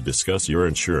call to discuss your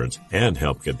insurance and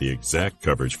help get the exact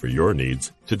coverage for your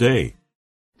needs today.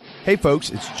 Hey folks,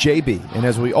 it's JB, and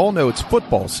as we all know, it's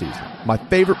football season. My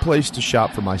favorite place to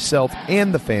shop for myself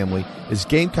and the family is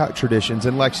Gamecock Traditions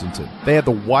in Lexington. They have the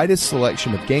widest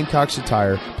selection of Gamecocks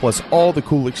attire, plus all the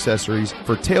cool accessories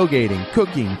for tailgating,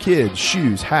 cooking, kids,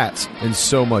 shoes, hats, and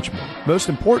so much more. Most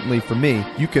importantly for me,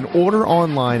 you can order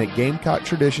online at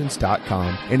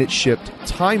GamecockTraditions.com, and it's shipped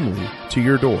timely to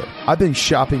your door. I've been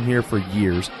shopping here for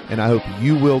years, and I hope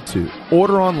you will too.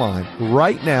 Order online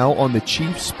right now on the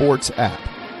Chief Sports app.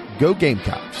 Go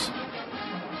Gamecocks.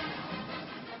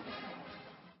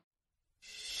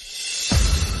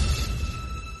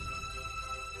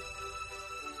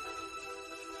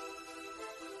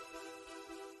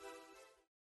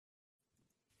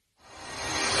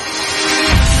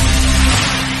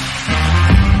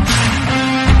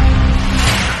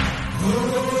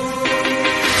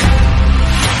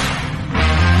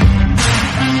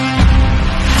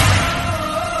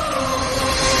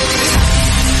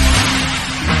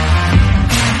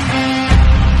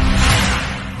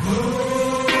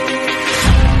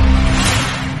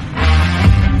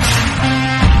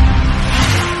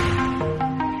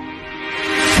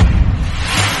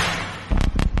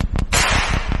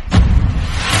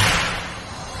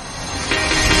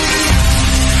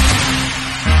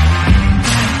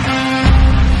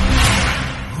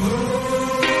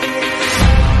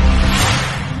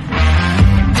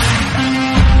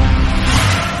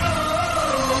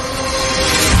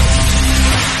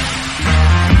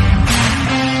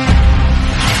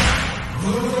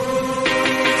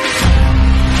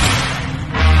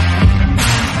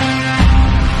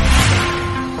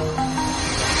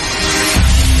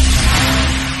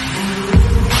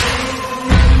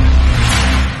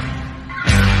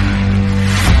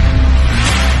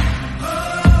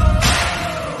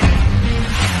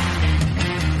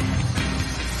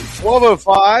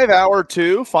 Hour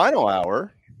 2, final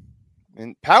hour,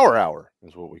 and power hour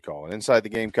is what we call it. Inside the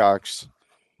Gamecocks,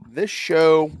 this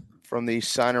show from the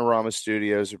Signorama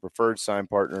Studios, a preferred sign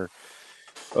partner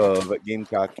of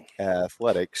Gamecock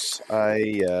Athletics.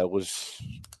 I was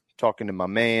talking to my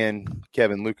man,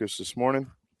 Kevin Lucas, this morning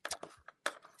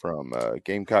from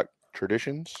Gamecock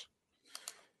Traditions.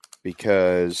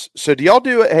 Because, so do y'all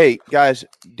do it? Hey, guys,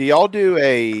 do y'all do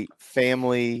a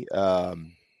family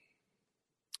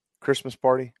Christmas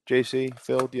party? JC,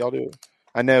 Phil, do y'all do it?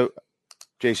 I know,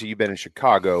 JC, you've been in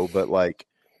Chicago, but like,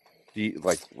 do you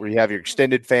like where you have your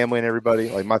extended family and everybody?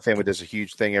 Like my family does a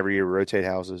huge thing every year, rotate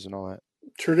houses and all that.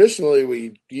 Traditionally,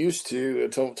 we used to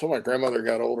until my grandmother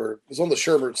got older. It was on the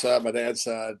Sherbert side, my dad's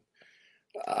side.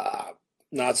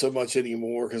 Not so much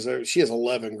anymore because she has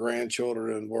 11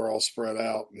 grandchildren and we're all spread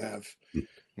out and have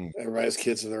everybody has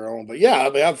kids of their own. But yeah,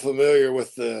 I mean, I'm familiar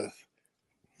with the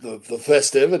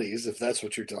festivities, if that's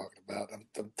what you're talking about.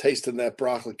 I'm tasting that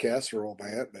broccoli casserole,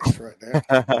 man, next right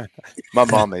now. My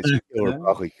mom makes killer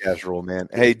broccoli casserole, man.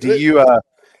 Hey, do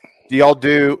y'all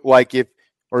do like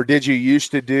did you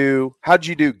used to do? How'd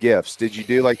you do gifts? Did you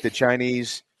do like the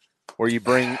Chinese, where you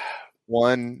bring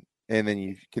one and then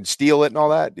you can steal it and all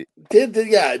that?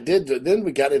 I did. Then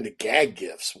we got into gag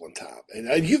gifts one time,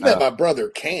 and you've met my brother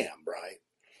Cam, right?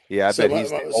 Yeah, I bet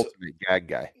he's the ultimate gag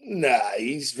guy. Nah,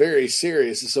 he's very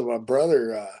serious. And so my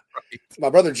brother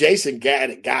Jason got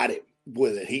him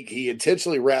with it. He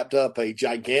intentionally wrapped up a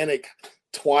gigantic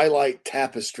Twilight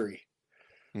tapestry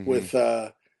with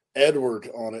Edward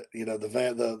on it. You know,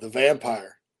 the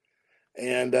vampire,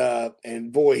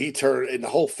 and boy, he turned, and the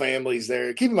whole family's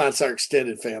there. Keep in mind, it's our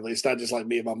extended family. It's not just like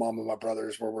me and my mom and my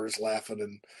brothers where we're just laughing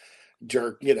and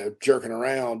jerking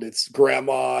around. It's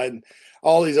grandma and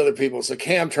all these other people. So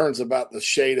Cam turns about the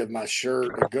shade of my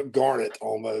shirt, garnet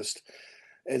almost.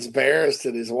 And is embarrassed,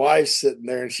 and his wife's sitting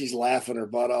there, and she's laughing her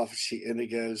butt off. And he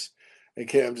goes, and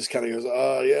Cam just kind of goes,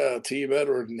 "Oh yeah, Team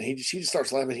Edward." And she just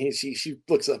starts laughing. She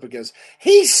looks up and goes,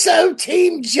 "He's so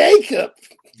Team Jacob."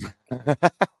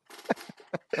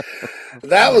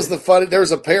 That was the funny. There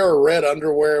was a pair of red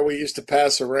underwear we used to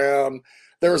pass around.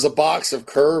 There was a box of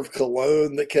Curve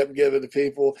cologne that kept giving to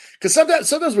people. Because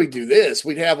sometimes we do this.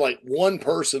 We'd have like one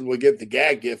person would get the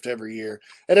gag gift every year,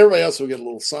 and everybody else would get a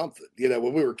little something. You know,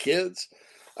 when we were kids.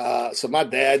 So my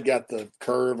dad got the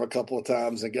Curve a couple of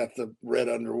times and got the red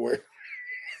underwear.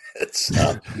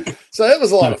 So it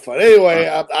was a lot of fun. Anyway,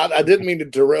 I didn't mean to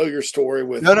derail your story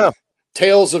with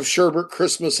Tales of Sherbert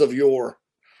Christmas of Yore.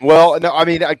 Well, no, I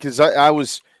mean, because I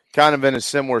was kind of in a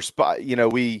similar spot. You know,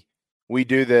 we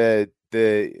do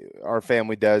our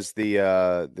family does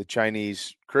the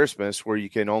Chinese Christmas where you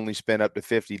can only spend up to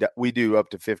 $50. We do up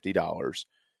to $50.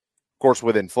 Of course,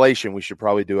 with inflation, we should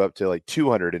probably do up to like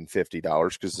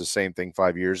 $250 because the same thing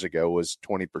 5 years ago was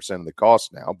 20% of the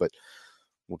cost now. But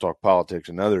we'll talk politics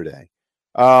another day.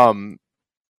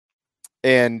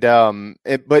 And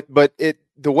the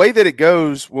way that it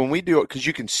goes when we do it, because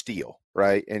you can steal,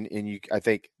 right? And you, I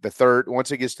think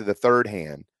once it gets to the third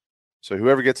hand, so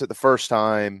whoever gets it the first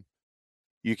time,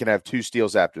 you can have 2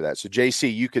 steals after that. So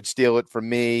JC, you could steal it from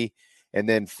me, and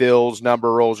then Phil's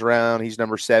number rolls around. He's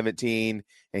number 17,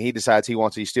 and he decides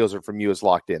he steals it from you. It's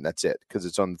locked in. That's it, because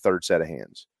it's on the third set of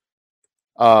hands.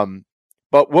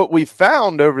 But what we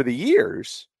found over the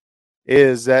years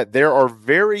is that there are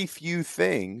very few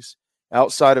things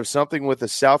outside of something with a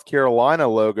South Carolina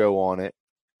logo on it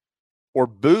or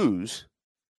booze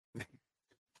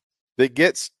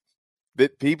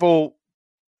that people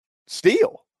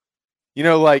steal. You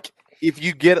know, like if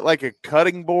you get like a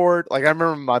cutting board, like I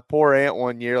remember my poor aunt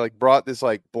one year, like brought this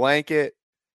like blanket,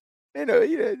 and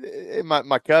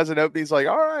my cousin opened, he's like,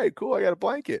 all right, cool, I got a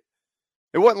blanket.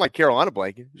 It wasn't like Carolina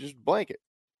blanket, it was just a blanket.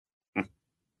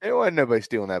 It wasn't nobody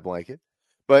stealing that blanket.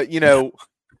 But when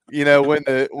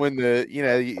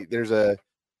there's a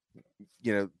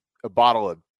bottle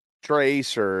of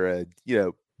Trace or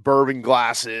bourbon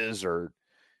glasses or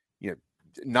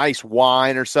nice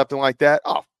wine or something like that.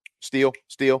 Oh, steal.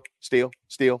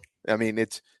 I mean,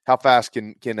 it's how fast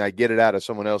can I get it out of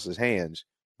someone else's hands?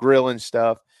 Grilling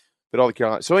stuff, but all the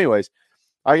Carolina. So, anyways,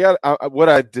 what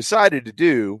I decided to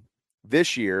do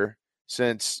this year,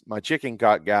 since my chicken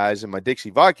cock guys and my Dixie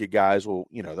vodka guys will,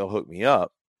 they'll hook me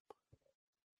up.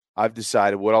 I've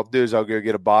decided what I'll do is I'll go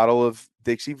get a bottle of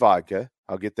Dixie vodka.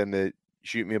 I'll get them to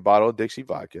shoot me a bottle of Dixie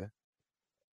vodka,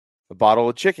 a bottle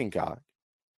of chicken cock.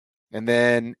 And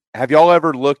then have y'all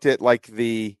ever looked at like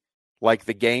the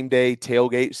game day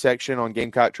tailgate section on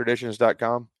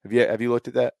GamecockTraditions.com? Have you looked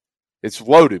at that? It's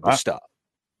loaded with stuff.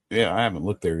 Yeah, I haven't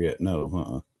looked there yet.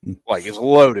 No. Like it's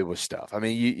loaded with stuff. I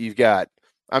mean, you've got,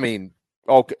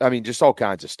 just all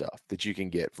kinds of stuff that you can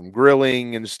get, from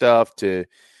grilling and stuff to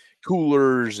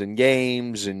coolers and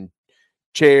games and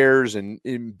chairs and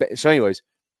so anyways,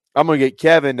 I'm gonna get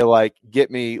Kevin to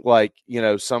get me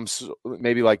some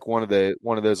maybe one of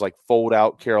those fold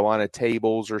out Carolina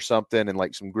tables or something,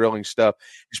 and some grilling stuff.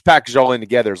 Just package all in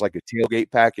together as like a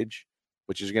tailgate package,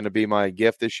 which is going to be my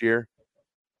gift this year.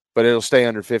 But it'll stay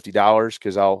under $50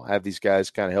 because I'll have these guys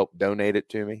kind of help donate it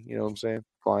to me. You know what I'm saying,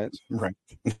 clients? Right.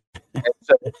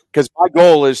 Because my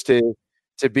goal is to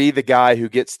be the guy who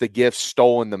gets the gift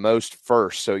stolen the most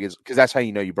first. So because that's how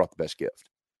you know you brought the best gift.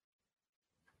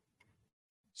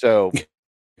 So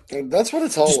that's what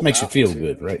it's all just about. Makes you feel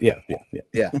good, right? Yeah.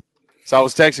 So I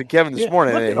was texting Kevin this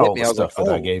morning, and it hit me. I was like,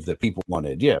 "Oh, I gave that people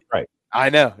wanted." Yeah, right.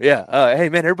 I know. Yeah. Hey,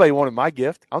 man, everybody wanted my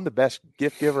gift. I'm the best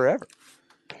gift giver ever.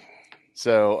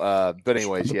 So, but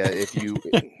anyways, yeah. If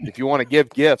you want to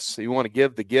give gifts, you want to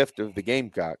give the gift of the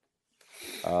Gamecock.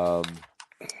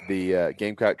 The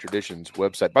Gamecock Traditions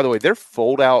website. By the way, their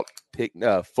fold-out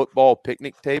football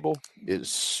picnic table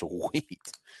is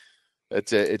sweet.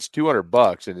 It's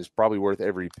 $200 and it's probably worth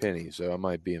every penny. So I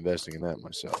might be investing in that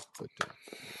myself. But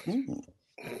I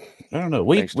don't know.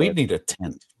 We need a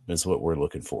tent. Is what we're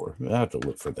looking for. I have to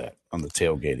look for that on the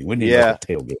tailgating. We need like a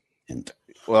tailgate tent.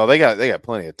 Well, they got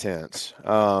plenty of tents.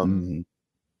 That's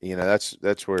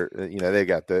where they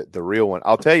got the real one.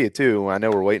 I'll tell you too. I know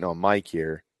we're waiting on Mike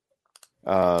here.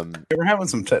 We're having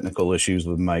some technical issues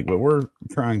with Mike, but we're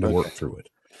trying to work through it.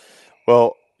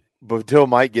 Well, but until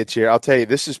Mike gets here, I'll tell you,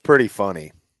 this is pretty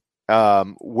funny.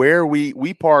 Where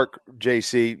we park,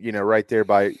 JC, right there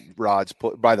by Rod's,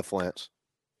 by the Flints.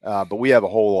 But we have a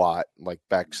whole lot, like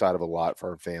backside of a lot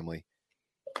for our family.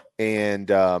 And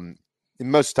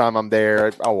most of the time I'm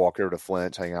there, I'll walk over to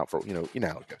Flint's, hang out for, you know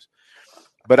how it goes.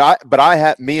 But I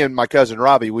have, me and my cousin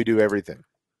Robbie, we do everything,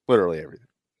 literally everything.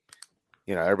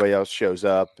 Everybody else shows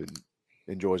up and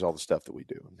enjoys all the stuff that we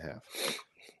do and have.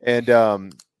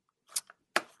 And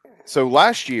so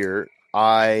last year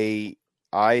I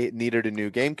needed a new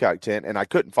Gamecock tent and I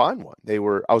couldn't find one.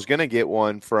 I was going to get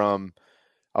one from,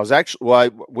 I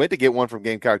went to get one from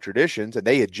Gamecock Traditions and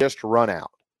they had just run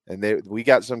out. And we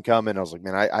got some coming. I was like,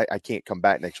 man, I can't come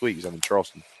back next week because I'm in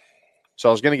Charleston. So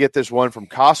I was going to get this one from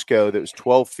Costco that was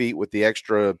 12 feet with the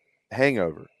extra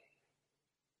hangover.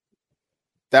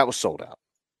 That was sold out.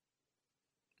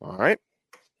 All right.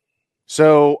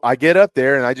 So I get up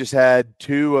there and I just had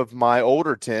 2 of my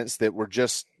older tents that were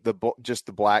just the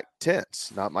black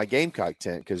tents, not my Gamecock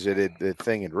tent, because the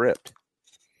thing had ripped.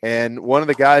 And one of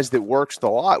the guys that works the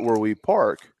lot where we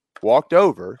park walked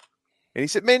over and he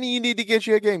said, "Man, you need to get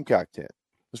you a Gamecock tent."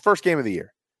 It was first game of the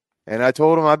year. And I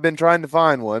told him I've been trying to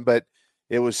find one, but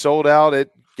it was sold out at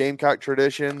Gamecock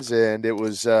Traditions and it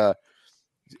was sold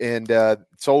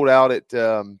out at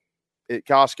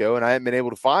Costco, and I hadn't been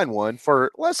able to find one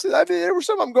for less than, there was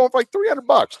some I'm going for like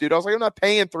 $300, dude. I was like, I'm not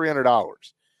paying $300.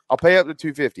 I'll pay up to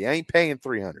 $250. I ain't paying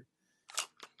 $300.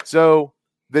 So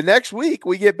the next week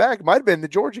we get back, it might have been the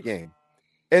Georgia game.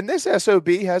 And this SOB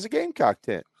has a Gamecock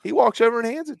tent. He walks over and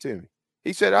hands it to me.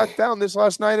 He said, I found this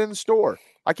last night in the store.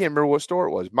 I can't remember what store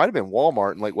it was. It might have been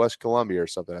Walmart in like West Columbia or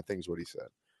something, I think is what he said.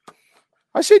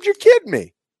 I said, you're kidding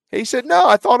me. He said, no,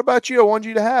 I thought about you. I wanted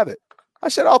you to have it. I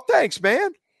said, oh, thanks,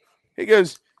 man. He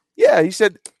goes, yeah. He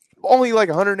said, only like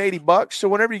 $180. So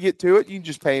whenever you get to it, you can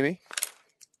just pay me.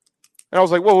 And I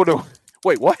was like, whoa.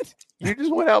 Wait, what? You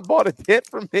just went out and bought a tent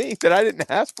for me that I didn't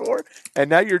ask for, and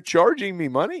now you're charging me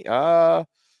money?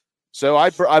 So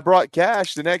I brought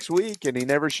cash the next week, and he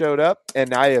never showed up,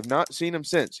 and I have not seen him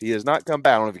since. He has not come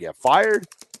back. I don't know if he got fired.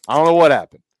 I don't know what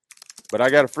happened, but I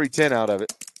got a free tent out of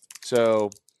it.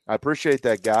 So I appreciate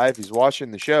that guy. If he's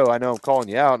watching the show, I know I'm calling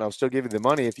you out, and I'll still give you the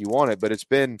money if you want it, but it's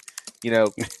been,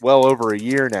 well over a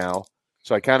year now,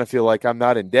 so I kind of feel like I'm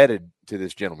not indebted to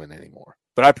this gentleman anymore.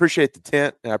 But I appreciate the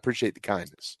tent, and I appreciate the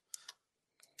kindness.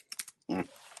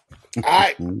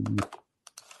 I've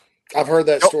heard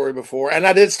that story before, and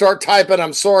I did start typing.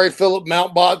 I'm sorry, Philip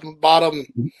Mount Bottom.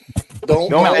 Don't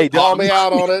call me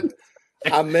out on it.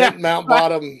 I meant Mount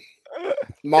Bottom,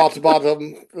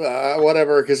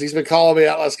 whatever, because he's been calling me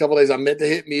out last couple of days. I meant to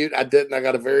hit mute. I didn't. I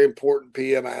got a very important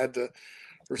PM I had to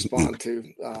respond to.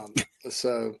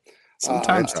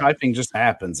 Sometimes typing just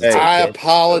happens. I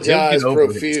apologize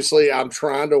profusely. I'm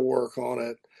trying to work on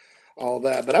it, all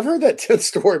that. But I've heard that 10th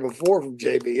story before from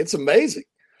JB. It's amazing.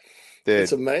 Dude.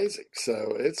 It's amazing.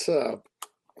 So it's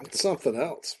something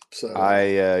else. So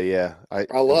I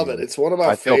love it. It's one of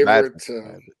my favorite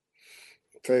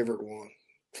one.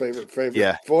 Favorite.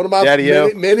 Yeah. One of my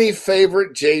many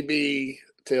favorite JB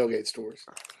tailgate stories.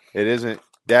 It isn't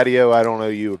Daddy-O, I don't owe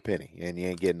you a penny, and you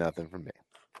ain't getting nothing from me.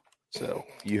 So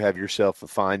you have yourself a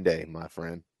fine day, my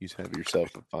friend. You have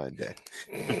yourself a fine day.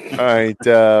 All right.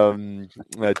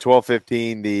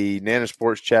 12:15, the Nana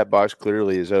Sports chat box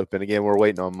clearly is open. Again, we're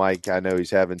waiting on Mike. I know he's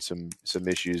having some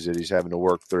issues that he's having to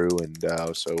work through, and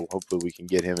so hopefully we can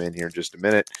get him in here in just a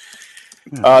minute.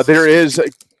 There is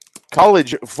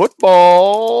college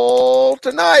football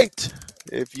tonight.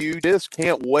 If you just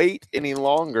can't wait any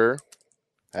longer,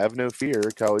 have no fear.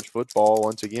 College football,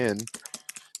 once again,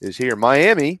 is here.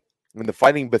 Miami and the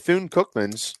Fighting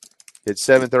Bethune-Cookmans at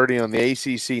 7:30 on the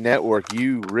ACC network.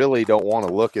 You really don't want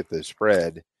to look at the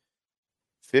spread.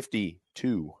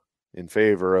 52 in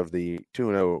favor of the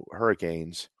 2-0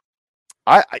 Hurricanes.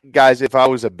 Guys, if I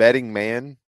was a betting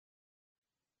man,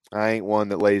 I ain't one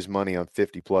that lays money on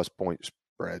 50-plus point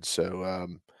spreads. So,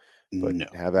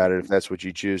 have at it if that's what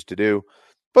you choose to do.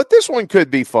 But this one could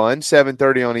be fun.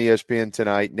 7:30 on ESPN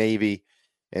tonight. Navy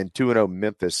and 2-0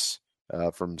 Memphis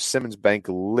from Simmons Bank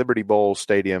Liberty Bowl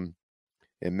Stadium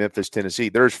in Memphis, Tennessee.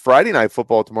 There's Friday night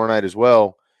football tomorrow night as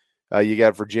well. You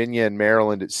got Virginia and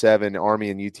Maryland at 7, Army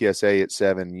and UTSA at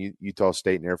 7, Utah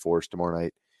State and Air Force tomorrow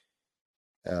night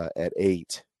at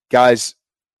 8. Guys,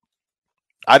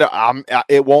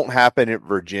 it won't happen at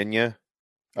Virginia.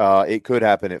 It could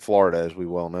happen at Florida, as we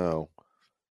well know.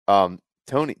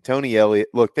 Tony Elliott,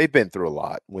 look, they've been through a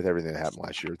lot with everything that happened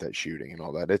last year with that shooting and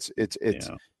all that. It's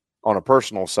on a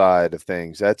personal side of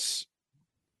things. That's,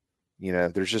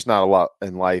 there's just not a lot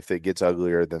in life that gets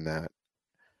uglier than that.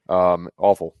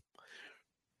 Awful.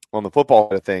 On the football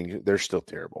side of things, they're still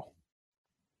terrible.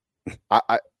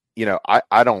 I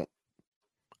don't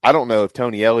know if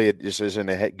Tony Elliott just isn't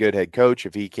a good head coach,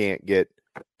 if he can't get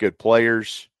good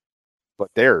players, but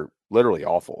they're literally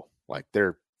awful. Like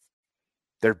they're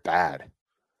bad.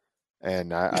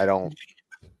 And I don't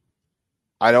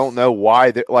know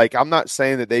why. I'm not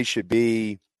saying that they should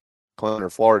be Clemson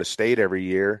or Florida State every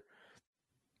year,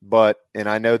 and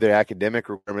I know the academic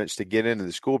requirements to get into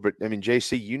the school, but I mean,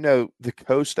 JC, the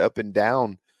coast up and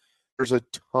down, there's a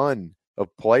ton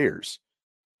of players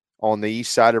on the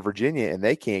east side of Virginia, and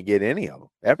they can't get any of them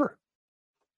ever.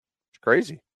 It's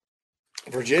crazy.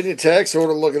 Virginia Tech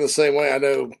sort of looking the same way. I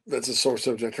know that's a sore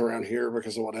subject around here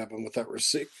because of what happened with that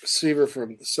receiver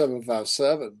from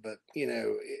 757. But,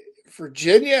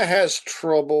 Virginia has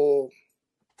trouble.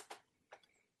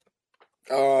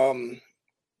 I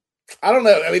don't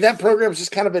know. I mean, that program's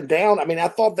just kind of been down. I mean, I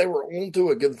thought they were on to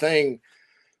a good thing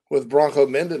with Bronco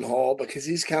Mendenhall because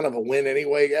he's kind of a win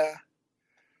anyway guy.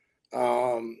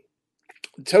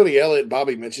 Tony Elliott,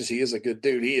 Bobby mentions he is a good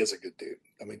dude. He is a good dude.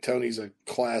 I mean, Tony's a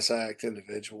class act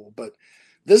individual, but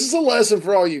this is a lesson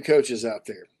for all you coaches out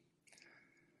there.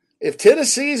 If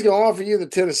Tennessee's going to offer you the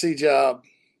Tennessee job,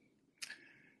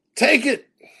 take it.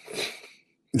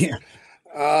 Yeah.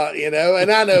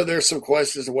 And I know there's some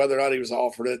questions of whether or not he was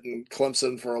offered it, and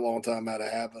Clemson for a long time had a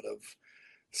habit of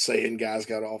saying guys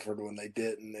got offered when they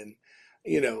didn't. And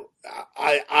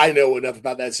I know enough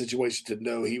about that situation to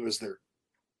know he was their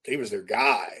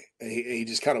guy, and he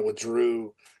just kind of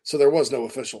withdrew. So there was no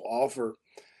official offer.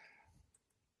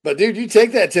 But dude, you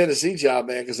take that Tennessee job,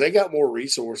 man, because they got more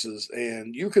resources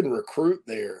and you can recruit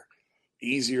there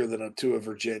easier than to a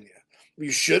Virginia. You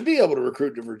should be able to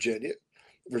recruit to Virginia.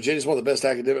 Virginia is one of the best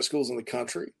academic schools in the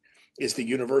country. It's the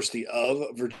University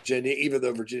of Virginia, even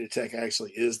though Virginia Tech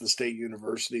actually is the state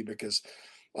university, because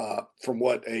from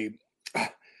what a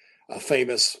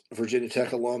famous Virginia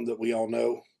Tech alum that we all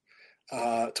know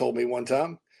told me one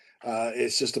time,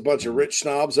 it's just a bunch of rich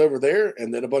snobs over there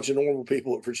and then a bunch of normal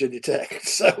people at Virginia Tech.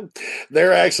 So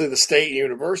they're actually the state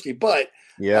university, but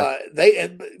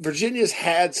Virginia's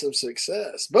had some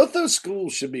success. Both those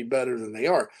schools should be better than they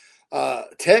are.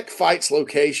 Tech fights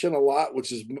location a lot,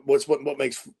 which is what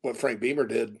makes what Frank Beamer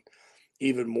did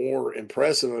even more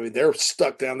impressive. I mean, they're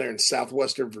stuck down there in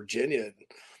southwestern Virginia,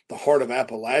 the heart of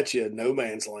Appalachia, no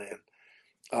man's land.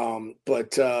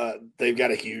 But they've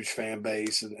got a huge fan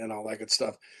base and all that good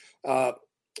stuff.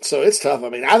 So it's tough. I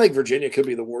mean, I think Virginia could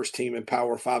be the worst team in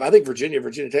Power 5. I think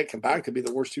Virginia Tech combined could be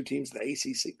the worst two teams in the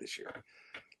ACC this year.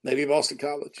 Maybe Boston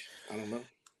College. I don't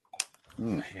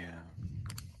know. Yeah.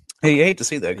 Hey, you hate to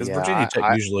see that because Virginia Tech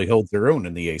usually holds their own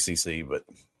in the ACC, but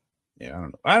yeah,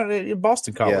 I don't know.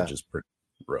 Boston College is pretty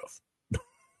rough.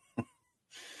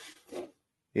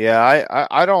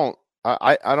 I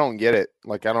don't get it.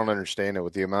 Like, I don't understand it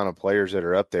with the amount of players that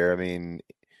are up there. I mean,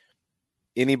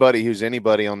 anybody who's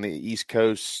anybody on the East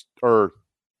Coast, or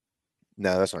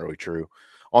no, that's not really true.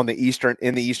 In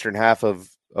the eastern half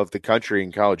of the country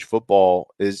in college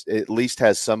football is at least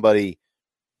has somebody,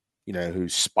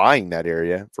 who's spying that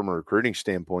area from a recruiting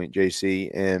standpoint, JC.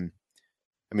 And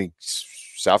I mean,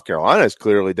 South Carolina has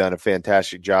clearly done a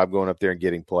fantastic job going up there and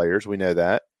getting players. We know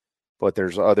that. But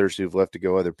there's others who've left to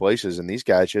go other places. And these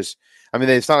guys it's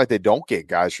not like they don't get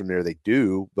guys from there. They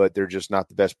do, but they're just not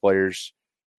the best players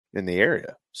in the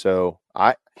area. So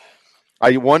I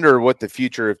wonder what the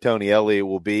future of Tony Elliott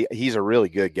will be. He's a really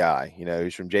good guy.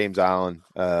 He's from James Island.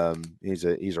 He's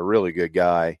a really good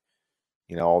guy,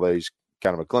 although he's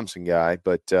kind of a Clemson guy.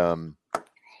 But,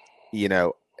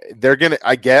 they're going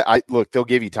to – look, they'll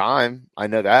give you time. I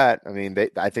know that. I mean,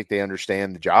 I think they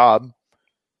understand the job.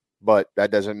 But that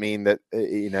doesn't mean that,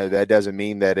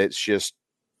 that it's just,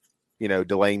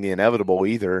 delaying the inevitable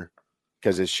either,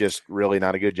 because it's just really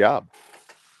not a good job.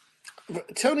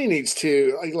 Tony needs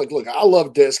to, look, I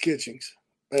love Des Kitchings,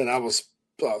 and I was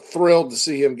thrilled to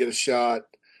see him get a shot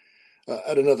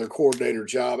at another coordinator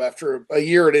job after a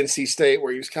year at NC State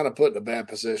where he was kind of put in a bad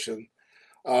position.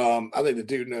 I think the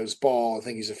dude knows ball. I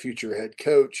think he's a future head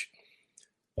coach.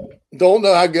 Don't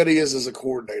know how good he is as a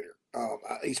coordinator.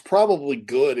 He's probably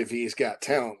good if he's got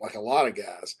talent, like a lot of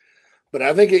guys. But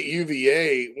I think at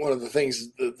UVA, one of the things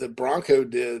the Bronco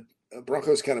did,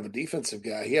 Bronco's kind of a defensive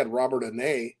guy. He had Robert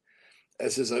Ane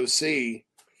as his OC,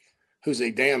 who's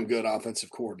a damn good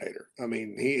offensive coordinator. I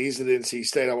mean, he's at NC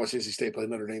State. I watched NC State play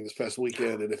Notre Dame this past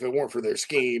weekend, and if it weren't for their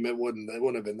scheme, it wouldn't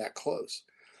have been that close.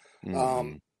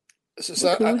 Mm-hmm.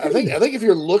 So I think if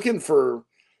you're looking for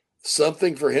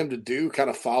something for him to do, kind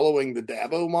of following the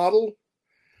Dabo model,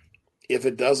 if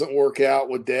it doesn't work out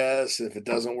with Des, if it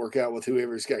doesn't work out with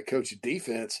whoever's got coach of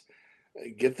defense,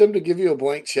 get them to give you a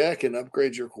blank check and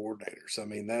upgrade your coordinators. I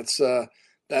mean, that's a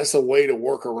way to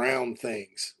work around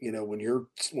things.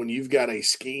 When you've got a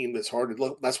scheme that's hard to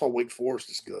look. That's why Wake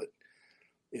Forest is good.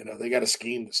 They got a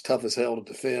scheme that's tough as hell to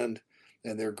defend,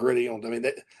 and they're gritty on. I mean,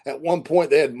 at one point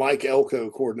they had Mike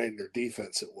Elko coordinating their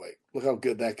defense at Wake. Look how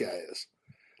good that guy is.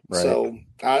 Right. So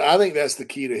I think that's the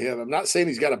key to him. I'm not saying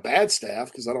he's got a bad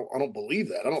staff, because I don't believe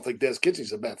that. I don't think Des Kitchings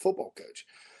is a bad football coach.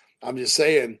 I'm just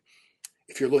saying,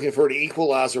 if you're looking for an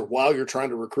equalizer while you're trying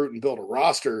to recruit and build a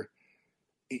roster,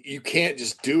 you can't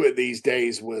just do it these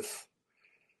days with,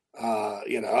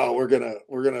 we're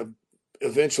gonna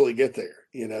eventually get there.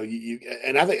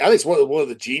 And I think it's one of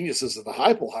the geniuses of the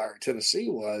Heupel hire at Tennessee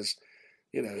was,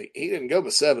 he didn't go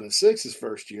with 7-6 his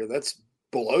first year. That's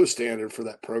below standard for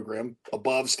that program,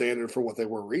 above standard for what they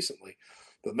were recently.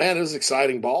 But man, it was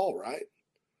exciting ball, right?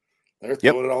 They're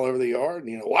throwing it all over the yard.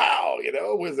 And, wow,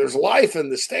 there's life in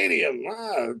the stadium.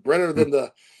 Better than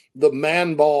the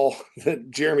man ball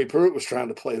that Jeremy Pruitt was trying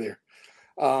to play there.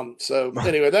 So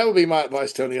anyway, that would be my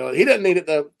advice, Tony Elliott. He doesn't need it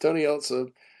though. Tony Elliott's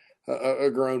a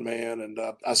grown man, and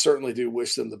I certainly do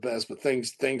wish them the best. But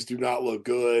things do not look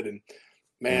good, and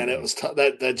man, it was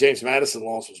that James Madison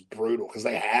loss was brutal because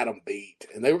they had them beat,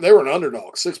 and they were an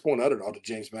underdog, 6-point underdog to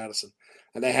James Madison,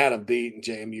 and they had them beat, and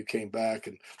JMU came back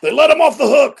and they let them off the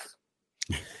hook.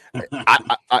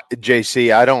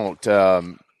 JC, I don't.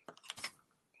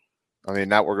 I mean,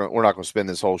 we're not going to spend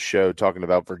this whole show talking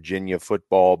about Virginia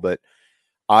football, but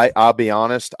I'll be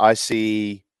honest, I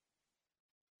see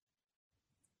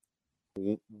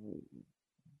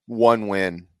one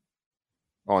win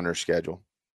on their schedule,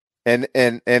 and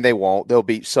they won't. They'll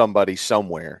beat somebody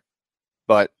somewhere,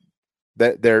 but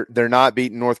they're not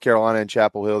beating North Carolina and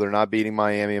Chapel Hill. They're not beating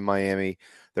Miami and Miami.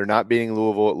 They're not beating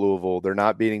Louisville at Louisville. They're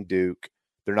not beating Duke.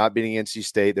 They're not beating NC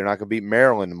State. They're not going to beat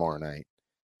Maryland tomorrow night.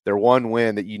 Their one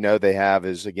win that they have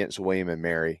is against William and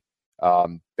Mary.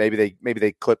 Maybe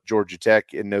they clip Georgia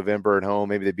Tech in November at home.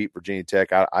 Maybe they beat Virginia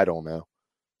Tech. I don't know.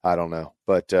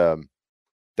 But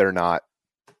they're not.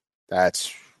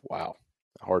 That's wow.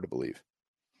 Hard to believe.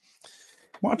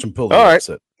 Watch them pull the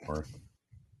upset tomorrow.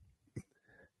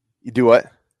 You do what?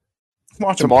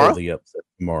 Watch tomorrow? Them pull the upset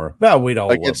tomorrow. Well, we'd all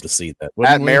love to see that.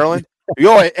 At Maryland?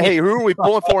 Hey, who are we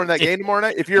pulling for in that game tomorrow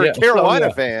night? If you're a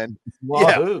Carolina fan,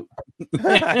 you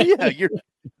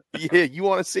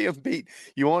want to see them beat.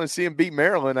 You want to see them beat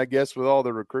Maryland, I guess, with all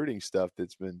the recruiting stuff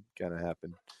that's been kind of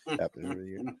happening over the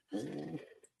year.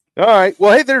 All right.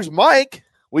 Well, hey, there's Mike.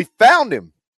 We found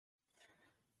him.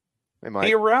 Hey, Mike.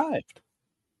 He arrived.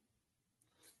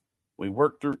 We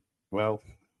worked through. Well,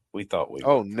 we thought we.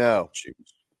 Oh no.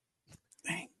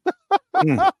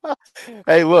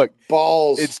 Hey, look,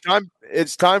 balls.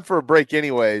 It's time for a break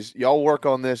anyways. Y'all work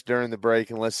on this during the break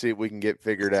and let's see if we can get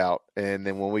figured out. And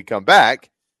then when we come back,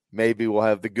 maybe we'll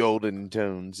have the golden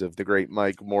tones of the great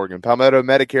Mike Morgan. Palmetto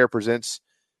Medicare presents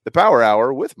the Power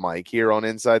Hour with Mike here on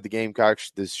Inside the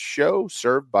Gamecocks, this show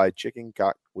served by Chicken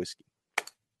Cock Whiskey.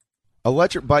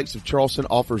 Electric Bikes of Charleston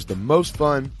offers the most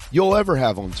fun you'll ever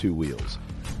have on two wheels.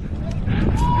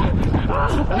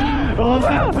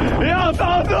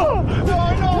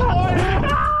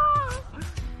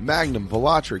 Magnum,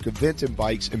 Velotric, Aventon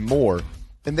bikes, and more.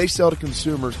 And they sell to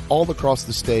consumers all across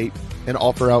the state and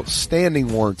offer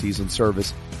outstanding warranties and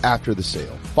service after the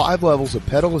sale. 5 levels of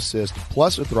pedal assist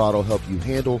plus a throttle help you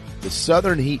handle the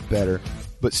southern heat better,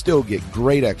 but still get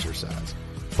great exercise.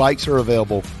 Bikes are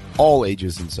available all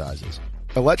ages and sizes.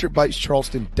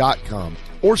 ElectricBikesCharleston.com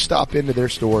or stop into their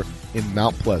store in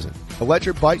Mount Pleasant.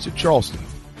 Electric Bikes of Charleston,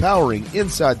 powering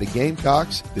Inside the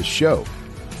Gamecocks, the show.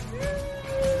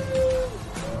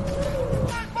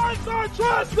 Bikes are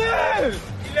Charleston!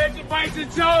 Electric Bikes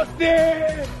of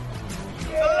Charleston!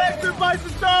 Electric Bikes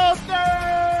of Charleston!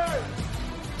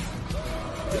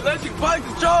 Electric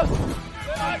Bikes of Charleston!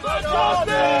 Bikes of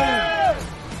Charleston!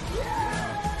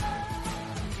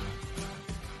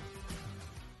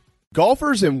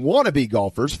 Golfers and wannabe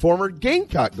golfers, former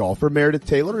Gamecock golfer Meredith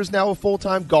Taylor is now a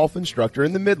full-time golf instructor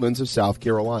in the Midlands of South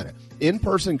Carolina.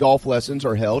 In-person golf lessons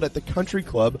are held at the Country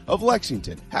Club of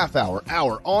Lexington. Half-hour,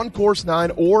 on course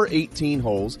 9 or 18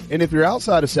 holes. And if you're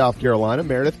outside of South Carolina,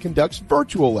 Meredith conducts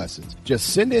virtual lessons.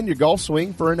 Just send in your golf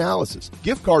swing for analysis.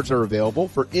 Gift cards are available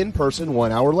for in-person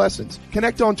 1-hour lessons.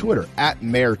 Connect on Twitter at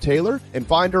Mayor Taylor and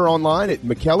find her online at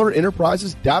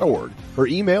McKellarEnterprises.org. Her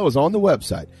email is on the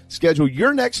website. Schedule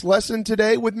your next lesson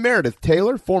today with Meredith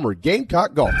Taylor, former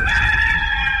Gamecock golfer.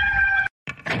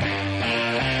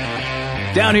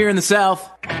 Down here in the South,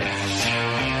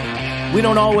 we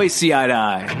don't always see eye to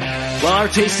eye. While our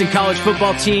taste in college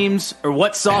football teams, or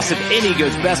what sauce, if any,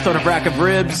 goes best on a rack of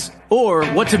ribs, or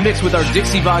what to mix with our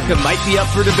Dixie vodka might be up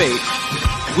for debate,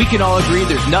 we can all agree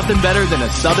there's nothing better than a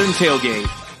Southern tailgate.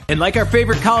 And like our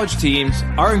favorite college teams,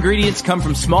 our ingredients come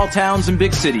from small towns and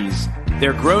big cities.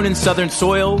 They're grown in Southern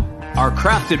soil, are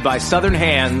crafted by Southern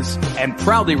hands, and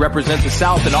proudly represent the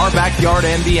South in our backyard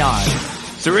and beyond.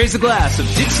 So raise a glass of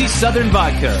Dixie Southern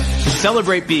Vodka to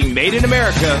celebrate being made in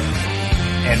America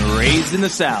and raised in the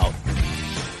South.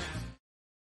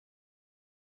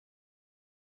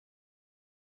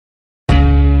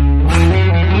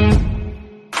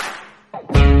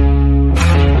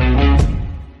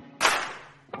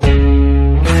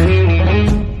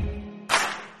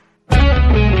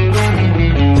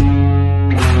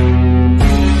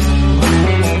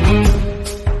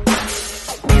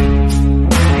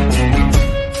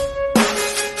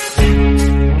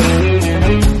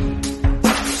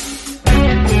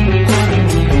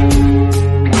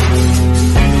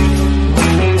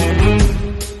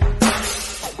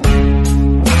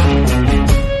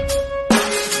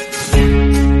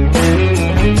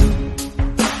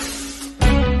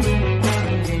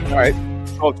 All right,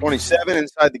 12:27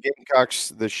 Inside the Gamecocks,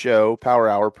 the show, Power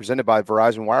Hour, presented by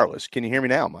Verizon Wireless. Can you hear me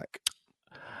now, Mike?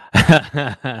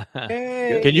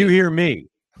 Hey. Can you hear me?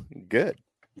 Good.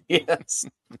 Yes.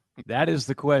 That is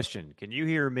the question. Can you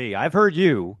hear me? I've heard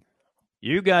you.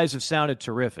 You guys have sounded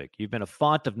terrific. You've been a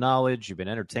font of knowledge. You've been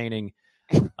entertaining.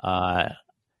 I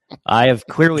have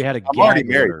clearly had a I'm already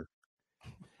married.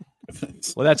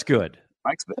 Well, that's good.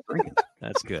 Mike's been drinking.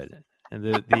 That's good. And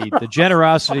the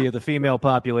generosity of the female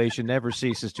population never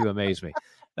ceases to amaze me.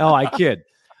 No, I kid.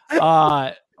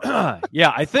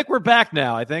 Yeah, I think we're back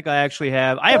now. I think I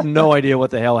have no idea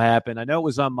what the hell happened. I know it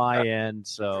was on my end,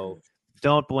 so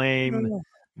don't blame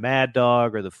Mad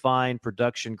Dog or the fine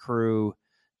production crew.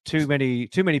 Too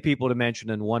many people to mention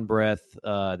in one breath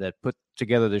that put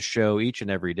together the show each and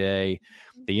every day.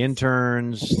 The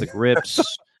interns, the grips,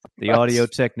 the audio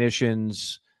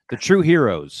technicians, the true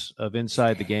heroes of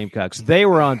Inside the Gamecocks. They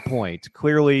were on point.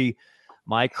 Clearly,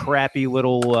 my crappy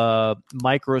little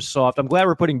Microsoft. I'm glad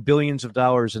we're putting billions of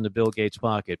dollars into Bill Gates'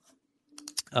 pocket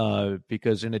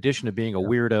because in addition to being a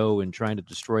weirdo and trying to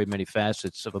destroy many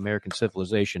facets of American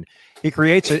civilization, he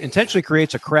intentionally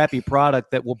creates a crappy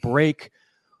product that will break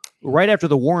right after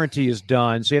the warranty is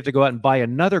done. So you have to go out and buy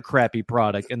another crappy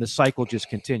product, and the cycle just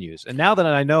continues. And now that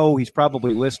I know he's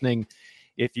probably listening,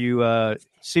 if you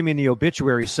see me in the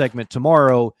obituary segment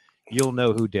tomorrow, you'll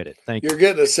know who did it. Thank you. You're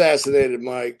getting assassinated,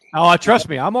 Mike. Oh, trust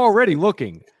me, I'm already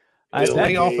looking.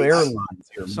 Lay off airlines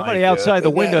here, somebody Mike. outside the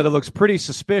window that looks pretty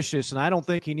suspicious, and I don't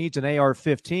think he needs an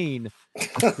AR-15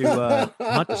 to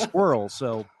hunt a squirrel.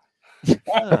 So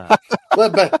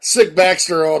let sick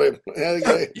Baxter on him. Yeah.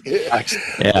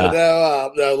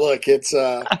 No, look, it's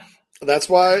that's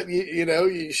why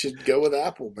you should go with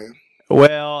Apple, man.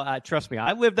 Well, trust me,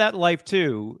 I lived that life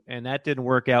too, and that didn't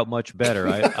work out much better.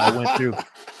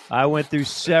 I went through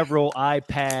several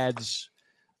iPads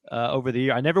over the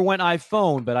year. I never went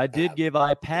iPhone, but I did give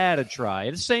iPad a try.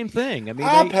 It's the same thing. I mean,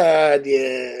 iPad,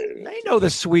 they know the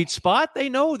sweet spot. They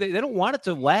know they don't want it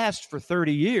to last for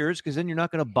 30 years because then you're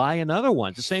not going to buy another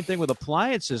one. It's the same thing with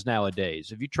appliances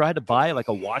nowadays. If you tried to buy like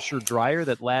a washer dryer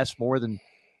that lasts more than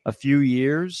a few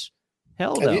years,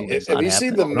 hell no. Have you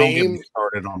seen the meme?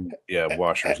 Started on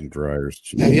washers and dryers.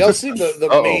 Have y'all seen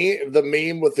the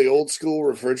meme with the old school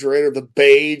refrigerator, the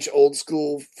beige old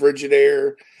school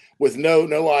Frigidaire with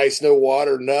no ice, no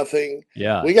water, nothing?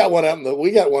 Yeah, we got one out in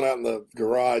the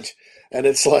garage, and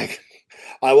it's like,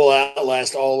 I will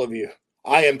outlast all of you.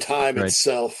 I am time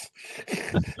itself.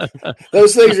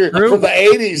 Those things are from the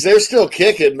 80s. They're still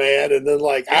kicking, man. And then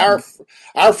like our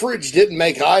fridge didn't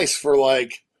make ice for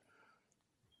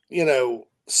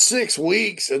 6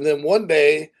 weeks, and then one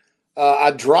day I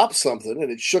dropped something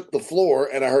and it shook the floor,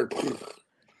 and I heard,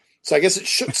 so I guess it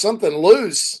shook something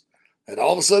loose, and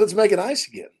all of a sudden it's making ice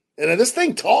again. And then this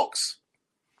thing talks.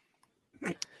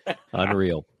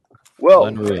 Unreal. Well,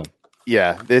 unreal.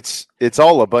 Yeah, it's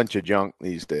all a bunch of junk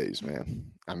these days,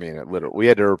 man. I mean, we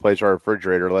had to replace our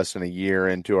refrigerator less than a year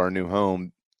into our new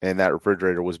home, and that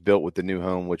refrigerator was built with the new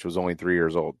home, which was only 3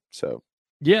 years old. So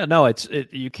yeah, no,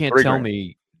 you can't tell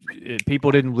me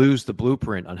people didn't lose the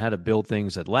blueprint on how to build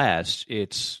things that last.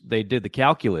 They did the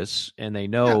calculus, and they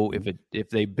know if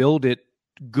they build it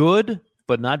good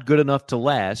but not good enough to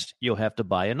last, you'll have to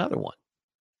buy another one.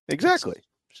 Exactly.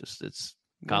 It's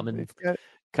common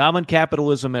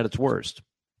capitalism at its worst.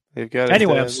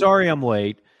 Anyway, I'm sorry I'm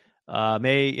late.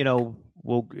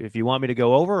 If you want me to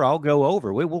go over, I'll go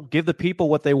over. We'll give the people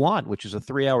what they want, which is a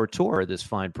 3-hour tour of this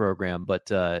fine program.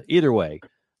 But either way,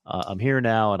 I'm here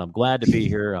now, and I'm glad to be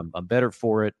here. I'm better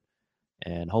for it.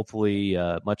 And hopefully,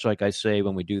 much like I say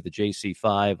when we do the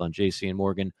JC5 on JC and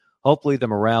Morgan, hopefully the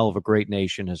morale of a great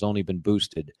nation has only been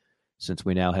boosted since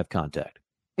we now have contact.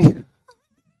 For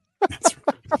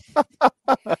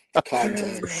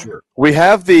sure. We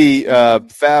have the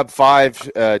Fab Five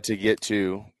to get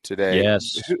to today.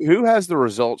 Yes. Who has the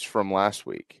results from last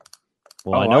week?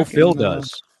 Well, I know Phil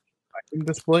does. I can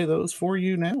display those for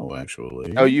you now,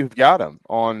 actually. Oh, you've got them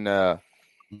on. Yeah,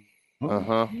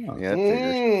 that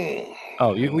figures.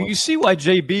 Oh, you see why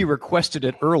JB requested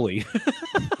it early.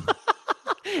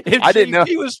 If I didn't know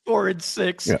he was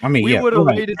 4-6. Yeah, I mean, we would have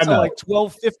waited till like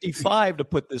 12:55 to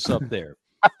put this up there.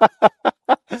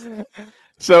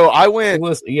 So I went.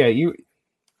 Listen, you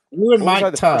and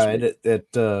Mike tied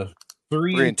at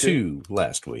 3-2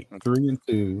 last week.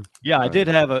 3-2. Yeah, I did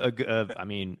have I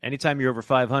mean, anytime you're over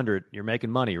 500, you're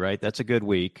making money, right? That's a good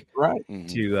week, right?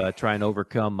 To try and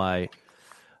overcome my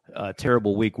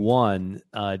terrible week one.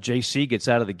 JC gets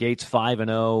out of the gates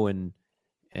 5-0,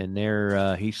 and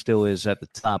there he still is at the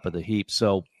top of the heap.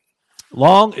 So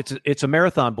long. It's a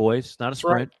marathon, boys. It's not a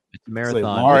sprint. Right. It's a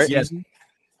marathon. All right. Yes.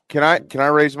 Can I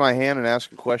raise my hand and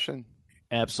ask a question?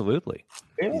 Absolutely.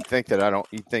 Yeah. You think that I don't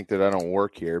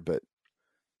work here, but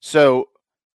so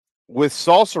with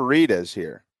Salsaritas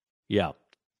here. Yeah.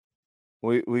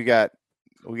 We got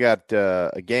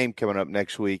a game coming up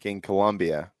next week in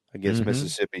Columbia against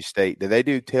Mississippi State. Do they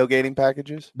do tailgating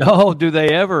packages? No, do they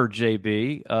ever,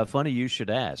 JB? Funny you should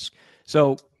ask.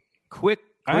 So quick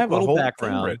I have a little whole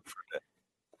background.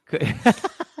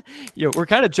 We're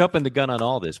kind of jumping the gun on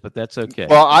all this, but that's okay.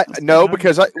 Well,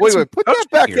 because wait, put that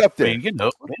back up there.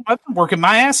 I've been working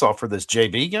my ass off for this,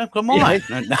 JB. Come on.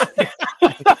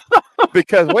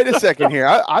 Because wait a second here.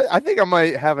 I think I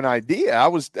might have an idea.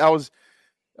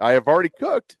 I have already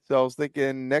cooked, so I was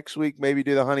thinking next week maybe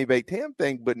do the honey baked ham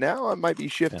thing. But now I might be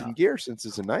shifting gears since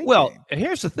it's a night game.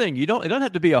 Here's the thing: it don't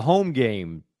have to be a home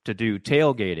game to do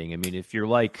tailgating. I mean, if you're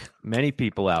like many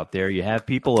people out there, you have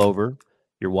people over,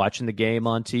 you're watching the game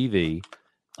on TV.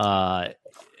 To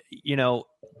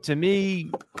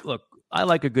me, look, I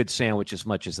like a good sandwich as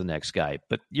much as the next guy,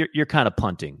 but you're kind of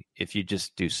punting if you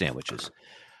just do sandwiches.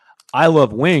 I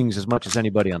love wings as much as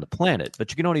anybody on the planet,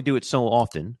 but you can only do it so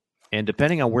often. And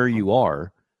depending on where you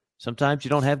are, sometimes you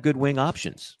don't have good wing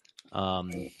options.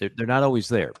 They're not always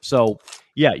there. So,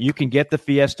 yeah, you can get the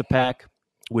Fiesta Pack,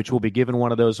 which will be giving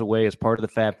one of those away as part of the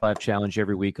Fab 5 Challenge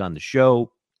every week on the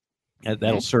show.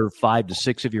 That'll serve 5 to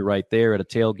 6 of you right there at a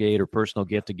tailgate or personal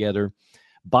get-together.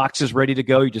 Box is ready to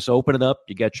go. You just open it up.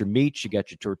 You got your meats, you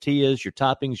got your tortillas, your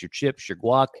toppings, your chips, your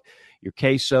guac, your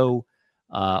queso,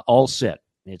 all set.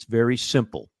 It's very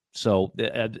simple. So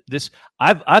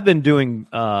I've been doing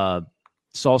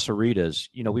salsaritas.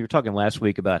 We were talking last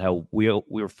week about how we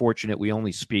were fortunate. We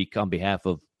only speak on behalf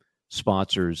of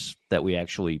sponsors that we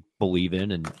actually believe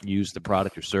in and use the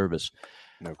product or service.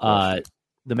 No question.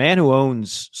 The man who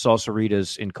owns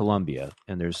salsaritas in Colombia,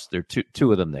 and there are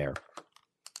two of them there,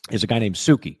 is a guy named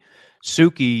Suki.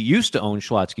 Suki used to own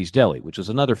Schlotsky's Deli, which was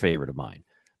another favorite of mine.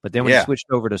 But then when he switched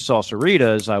over to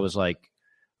salsaritas, I was like,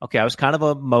 okay, I was kind of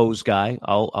a Moe's guy,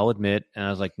 I'll admit. And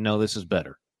I was like, no, this is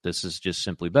better. This is just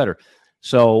simply better.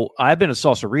 So I've been a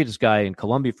salsaritas guy in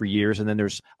Colombia for years. And then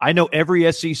I know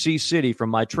every SEC city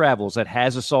from my travels that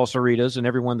has a salsaritas and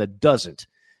everyone that doesn't.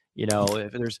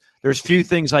 If there's few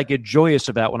things I get joyous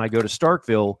about when I go to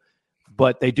Starkville,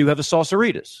 but they do have a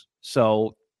salsaritas.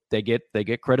 So they get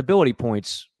credibility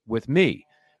points with me.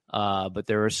 But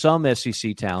there are some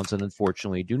SEC towns that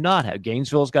unfortunately do not have.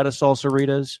 Gainesville's got a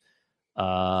salsaritas.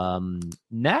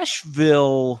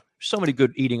 Nashville, so many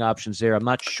good eating options there. I'm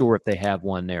not sure if they have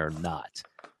one there or not.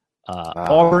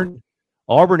 Auburn,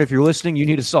 if you're listening, you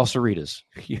need a salsaritas.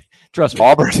 Trust me,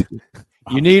 Auburn.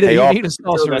 You need a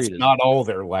salsaritas. That's not all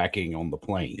they're lacking on the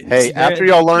plane. Hey, after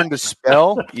y'all learn to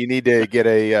spell, you need to get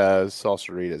a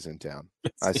salsaritas in town.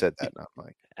 I said that, not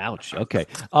Mike. Ouch. Okay.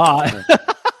 I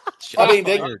mean,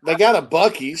 they got a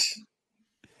Buc-ee's.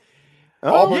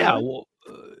 Oh yeah. Well,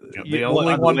 the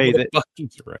only one with a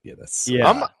Buc-ee's, right?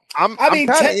 Yeah. I'm kind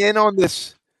of in on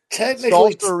this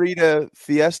salsarita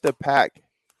Fiesta Pack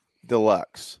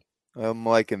Deluxe. I'm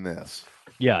liking this.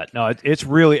 Yeah, no, it's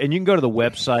really, and you can go to the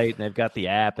website and they've got the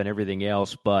app and everything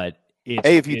else. But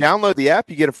if you download the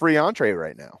app, you get a free entree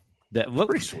right now.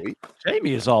 Pretty sweet.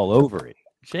 Jamie is all over it.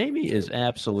 Jamie is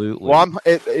absolutely. Well,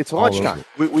 it's lunchtime.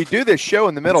 We do this show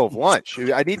in the middle of lunch.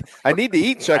 I need to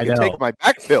eat so I can take my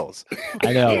back fills.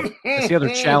 I know. That's the other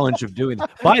challenge of doing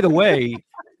that. By the way,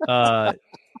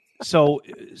 so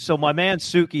my man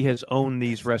Suki has owned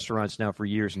these restaurants now for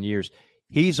years and years.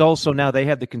 He's also now they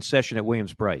have the concession at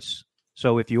Williams-Brice.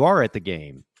 So if you are at the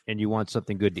game and you want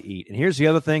something good to eat, and here's the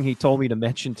other thing he told me to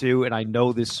mention too, and I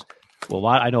know this. Well,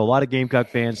 I know a lot of Gamecock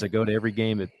fans that go to every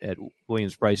game at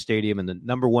Williams-Brice Stadium, and the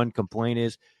number one complaint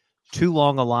is too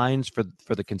long a lines for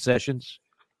the concessions.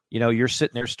 You're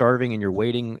sitting there starving and you're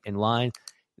waiting in line.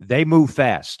 They move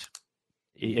fast.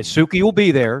 Suki will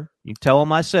be there. You tell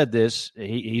him I said this.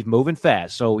 He's moving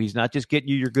fast, so he's not just getting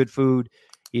you your good food.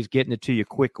 He's getting it to you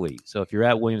quickly. So if you're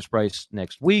at Williams-Brice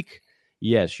next week,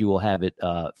 yes, you will have it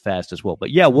fast as well. But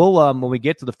yeah, we'll when we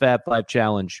get to the Fab 5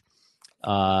 Challenge,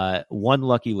 one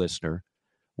lucky listener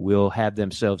will have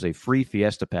themselves a free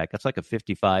Fiesta Pack. That's like a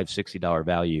 $55, $60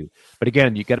 value. But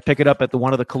again, you got to pick it up at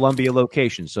one of the Columbia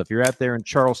locations. So if you're out there in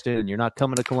Charleston and you're not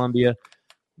coming to Columbia,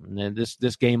 then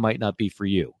this game might not be for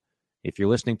you. If you're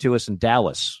listening to us in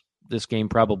Dallas, this game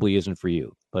probably isn't for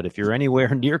you. But if you're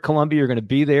anywhere near Columbia, you're going to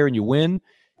be there and you win,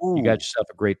 you got yourself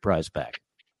a great prize pack.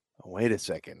 Wait a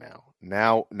second now.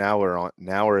 Now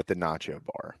we're at the nacho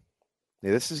bar.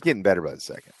 Yeah, this is getting better by the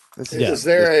second. Is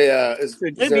there He's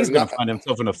going to find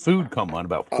himself in a food coma in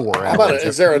about 4 hours.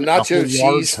 Is there a nacho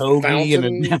cheese hoagie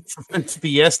and a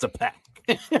Fiesta Pack?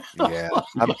 Yeah,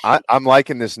 I'm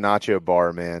liking this nacho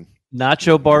bar, man.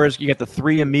 Nacho bars. You got the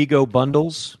 3 Amigo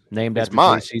bundles named after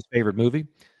JC's favorite movie.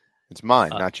 It's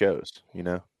mine, nachos.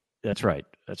 That's right.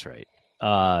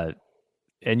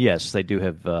 And yes, they do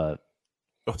have. They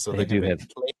do have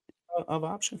plenty of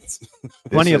options.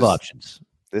 Plenty of options.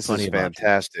 This is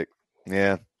fantastic.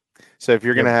 Yeah. So if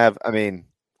you're going to have,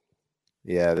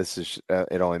 Yeah, this is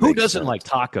it. Only Who makes doesn't sense. like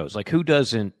tacos? Like who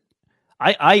doesn't?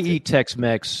 I eat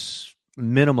Tex-Mex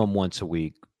minimum once a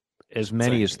week, as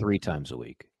many as 3 times a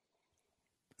week.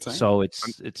 Same. So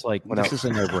it's like this is a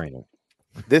no-brainer.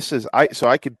 This is so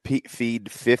I could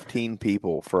feed 15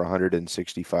 people for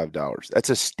 $165. That's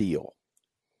a steal.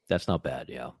 That's not bad.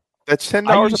 Yeah, that's $10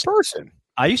 a person.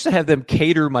 I used to have them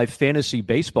cater my fantasy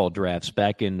baseball drafts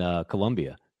back in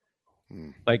Columbia.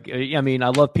 Like, I mean, I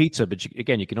love pizza, but you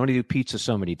can only do pizza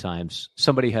so many times.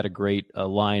 Somebody had a great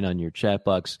line on your chat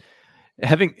box.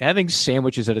 Having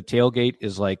sandwiches at a tailgate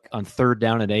is like on 3rd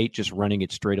down and 8, just running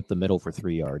it straight up the middle for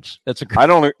 3 yards. That's a great, I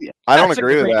don't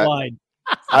agree with that. line.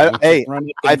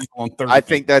 I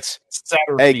think that's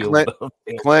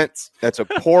Clint. That's a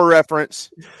poor reference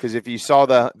because if you saw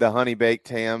the honey baked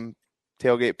ham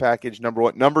tailgate package, number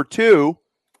 1, number 2.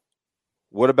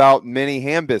 What about mini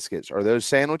ham biscuits? Are those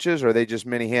sandwiches or are they just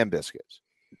mini ham biscuits?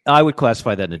 I would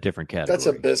classify that in a different category. That's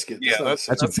a biscuit. Yeah, that's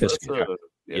a biscuit.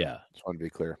 Yeah. Just want to be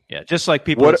clear. Yeah, just like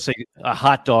people that say a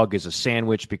hot dog is a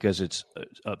sandwich because it's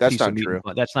a that's piece not of meat. true.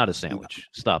 That's not a sandwich.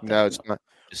 Stop that. No, it's not.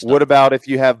 What about if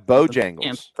you have Bojangles?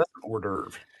 That's an hors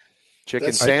d'oeuvre.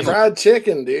 Chicken sandwich. Fried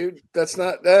chicken, dude. That's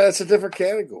a different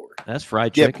category. That's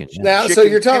fried chicken. Yeah. Now, so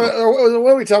you're talking about,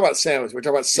 what are we talking about? Sandwich? We're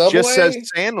talking about Subway? It just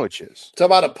says sandwiches. Talk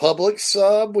about a public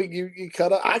sub. You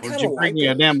cut up. I kind of like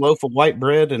a damn loaf of white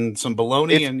bread and some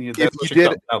bologna, that's what you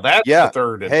did. Now that's the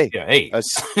third. A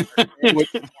sandwich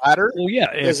platter. Well,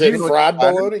 yeah. Is it fried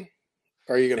bologna?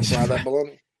 Are you going to fry that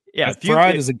bologna? Yeah,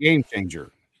 fried is a game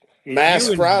changer.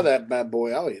 Mass fry that bad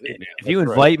boy. I'll eat it. If you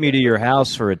invite me to your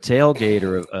house for a tailgate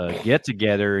or a get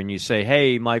together, and you say,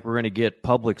 "Hey, Mike, we're going to get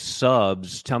public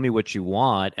subs. Tell me what you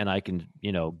want, and I can,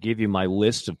 give you my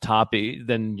list of toppings,"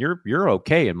 then you're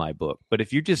okay in my book. But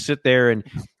if you just sit there and,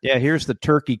 here's the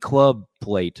turkey club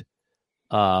plate.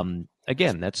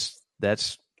 Again,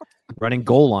 that's running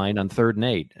goal line on 3rd and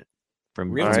 8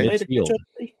 from midfield.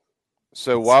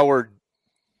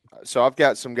 So I've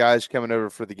got some guys coming over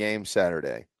for the game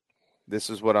Saturday. This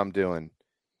is what I'm doing.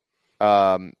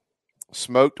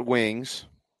 Smoked wings.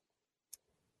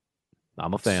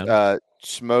 I'm a fan.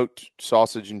 Smoked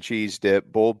sausage and cheese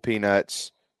dip, boiled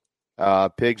peanuts,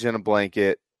 pigs in a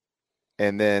blanket.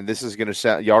 And then this is going to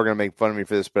sound, y'all are going to make fun of me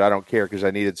for this, but I don't care because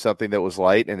I needed something that was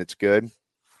light and it's good.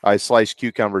 I sliced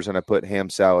cucumbers and I put ham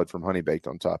salad from Honey Baked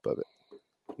on top of it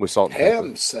with salt and pepper.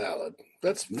 Ham salad.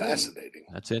 That's fascinating.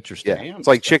 That's interesting. Yeah, it's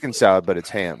like chicken salad, but it's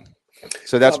ham.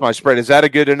 So that's my spread. Is that a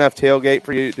good enough tailgate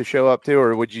for you to show up to,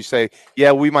 or would you say,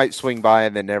 yeah, we might swing by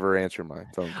and then never answer my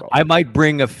phone call? I might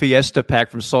bring a Fiesta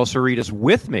pack from Salsaritas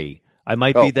with me. I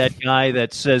might be that guy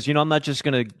that says, I'm not just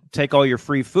going to take all your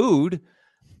free food.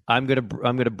 I'm gonna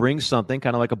bring something,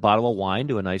 kind of like a bottle of wine,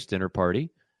 to a nice dinner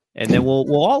party, and then we'll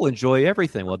all enjoy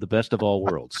everything. We'll have the best of all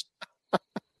worlds. How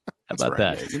about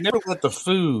that? You never let the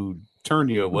food turn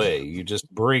you away. You just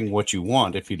bring what you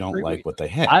want if you don't like what they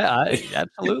have. I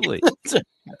absolutely.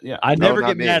 Yeah, I never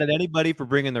get mad at anybody for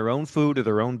bringing their own food or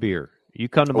their own beer. You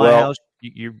come to my house,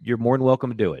 you're more than welcome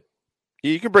to do it.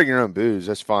 You can bring your own booze,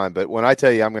 that's fine. But when I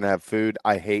tell you I'm going to have food,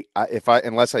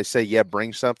 unless I say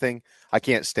bring something, I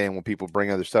can't stand when people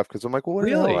bring other stuff because I'm like, well, what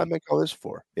the hell do I make all this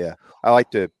for? Yeah, I like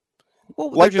to.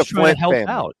 Well, like just trying to help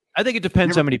out. I think it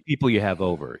depends how many people you have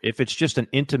over. If it's just an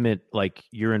intimate, like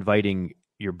you're inviting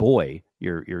your boy,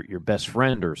 your best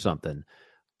friend or something.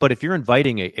 But if you're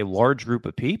inviting a large group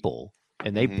of people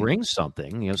and they bring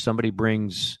something, somebody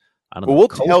brings, I don't know. Well,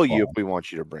 we'll tell you if we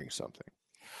want you to bring something.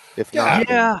 If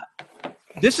not,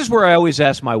 this is where I always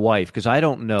ask my wife because I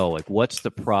don't know, like, what's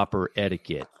the proper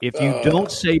etiquette. If you don't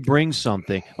say bring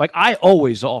something, like I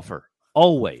always offer,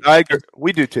 always. I agree.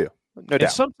 We do too. No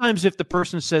doubt. Sometimes if the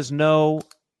person says no,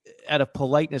 out of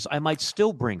politeness, I might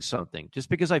still bring something just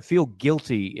because I feel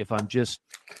guilty if I'm just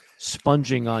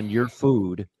sponging on your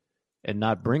food and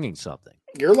not bringing something.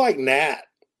 You're like Nat.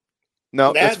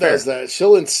 No, Nat does that.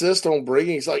 She'll insist on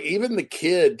bringing. It's like even the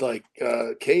kid, like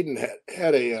Caden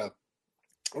had a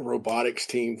robotics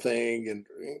team thing, and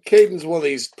Caden's one of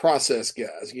these process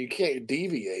guys. You can't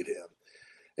deviate him.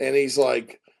 And he's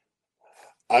like,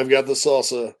 I've got the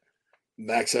salsa.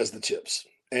 Max has the chips.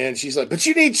 And she's like, but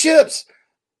you need chips.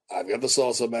 I've got the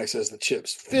salsa. Max has the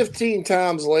chips. 15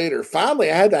 times later,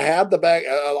 finally, I had to have the bag.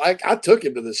 I took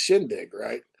him to the shindig,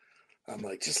 right? I'm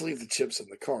like, just leave the chips in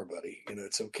the car, buddy.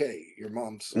 It's okay. Your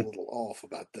mom's a little off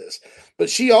about this. But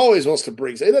she always wants to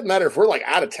bring. It doesn't matter if we're like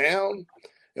out of town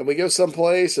and we go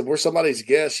someplace and we're somebody's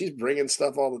guest. She's bringing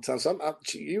stuff all the time. So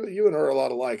you and her are a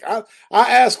lot alike. I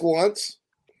ask once,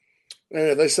 and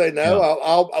if they say no,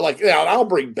 I'll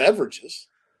bring beverages.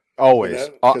 Always.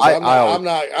 I'm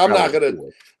not going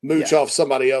to mooch off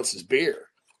somebody else's beer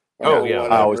or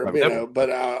whatever, but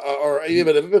or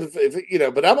even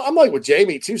if but I'm like with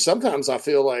Jamie too. Sometimes I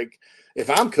feel like if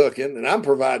I'm cooking and I'm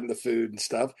providing the food and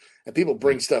stuff, and people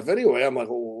bring stuff anyway, I'm like,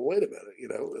 well, wait a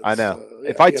minute, I know.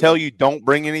 If I tell you don't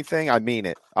bring anything, I mean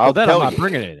it. I'm not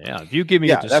bringing it. Yeah, if you give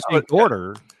me a distinct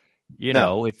order,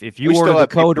 if you order the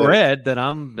code red, then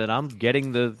I'm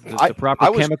getting the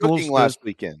proper chemicals last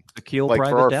weekend to kill like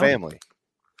Private for our Downey. family.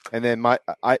 And then I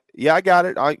got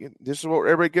it. This is what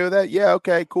everybody go that. Yeah,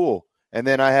 okay, cool. And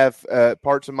then I have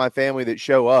parts of my family that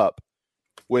show up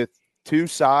with 2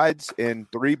 sides and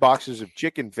 3 boxes of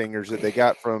chicken fingers that they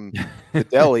got from the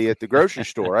deli at the grocery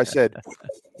store. I said,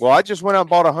 well, I just went out and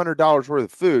bought $100 worth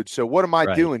of food. So what am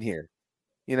I doing here?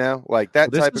 Like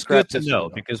that type of crap. This is good to know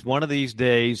because one of these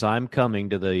days I'm coming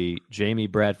to the Jamie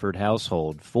Bradford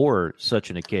household for such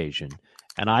an occasion,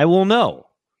 and I will know.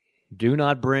 Do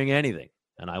not bring anything.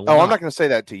 And I'm not going to say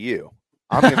that to you.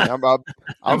 I'll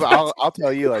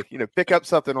tell you, pick up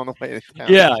something on the way to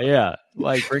town. Yeah.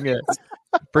 Like bring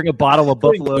a bottle of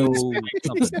Buffalo.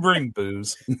 Bring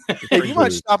booze. Hey, you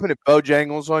might stop at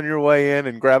Bojangles on your way in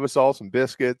and grab us all some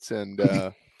biscuits. And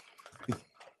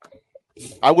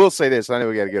I will say this. I know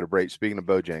we got to go to break. Speaking of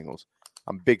Bojangles,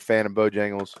 I'm a big fan of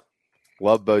Bojangles.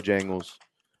 Love Bojangles.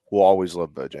 Will always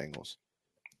love Bojangles.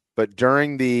 But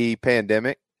during the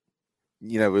pandemic,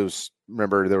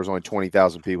 remember there was only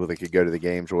 20,000 people that could go to the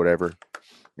games or whatever.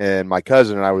 And my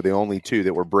cousin and I were the only 2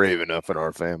 that were brave enough in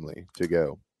our family to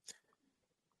go.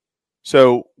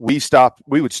 So we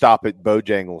would stop at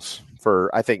Bojangles for,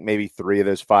 I think, maybe 3 of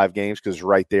those 5 games because it's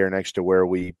right there next to where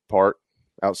we park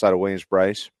outside of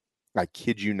Williams-Brice. I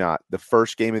kid you not. The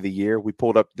first game of the year, we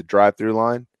pulled up the drive-through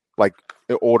line,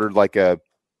 ordered a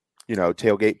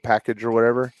tailgate package or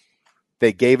whatever.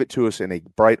 They gave it to us in a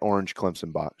bright orange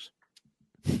Clemson box.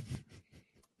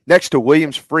 Next to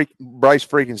Williams-Brice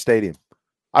freaking Stadium.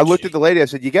 I looked at the lady. I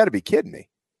said, you got to be kidding me.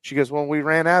 She goes, well, we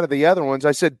ran out of the other ones.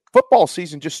 I said, football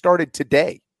season just started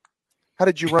today. How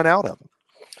did you run out of them?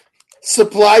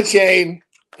 Supply chain.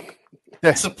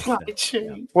 Supply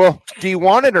chain. Well, do you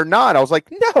want it or not? I was like,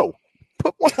 no.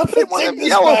 Put one of them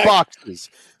yellow boxes.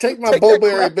 Take my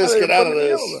Bowberry biscuit out of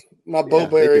this. My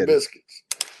Bowberry biscuits.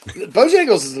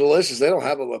 Bojangles is delicious. They don't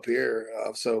have them up here.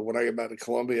 So when I get back to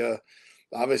Columbia,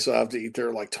 obviously I have to eat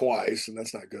there twice, and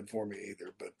that's not good for me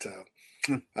either. But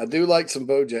I do like some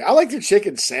Bojangles. I like their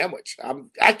chicken sandwich.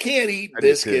 I can't eat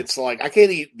biscuits I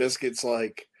can't eat biscuits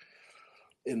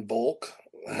in bulk.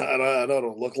 I know it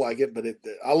don't look like it, but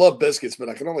I love biscuits, but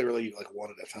I can only really eat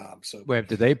one at a time. So wait,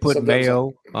 did they put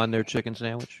mayo on their chicken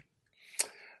sandwich?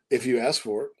 If you ask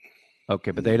for it.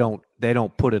 Okay, but they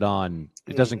don't put it on.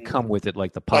 It doesn't come with it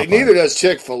like the Popeyes. Neither does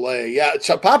Chick-fil-A. Yeah,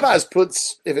 Popeyes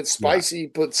puts, if it's spicy,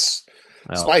 puts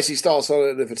spicy sauce on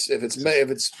it. If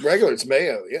it's regular, it's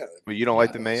mayo. Yeah. But you don't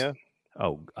like the mayo?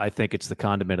 Oh, I think it's the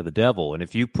condiment of the devil. And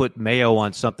if you put mayo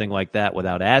on something like that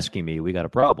without asking me, we got a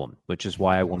problem. Which is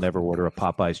why I will never order a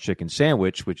Popeyes chicken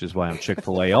sandwich. Which is why I'm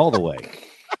Chick-fil-A all the way.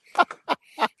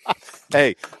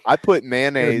 Hey, I put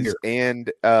mayonnaise and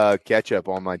ketchup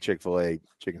on my Chick-fil-A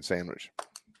chicken sandwich.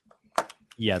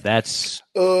 Yeah, that's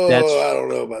I don't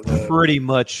know about that. Pretty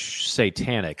much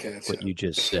satanic. What you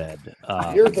just said.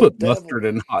 I put mustard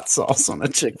and hot sauce on a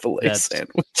Chick-fil-A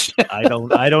sandwich.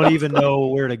 I don't even know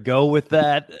where to go with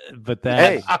that. But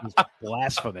that is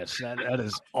blasphemous. That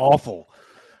is awful.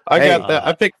 I got that.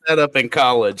 I picked that up in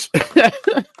college.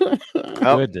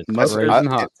 Goodness, mustard and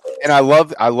hot sauce. And I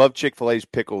love Chick-fil-A's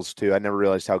pickles too. I never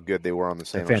realized how good they were on the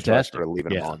sandwich. They're fantastic. So I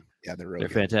leaving them on. Yeah, they're really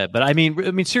good. Fantastic. But I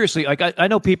mean, seriously, I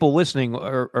know people listening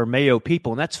are mayo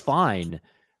people, and that's fine.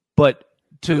 But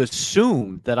to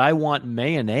assume that I want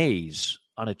mayonnaise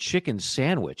on a chicken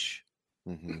sandwich,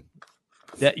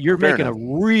 that you're making a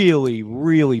really,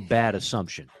 really bad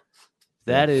assumption.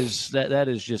 That is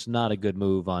just not a good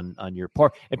move on your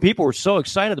part. And people were so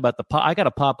excited about I got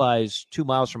a Popeyes 2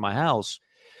 miles from my house.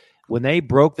 When they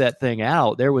broke that thing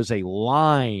out, there was a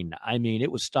line. I mean,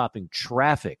 it was stopping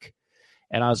traffic.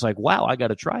 And I was like, wow, I got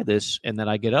to try this. And then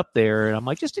I get up there and I'm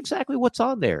like, just exactly what's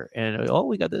on there. And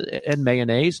we got and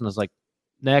mayonnaise. And I was like,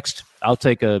 next,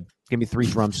 give me 3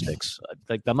 drumsticks.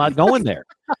 Like, I'm not going there.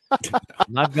 I'm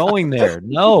not going there.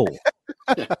 No.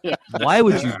 Why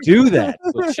would you do that?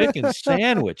 A chicken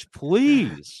sandwich,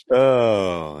 please.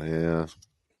 Oh,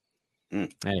 yeah.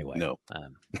 Anyway. No.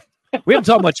 We haven't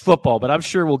talked much football, but I'm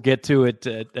sure we'll get to it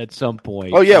at some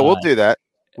point. Oh, yeah, we'll do that.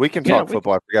 We can talk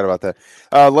football. I forgot about that.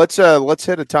 Let's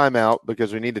hit a timeout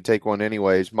because we need to take one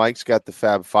anyways. Mike's got the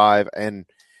Fab Five, and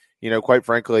quite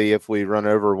frankly, if we run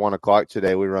over 1 o'clock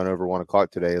today, we run over 1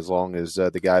 o'clock today. As long as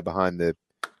the guy behind the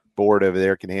board over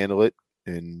there can handle it,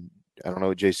 and I don't know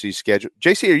what JC's schedule.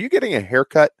 JC, are you getting a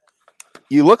haircut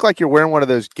You look like you're wearing one of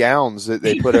those gowns that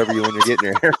they put over you when you're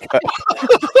getting your haircut.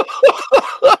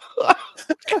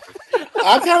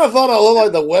 I kind of thought I looked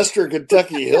like the Western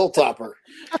Kentucky Hilltopper,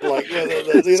 like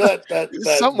that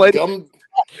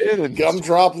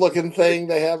gumdrop looking thing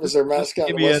they have as their mascot.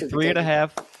 Give me a three and a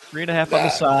half on the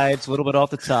sides, a little bit off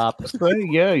the top.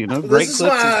 Yeah, Great Clips is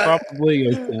probably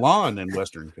a salon in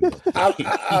Western Kentucky.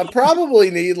 I probably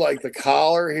need like the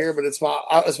collar here, but it's my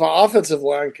offensive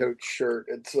line coach shirt.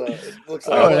 It looks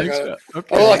like I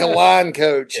look like a line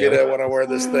coach, when I wear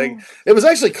this thing. It was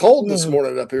actually cold this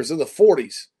morning up here. It's in the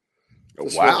 40s.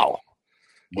 Wow.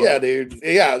 Yeah, dude.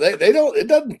 Yeah, they don't. It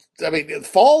doesn't. I mean,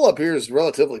 fall up here is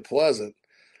relatively pleasant,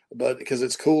 but because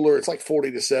it's cooler, it's like 40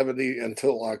 to 70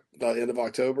 until like the end of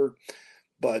October.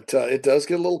 But it does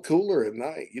get a little cooler at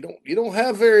night. You don't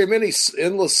have very many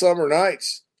endless summer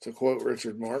nights, to quote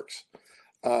Richard Marx,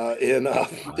 in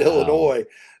Illinois,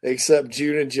 except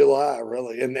June and July,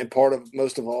 really, and part of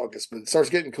most of August. But it starts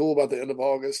getting cool about the end of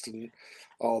August and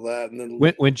all that. And then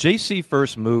when JC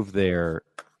first moved there,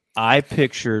 I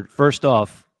pictured, first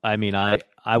off, I mean, I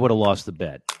would have lost the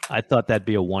bet. I thought that'd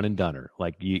be a one and doneer.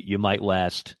 Like you might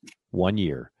last 1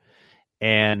 year.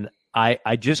 And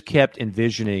I just kept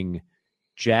envisioning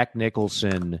Jack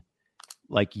Nicholson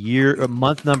like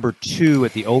month number 2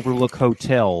 at the Overlook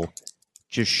Hotel,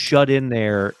 just shut in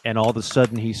there. And all of a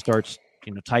sudden he starts,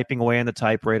 typing away on the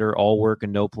typewriter, all work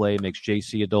and no play, makes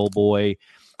JC a dull boy.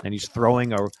 And he's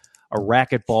throwing a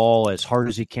racquetball as hard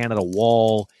as he can at a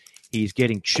wall. He's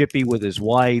getting chippy with his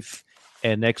wife,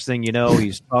 and next thing you know,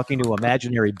 he's talking to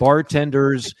imaginary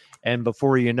bartenders, and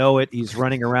before you know it, he's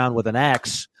running around with an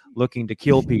axe looking to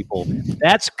kill people.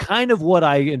 That's kind of what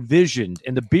I envisioned,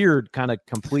 and the beard kind of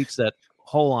completes that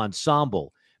whole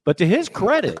ensemble. But to his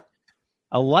credit,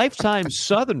 a lifetime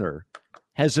Southerner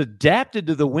has adapted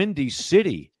to the Windy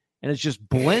City, and it's just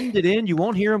blended in. You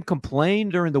won't hear him complain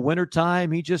during the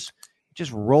wintertime. He just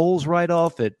rolls right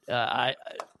off it.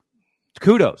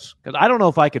 Kudos, because I don't know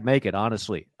if I could make it,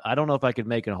 honestly. I don't know if I could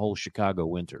make a whole Chicago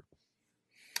winter.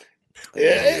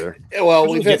 Yeah, well,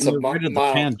 we've had some the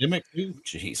pandemic too.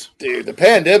 Jeez, dude, the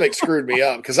pandemic screwed me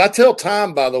up because I tell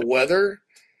time by the weather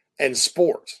and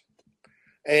sports,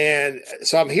 and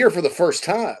so I'm here for the first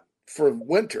time for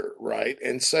winter, right?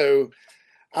 And so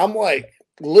I'm like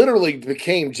literally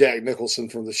became Jack Nicholson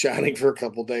from The Shining for a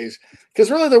couple of days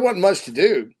because really there wasn't much to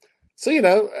do.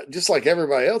 So just like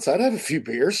everybody else, I'd have a few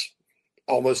beers.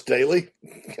 Almost daily,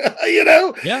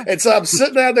 Yeah. And so I'm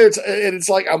sitting out there, and it's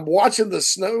like I'm watching the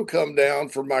snow come down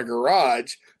from my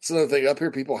garage. It's another thing up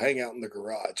here. People hang out in the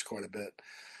garage quite a bit,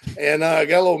 and I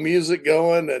got a little music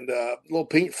going and a little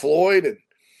Pink Floyd, and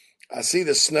I see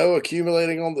the snow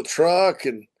accumulating on the truck,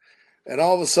 and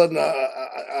all of a sudden,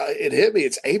 it hit me.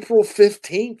 It's April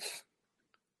 15th.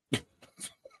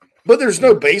 But there's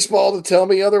no baseball to tell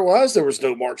me otherwise. There was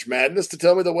no March Madness to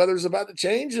tell me the weather's about to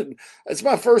change. And it's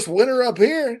my first winter up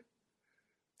here.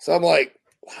 So I'm like,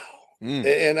 wow.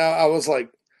 And I was like,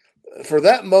 for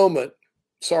that moment,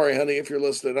 sorry, honey, if you're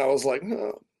listening, I was like,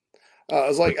 no. I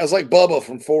was like Bubba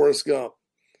from Forrest Gump.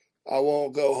 I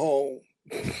won't go home.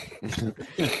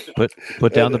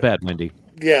 Put down the bat, Wendy.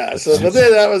 Yeah. So, but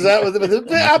then that was.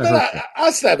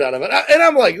 I snapped out of it, and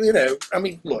I'm like, I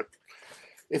mean, look.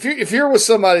 If you're with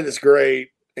somebody that's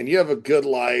great and you have a good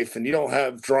life and you don't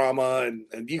have drama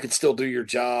and you can still do your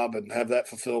job and have that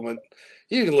fulfillment,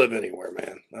 you can live anywhere,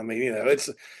 man. I mean, it's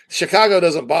Chicago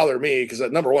doesn't bother me because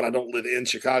number one, I don't live in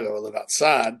Chicago. I live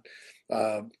outside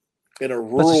in a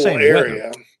rural area.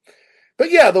 Weather. But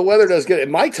yeah, the weather does get it.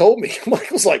 Mike told me,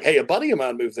 Mike was like, hey, a buddy of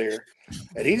mine moved there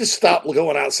and he just stopped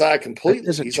going outside completely.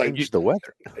 He's like, the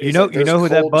weather. You know who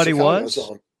that buddy was?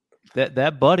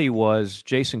 That buddy was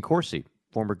Jason Corsi.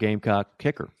 Former Gamecock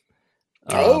kicker.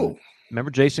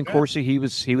 Remember Jason Corsi? He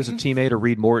was a teammate of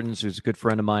Reed Morton's, who's a good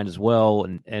friend of mine as well.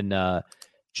 And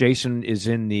Jason is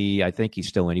in I think he's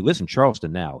still in. He lives in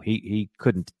Charleston now. He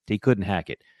couldn't hack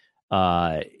it,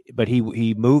 but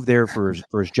he moved there for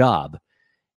his job.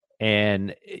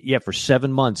 And yeah, for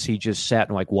 7 months he just sat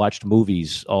and watched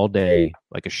movies all day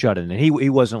like a shut-in. And he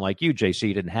wasn't like you, JC.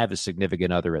 He didn't have a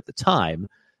significant other at the time,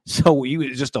 so he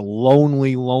was just a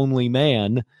lonely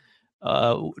man.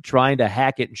 Trying to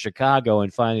hack it in Chicago,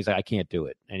 and finally he's like, I can't do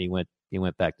it, and he went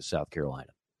back to South Carolina.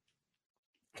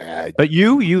 But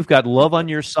you've got love on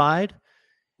your side.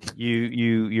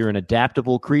 You're an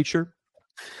adaptable creature.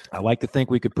 I like to think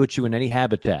we could put you in any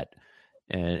habitat,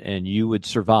 and you would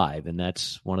survive. And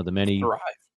that's one of the many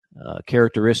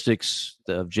characteristics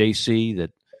of JC.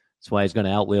 That's why he's going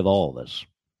to outlive all of us.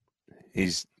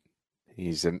 He's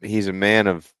a man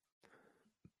of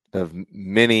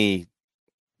many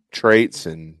traits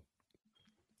and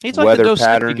he's weather like the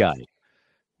pattern guy.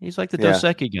 He's like the Dos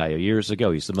Equis guy years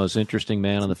ago. He's the most interesting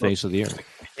man on the face of the earth.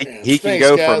 He can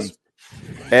go from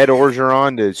Ed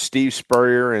Orgeron to Steve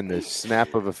Spurrier in the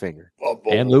snap of a finger.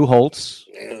 And Lou Holtz.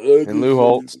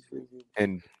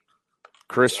 And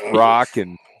Chris Rock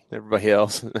and everybody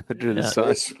else under the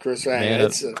sun. Chris Rock.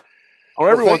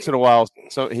 Every once in a while,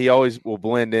 so he always will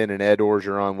blend in an Ed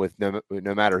Orgeron with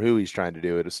no matter who he's trying to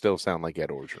do. It'll still sound like Ed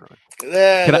Orgeron.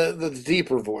 The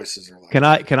deeper voices are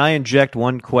like. Can I inject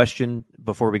one question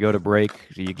before we go to break?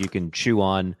 You can chew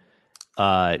on.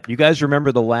 You guys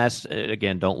remember the last?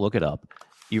 Again, don't look it up.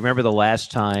 You remember the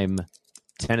last time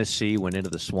Tennessee went into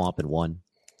the swamp and won?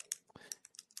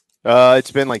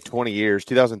 It's been like 20 years.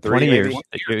 2003. 20 years.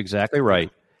 You're exactly right.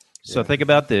 So think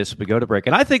about this. We go to break.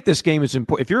 And I think this game is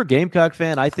important. If you're a Gamecock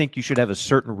fan, I think you should have a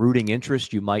certain rooting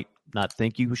interest you might not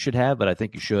think you should have, but I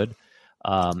think you should,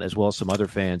 as well as some other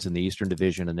fans in the Eastern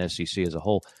Division and SEC as a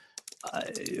whole.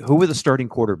 Who were the starting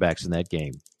quarterbacks in that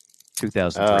game,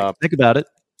 2003? Think about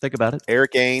it.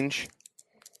 Eric Ainge.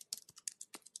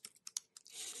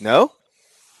 No?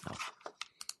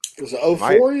 Was it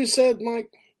 04 you said,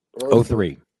 Mike?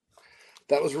 03.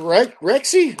 That was Rex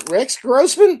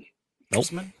Grossman? Nope.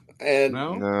 And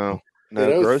no,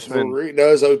 Grossman. No,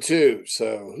 it was 02.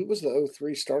 So who was the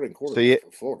 03 starting quarterback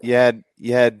for Florida?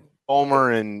 You had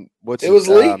Palmer and It was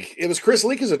Leak. It was Chris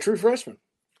Leak as a true freshman.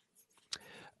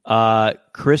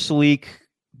 Chris Leak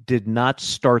did not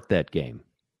start that game.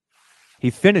 He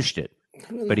finished it,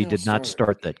 but he did not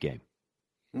start that game.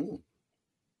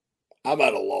 I'm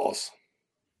at a loss.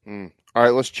 All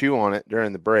right, let's chew on it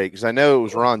during the break because I know it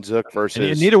was Ron Zook versus.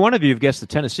 And neither one of you have guessed the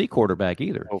Tennessee quarterback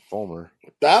either. Oh, Palmer.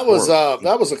 That was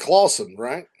a Clausen,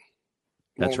 right?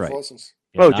 That's right.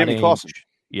 Yeah, Jimmy Clausen.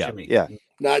 Yeah,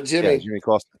 not Jimmy. Yeah, Jimmy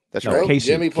Clausen. That's no, right.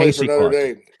 Casey, Jimmy played for Notre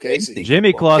Dame. Casey.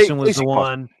 Jimmy Clausen was the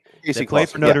one that played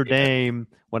for Notre Dame.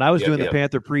 When I was doing the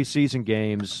Panther preseason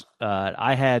games,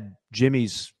 I had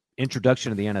Jimmy's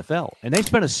introduction to the NFL, and they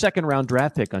spent a second-round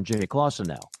draft pick on Jimmy Clausen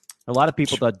now. A lot of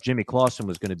people thought Jimmy Clausen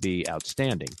was going to be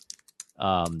outstanding.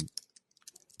 Is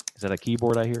that a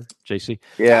keyboard I hear, JC?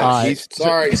 Yeah, he's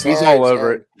all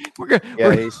over it.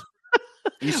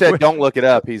 You said don't look it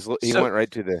up. He went right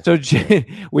to the. So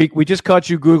we just caught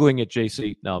you Googling it,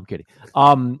 JC. No, I'm kidding.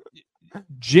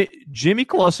 Jimmy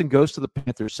Clausen goes to the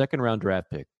Panthers, second-round draft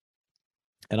pick,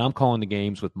 and I'm calling the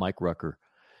games with Mike Rucker.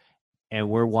 And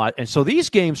and so these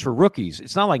games for rookies,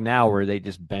 it's not like now where they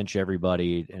just bench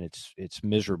everybody and it's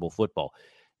miserable football.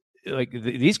 Like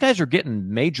these guys are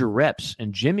getting major reps,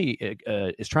 and Jimmy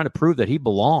is trying to prove that he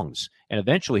belongs. And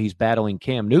eventually, he's battling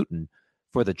Cam Newton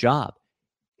for the job.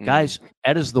 Guys,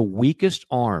 that is the weakest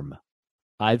arm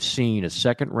I've seen a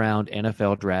second-round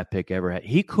NFL draft pick ever had.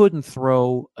 He couldn't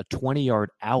throw a 20-yard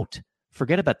out.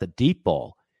 Forget about the deep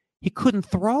ball. He couldn't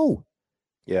throw.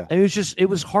 Yeah. It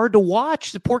was hard to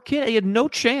watch. The poor kid, he had no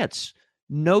chance.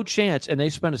 And they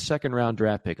spent a second-round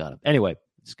draft pick on him. Anyway,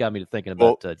 it's got me to thinking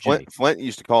about Jimmy. Flint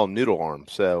used to call him Noodle Arm,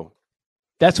 so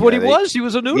that's what he was. He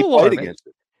was a noodle arm. Against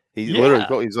it.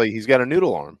 Literally, he's got a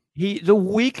noodle arm. The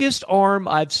weakest arm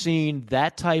I've seen.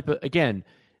 That type of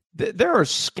there are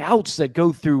scouts that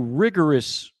go through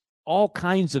rigorous, all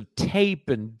kinds of tape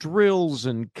and drills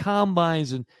and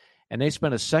combines, and they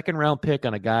spent a second-round pick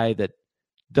on a guy that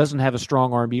doesn't have a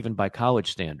strong arm even by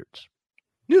college standards.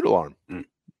 Noodle arm.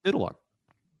 Noodle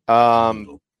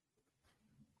arm.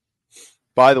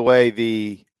 By the way,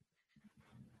 the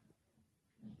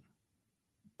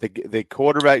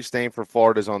quarterback's name for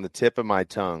Florida is on the tip of my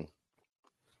tongue,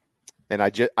 and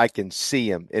I can see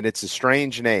him, and it's a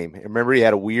strange name. Remember, he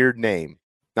had a weird name.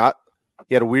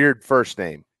 He had a weird first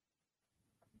name.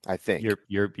 I think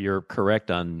you're correct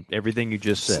on everything you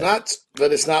just said.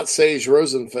 It's not Sage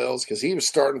Rosenfels because he was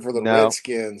starting for the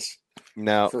Redskins.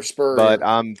 No, for Spurs. But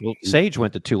Sage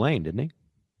went to Tulane, didn't he?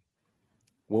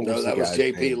 That was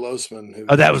J.P. Losman.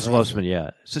 That was Losman.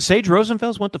 Yeah. So Sage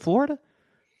Rosenfels went to Florida.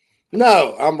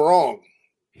 No, I'm wrong.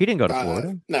 He didn't go to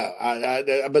Florida. No,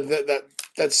 but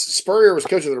that's Spurrier was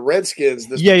coaching the Redskins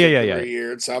this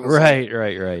year. So right.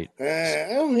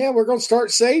 We're going to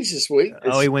start Sage this week.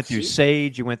 He went through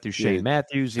Sage. He went through Shane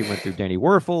Matthews. He went through Danny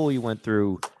Werfel. He went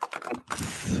through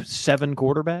 7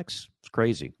 quarterbacks. It's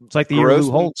crazy. It's like the year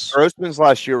Lou Holtz. Grossman's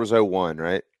last year was 01,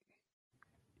 right?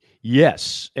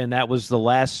 Yes, and that was the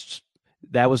last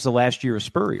year of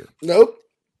Spurrier. Nope.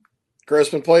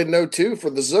 Grossman played in 02 for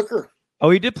the Zucker.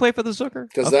 Oh, he did play for the Zucker?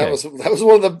 Because that was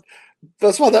one of the.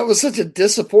 That's why that was such a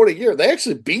disappointing year. They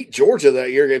actually beat Georgia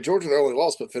that year. Gave Georgia their only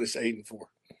loss, but finished 8-4.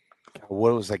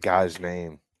 What was that guy's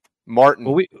name?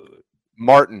 Martin.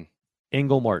 Martin.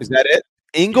 Ingle Martin. Is that it?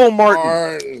 Ingle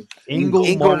Martin.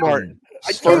 Ingle Martin.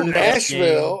 I told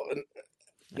Nashville.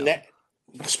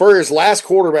 Spurrier's last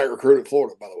quarterback recruit at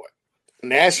Florida, by the way.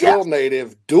 Nashville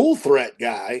native, dual threat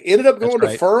guy. Ended up going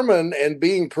to Furman and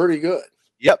being pretty good.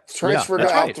 Yep. Transferred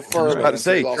out to Furman. I was about to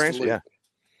say, transfer.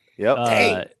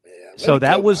 Yep. So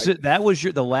that was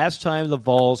the last time the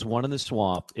Vols won in the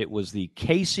Swamp. It was the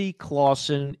Casey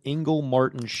Clausen Ingle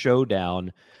Martin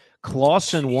showdown.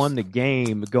 Clausen won the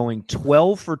game, going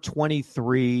 12 for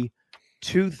 23,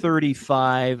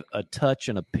 235, a touch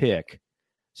and a pick.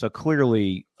 So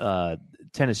clearly,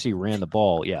 Tennessee ran the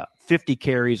ball. Yeah, 50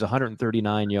 carries,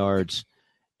 139 yards,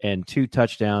 and 2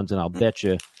 touchdowns. And I'll bet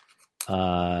you,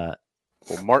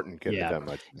 Martin couldn't have done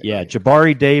much. Yeah,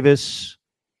 Jabari Davis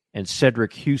and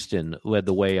Cedric Houston led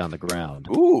the way on the ground.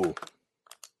 Ooh,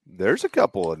 there's a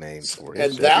couple of names for you.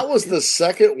 And that was the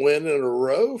second win in a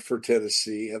row for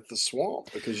Tennessee at the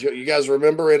Swamp, because you guys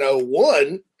remember in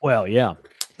 2001. Well, yeah.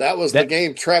 That was the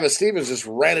game Travis Stevens just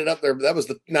ran it up there. That was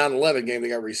the 9/11 game that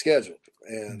got rescheduled.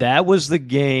 And that was the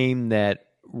game that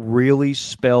really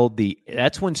spelled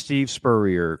that's when Steve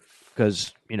Spurrier,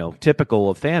 because, typical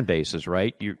of fan bases,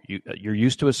 right? You're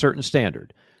used to a certain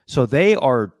standard. So they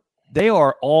are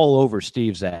all over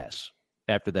Steve's ass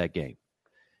after that game,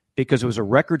 because it was a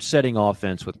record-setting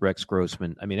offense with Rex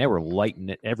Grossman. I mean, they were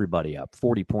lighting everybody up,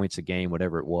 40 points a game,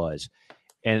 whatever it was.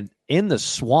 And in the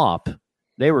Swamp,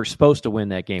 they were supposed to win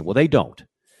that game. Well, they don't.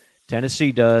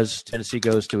 Tennessee does. Tennessee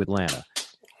goes to Atlanta.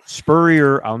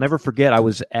 Spurrier, I'll never forget, I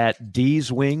was at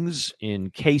D's Wings in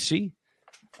Casey,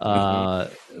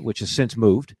 which has since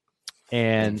moved.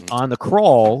 And on the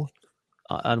crawl,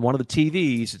 on one of the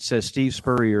TVs, it says Steve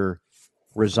Spurrier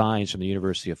resigns from the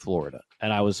University of Florida.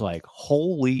 And I was like,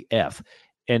 holy F.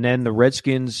 And then the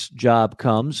Redskins job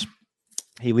comes.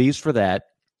 He leaves for that.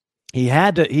 He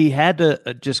had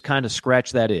to just kind of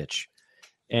scratch that itch.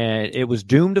 And it was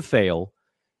doomed to fail.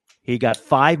 He got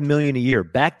 $5 million a year.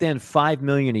 Back then, $5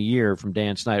 million a year from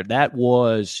Dan Snyder. That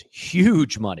was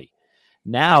huge money.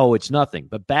 Now it's nothing.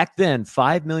 But back then,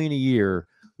 $5 million a year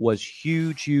was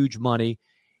huge, huge money.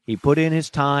 He put in his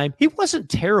time. He wasn't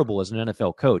terrible as an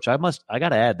NFL coach. I got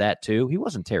to add that too. He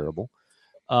wasn't terrible.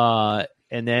 And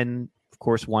then, of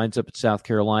course, winds up at South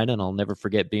Carolina. And I'll never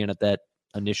forget being at that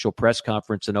initial press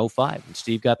conference in 2005 when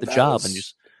Steve got the job, and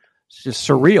it's just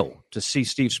surreal to see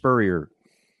Steve Spurrier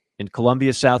in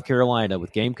Columbia, South Carolina,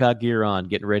 with Gamecock gear on,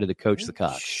 getting ready to coach the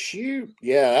Cox. Shoot.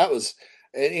 Yeah, that was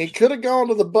 – and it could have gone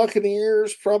to the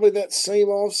Buccaneers probably that same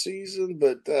offseason,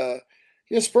 but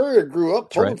Spurrier grew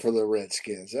up pulling for the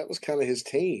Redskins. That was kind of his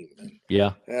team.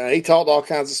 Yeah. He talked all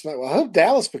kinds of smack. Well, I hope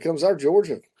Dallas becomes our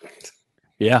Georgia.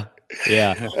 Yeah.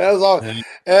 That was all.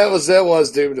 That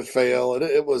was doomed to fail, and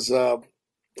it was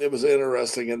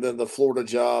interesting. And then the Florida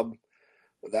job,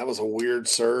 that was a weird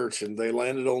search, and they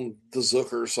landed on the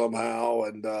Zucker somehow,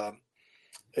 and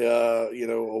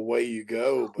away you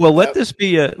go. But well, let this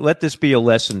be a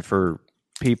lesson for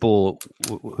people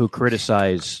who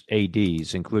criticize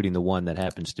ADs, including the one that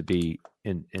happens to be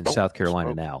in South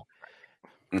Carolina now.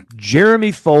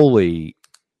 Jeremy Foley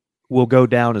will go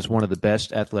down as one of the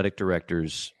best athletic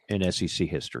directors in SEC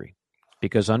history,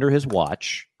 because under his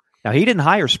watch, now he didn't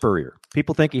hire Spurrier.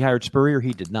 People think he hired Spurrier.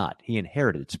 He did not. He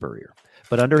inherited Spurrier.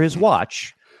 But under his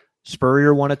watch,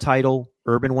 Spurrier won a title,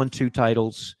 Urban won 2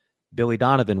 titles, Billy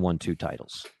Donovan won 2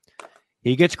 titles.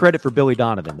 He gets credit for Billy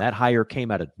Donovan. That hire came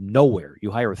out of nowhere.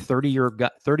 You hire a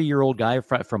 30-year-old guy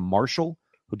from Marshall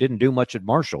who didn't do much at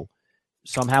Marshall.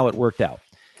 Somehow it worked out.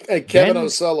 And Kevin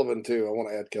O'Sullivan, too. I want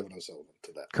to add Kevin O'Sullivan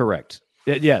to that. Correct.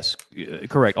 Yes,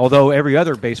 correct. Although every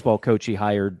other baseball coach he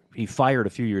fired a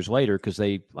few years later because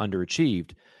they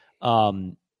underachieved.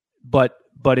 But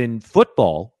in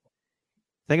football,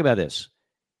 think about this.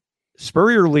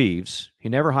 Spurrier leaves. He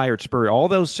never hired Spurrier. All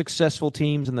those successful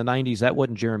teams in the 90s, that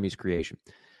wasn't Jeremy's creation.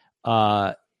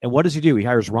 And what does he do? He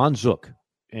hires Ron Zook.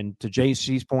 And to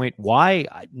JC's point, why?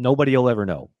 Nobody will ever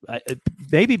know.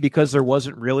 Maybe because there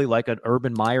wasn't really like an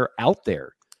Urban Meyer out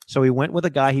there. So he went with a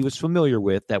guy he was familiar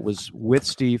with, that was with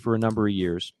Steve for a number of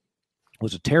years,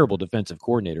 was a terrible defensive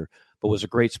coordinator, but was a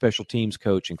great special teams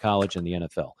coach in college and the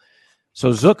NFL.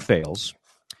 So Zook fails.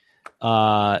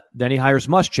 Then he hires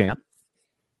Muschamp.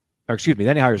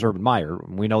 Then he hires Urban Meyer.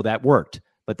 We know that worked.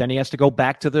 But then he has to go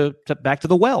back to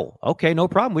the well. Okay, no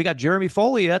problem. We got Jeremy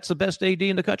Foley. That's the best AD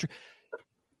in the country.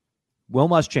 Will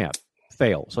Muschamp,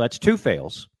 fail. So that's 2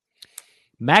 fails.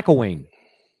 McElwain,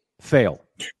 fail.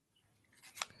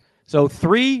 So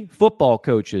 3 football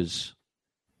coaches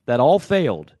that all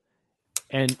failed.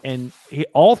 And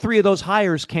all 3 of those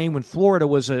hires came when Florida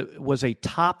was a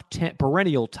top 10,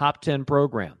 perennial top 10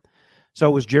 program. So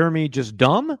was Jeremy just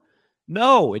dumb?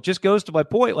 No, it just goes to my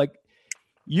point. Like,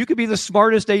 you could be the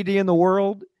smartest AD in the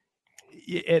world.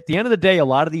 At the end of the day, a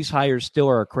lot of these hires still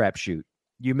are a crapshoot.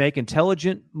 You make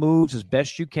intelligent moves as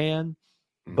best you can,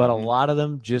 but a lot of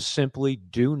them just simply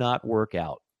do not work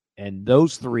out. And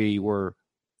those three were,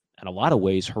 in a lot of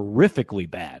ways, horrifically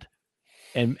bad.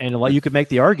 And you could make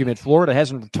the argument Florida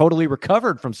hasn't totally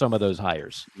recovered from some of those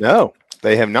hires. No,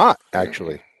 they have not,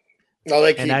 actually. No,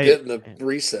 they keep hitting the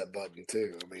reset button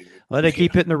too. I mean, they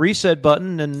keep hitting the reset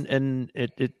button, and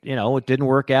it didn't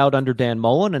work out under Dan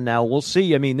Mullen, and now we'll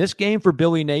see. I mean, this game for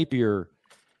Billy Napier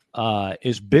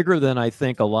is bigger than I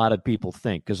think a lot of people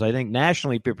think, because I think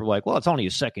nationally people are like, well, it's only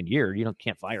his second year. You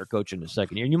can't fire a coach in the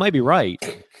second year, and you might be right,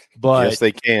 but yes,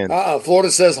 they can.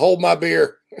 Florida says, "Hold my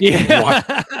beer." Yeah,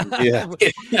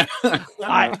 yeah.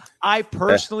 I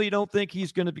personally don't think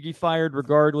he's going to be fired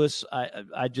regardless.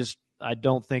 I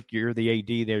don't think you're the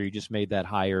AD there. You just made that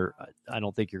hire. I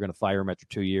don't think you're going to fire him after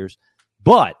 2 years.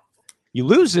 But you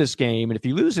lose this game, and if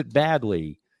you lose it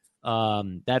badly,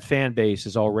 that fan base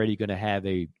is already going to have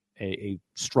a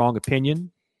strong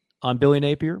opinion on Billy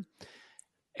Napier.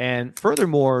 And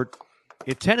furthermore,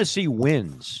 if Tennessee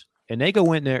wins, and they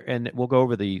go in there, and we'll go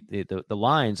over the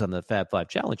lines on the Fab Five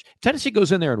Challenge. Tennessee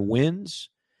goes in there and wins.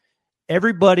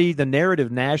 Everybody, the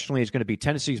narrative nationally is going to be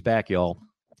Tennessee's back, y'all.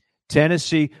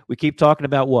 Tennessee, we keep talking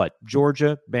about what?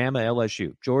 Georgia, Bama,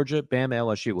 LSU. Georgia, Bama,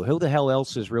 LSU. Well, who the hell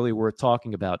else is really worth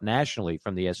talking about nationally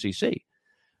from the SEC?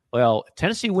 Well,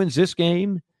 Tennessee wins this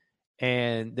game,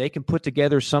 and they can put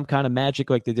together some kind of magic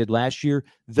like they did last year.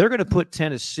 They're going to put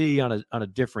Tennessee on a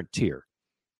different tier.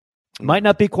 Might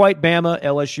not be quite Bama,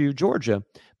 LSU, Georgia,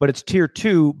 but it's tier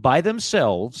 2 by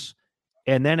themselves,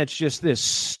 and then it's just this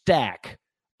stack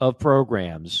of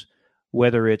programs,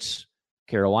 whether it's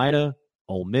Carolina,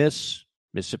 Ole Miss,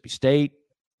 Mississippi State,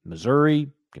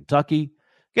 Missouri, Kentucky.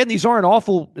 Again, these aren't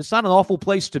awful. It's not an awful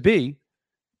place to be.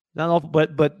 Not awful,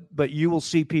 but you will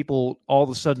see people all of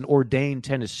a sudden ordain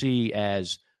Tennessee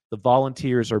as the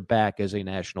Volunteers are back as a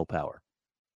national power.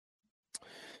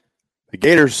 The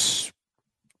Gators,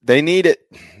 they need it.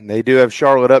 They do have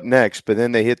Charlotte up next, but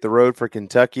then they hit the road for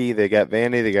Kentucky. They got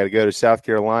Vandy. They got to go to South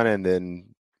Carolina, and then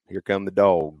here come the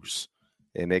Dogs.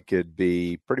 And it could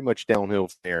be pretty much downhill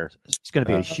from there. It's going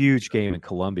to be a huge game in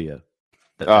Columbia.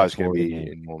 It's going to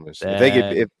be enormous.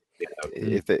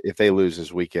 If they lose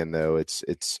this weekend, though, it's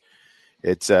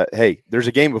hey, there's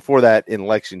a game before that in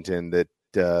Lexington that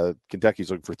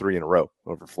Kentucky's looking for 3 in a row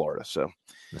over Florida. So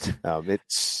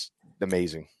it's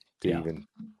amazing to even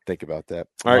think about that.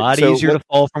 All right, a lot easier to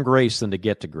fall from grace than to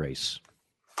get to grace.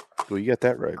 Well, you got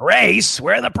that right. Grace,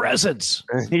 where are the presents?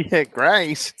 Yeah,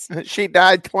 Grace. She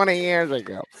died 20 years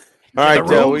ago. All right,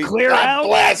 Joey. Clear out.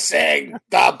 Blessing.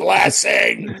 The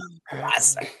blessing.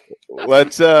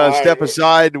 Let's step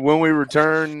aside. When we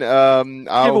return,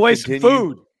 I'll give away some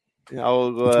food.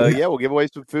 We'll give away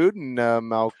some food, and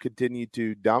I'll continue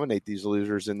to dominate these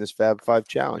losers in this Fab Five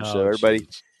Challenge. So everybody,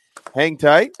 hang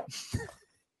tight.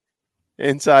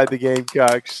 Inside the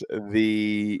Gamecocks,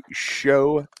 the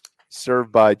show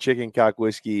served by Chicken Cock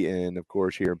Whiskey, and of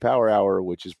course here in Power Hour,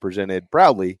 which is presented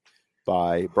proudly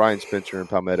by Brian Spencer and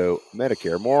Palmetto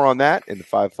Medicare. More on that in the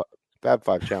Fab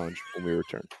Five Challenge when we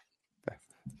return.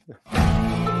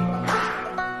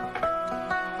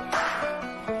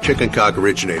 Chicken Cock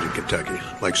originated in Kentucky,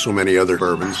 like so many other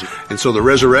bourbons. And so the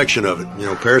resurrection of it,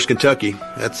 Paris, Kentucky,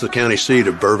 that's the county seat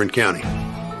of Bourbon County.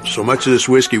 So much of this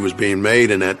whiskey was being made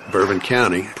in that Bourbon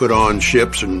County, put on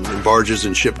ships and barges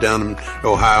and shipped down to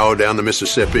Ohio, down to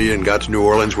Mississippi, and got to New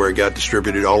Orleans, where it got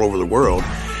distributed all over the world.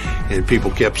 And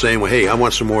people kept saying, well, hey, I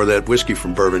want some more of that whiskey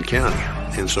from Bourbon County.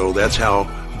 And so that's how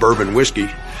bourbon whiskey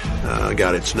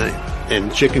got its name.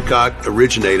 And Chicken Cock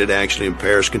originated actually in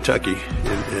Paris, Kentucky,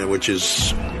 which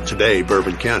is today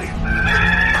Bourbon County.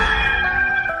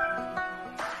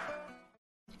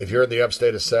 If you're in the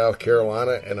upstate of South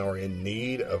Carolina and are in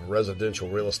need of residential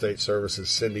real estate services,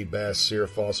 Cindy Bass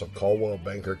Searfoss of Caldwell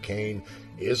Banker Kane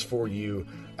is for you.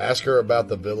 Ask her about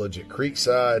the Village at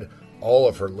Creekside, all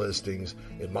of her listings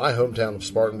in my hometown of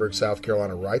Spartanburg, South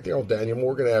Carolina, right there on Daniel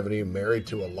Morgan Avenue, married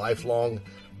to a lifelong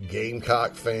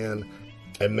Gamecock fan.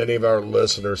 And many of our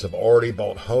listeners have already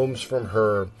bought homes from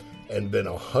her and been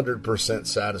 100%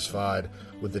 satisfied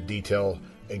with the detail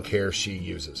and care she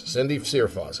uses. Cindy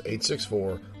Searfoss,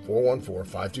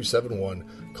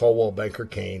 864-414-5271, Caldwell Banker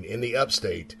Kane in the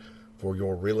upstate for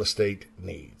your real estate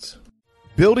needs.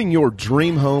 Building your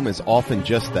dream home is often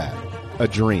just that, a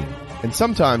dream, and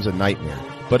sometimes a nightmare.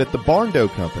 But at the Barn Dough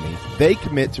Company, they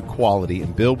commit to quality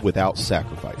and build without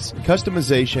sacrifice.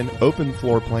 Customization, open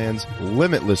floor plans,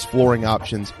 limitless flooring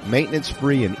options,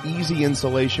 maintenance-free and easy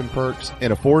installation perks,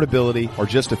 and affordability are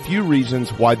just a few reasons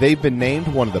why they've been named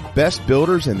one of the best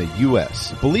builders in the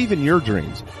U.S. Believe in your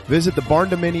dreams. Visit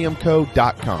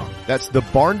thebarndominiumco.com. That's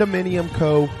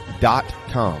thebarndominiumco.com.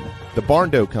 GamecockAutomotive.com. The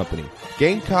Barndo Company.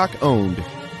 Gamecock owned.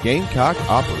 Gamecock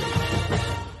operated.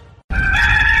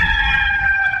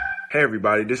 Hey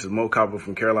everybody, this is Mo Copper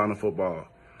from Carolina Football.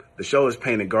 The show is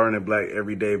painted garnet black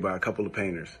every day by a couple of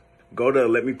painters. Go to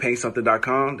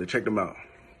letmepaintsomething.com to check them out.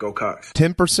 Go Cox.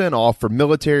 10% off for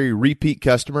military repeat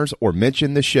customers or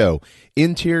mention the show.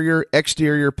 Interior,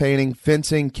 exterior painting,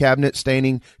 fencing, cabinet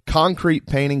staining, concrete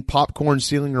painting, popcorn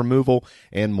ceiling removal,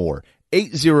 and more.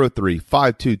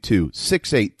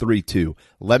 803-522-6832.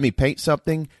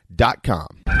 LetMePaintSomething.com.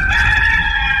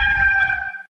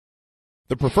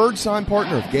 The preferred sign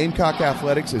partner of Gamecock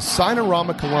Athletics is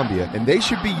Signorama Columbia, and they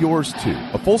should be yours too.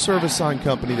 A full-service sign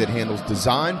company that handles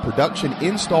design, production,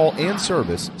 install, and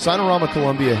service, Signorama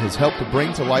Columbia has helped to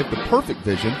bring to life the perfect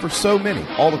vision for so many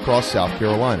all across South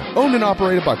Carolina. Owned and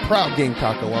operated by proud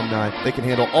Gamecock alumni, they can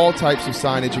handle all types of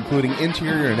signage, including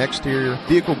interior and exterior,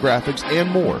 vehicle graphics, and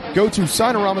more. Go to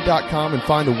Signorama.com and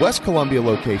find the West Columbia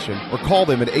location, or call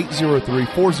them at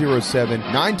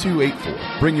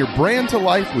 803-407-9284. Bring your brand to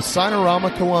life with Signorama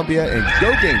Columbia, and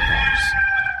go Gamecocks!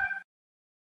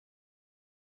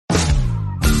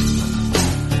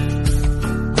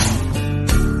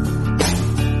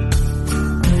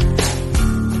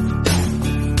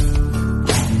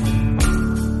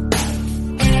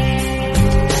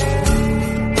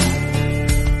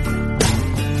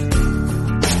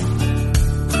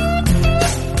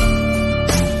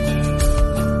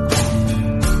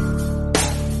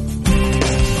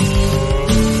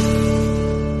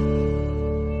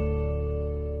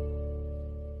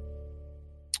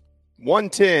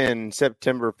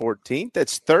 September 14th.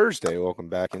 That's Thursday. Welcome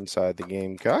back inside the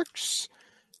Gamecocks.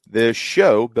 The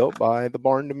show built by the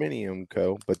Barn Dominium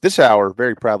Co. But this hour,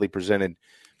 very proudly presented,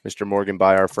 Mr. Morgan,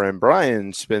 by our friend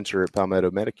Brian Spencer at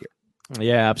Palmetto Medicare.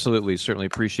 Yeah, absolutely. Certainly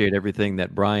appreciate everything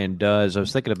that Brian does. I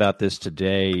was thinking about this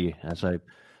today as I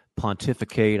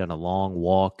pontificate on a long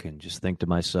walk and just think to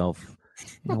myself,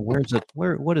 you know,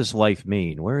 what does life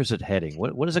mean? Where is it heading?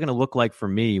 What is it going to look like for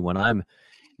me when I'm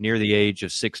near the age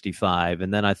of 65?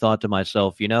 And then I thought to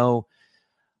myself, you know,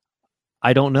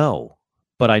 I don't know,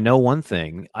 but I know one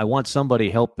thing. I want somebody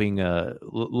helping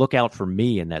look out for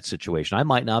me in that situation. I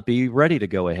might not be ready to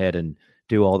go ahead and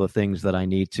do all the things that I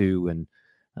need to, and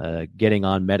getting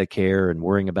on Medicare and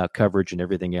worrying about coverage and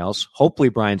everything else. Hopefully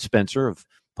Brian Spencer of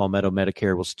Palmetto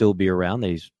Medicare will still be around.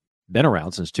 He's been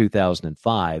around since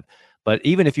 2005. But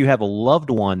even if you have a loved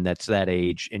one that's that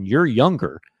age and you're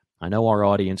younger, I know our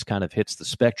audience kind of hits the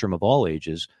spectrum of all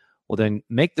ages. Well, then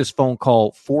make this phone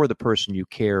call for the person you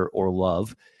care or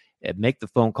love. And make the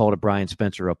phone call to Brian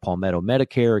Spencer of Palmetto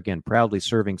Medicare, again, proudly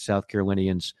serving South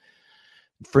Carolinians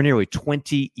for nearly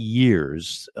 20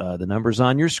 years. The number's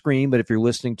on your screen, but if you're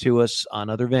listening to us on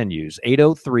other venues,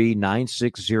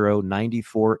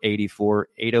 803-960-9484,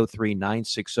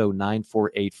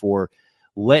 803-960-9484.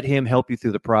 Let him help you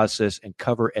through the process and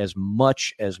cover as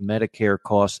much as Medicare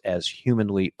costs as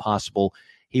humanly possible.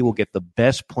 He will get the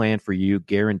best plan for you,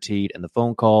 guaranteed. And the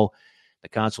phone call, the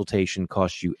consultation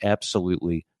costs you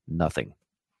absolutely nothing.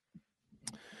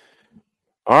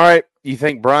 All right. You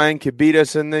think Brian could beat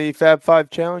us in the Fab Five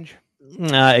Challenge?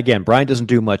 Again, Brian doesn't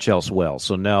do much else well.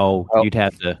 So no, you'd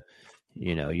have to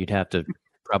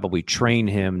probably train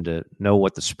him to know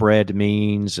what the spread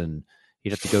means, and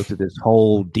you'd have to go through this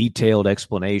whole detailed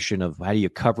explanation of how do you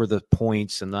cover the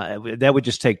points, and that would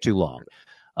just take too long.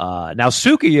 Now,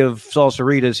 Suki of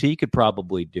Salsaritas, he could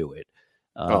probably do it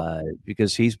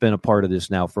because he's been a part of this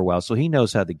now for a while, so he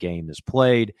knows how the game is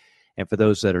played. And for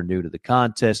those that are new to the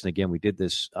contest, and again, we did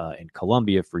this in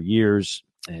Columbia for years,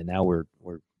 and now we're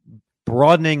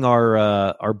broadening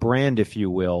our brand, if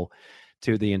you will,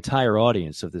 to the entire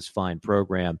audience of this fine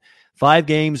program. 5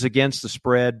 games against the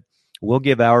spread. We'll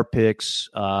give our picks,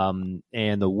 and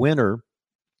the winner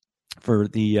for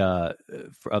the of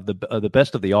the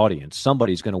best of the audience,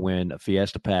 somebody's going to win a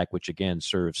Fiesta Pack, which again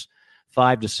serves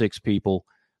 5 to 6 people.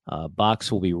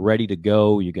 Box will be ready to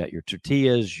go. You got your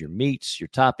tortillas, your meats, your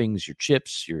toppings, your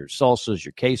chips, your salsas,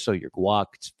 your queso, your guac.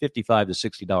 It's $55 to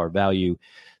 $60 value.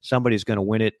 Somebody's going to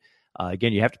win it.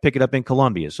 Again, you have to pick it up in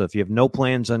Columbia. So if you have no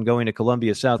plans on going to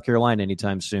Columbia, South Carolina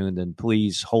anytime soon, then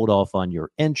please hold off on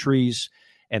your entries.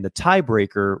 And the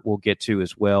tiebreaker we'll get to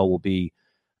as well will be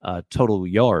total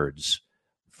yards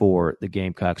for the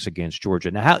Gamecocks against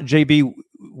Georgia. Now, JB,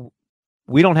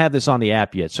 we don't have this on the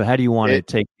app yet. So how do you want to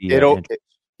take the entries?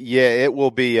 Yeah, it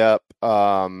will be up.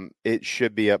 It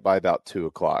should be up by about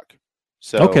 2:00.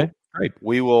 So okay, great.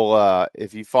 We will,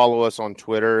 if you follow us on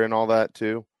Twitter and all that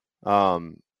too,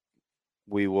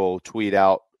 we will tweet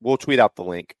out. We'll tweet out the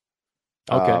link.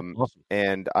 Okay, awesome.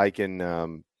 And I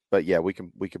can but yeah, we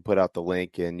can put out the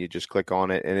link, and you just click on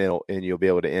it, and you'll be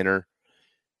able to enter,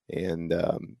 and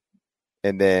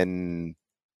then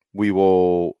we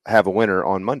will have a winner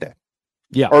on Monday.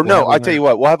 Yeah. Or no, I tell you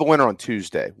what, we'll have a winner on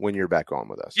Tuesday when you're back on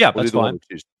with us. Yeah, we'll that's do the fine. winner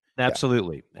Tuesday.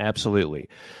 Absolutely. Yeah. Absolutely.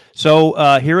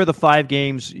 So here are the 5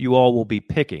 games you all will be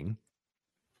picking.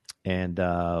 And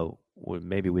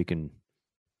maybe we can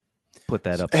put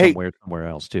that up somewhere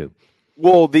else too.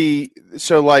 Well,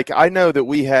 I know that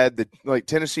we had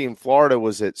Tennessee and Florida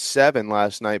was at 7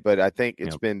 last night, but I think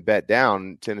it's been bet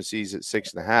down. Tennessee's at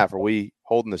 6.5. Are we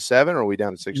holding the 7 or are we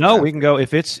down to 6? No, we can go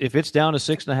if it's down to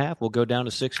 6.5, we'll go down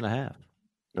to 6.5.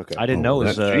 Okay. I didn't know it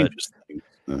was changes things.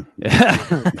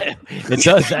 It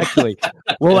does actually.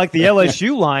 Well, like the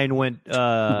LSU line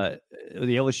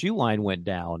went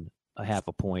down a half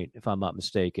a point, if I'm not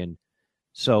mistaken.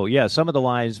 So yeah, some of the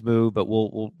lines move, but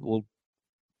we'll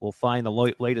find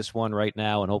the latest one right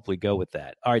now and hopefully go with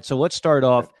that. All right, so let's start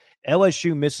off.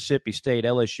 LSU, Mississippi State.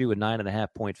 LSU a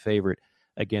 9.5-point favorite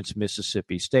against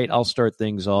Mississippi State. I'll start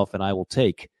things off, and I will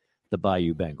take the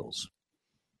Bayou Bengals.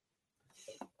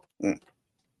 Where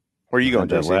are you going,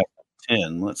 JC?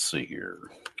 10. Let's see here.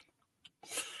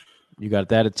 You got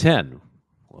that at 10.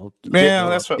 Well,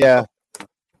 yeah,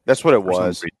 that's what it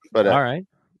was. But all right.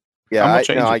 Yeah, I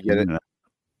get it.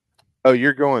 Oh,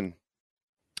 you're going.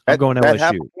 I'm going LSU. That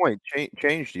half a point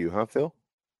changed you, huh, Phil?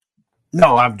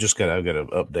 No, I've got to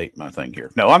update my thing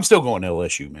here. No, I'm still going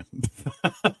LSU, man.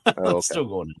 I'm still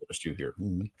going LSU here.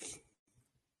 Mm-hmm.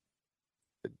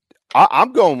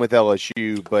 I'm going with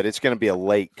LSU, but it's going to be a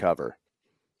late cover.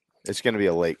 I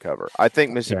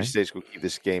think Mississippi State's going to keep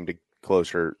this game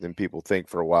closer than people think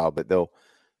for a while, but the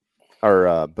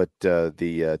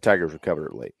Tigers will cover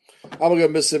it late. I'm going to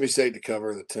go Mississippi State to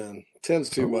cover the 10. 10's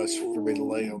too much for me to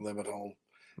lay on them at home.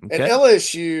 Okay. And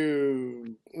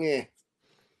LSU, yeah.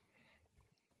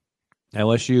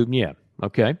 LSU, yeah.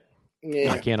 Okay.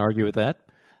 Yeah. I can't argue with that.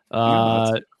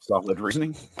 That's solid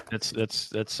reasoning. That's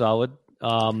solid.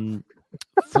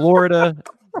 Florida,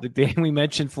 the game we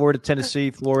mentioned, Florida,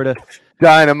 Tennessee, Florida.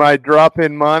 Dynamite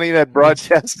drop-in money. That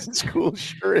broadcasting school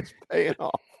sure is paying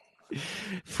off.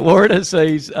 Florida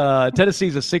says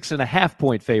Tennessee's a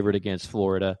 6.5-point favorite against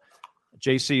Florida.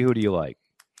 JC, who do you like?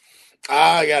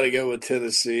 I got to go with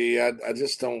Tennessee. I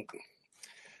just don't.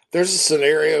 There's a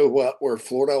scenario where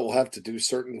Florida will have to do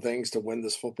certain things to win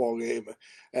this football game,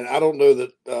 and I don't know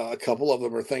that a couple of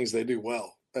them are things they do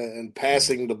well. And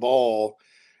passing the ball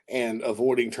and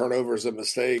avoiding turnovers and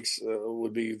mistakes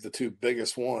would be the two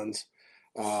biggest ones.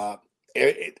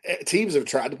 Teams have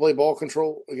tried to play ball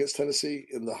control against Tennessee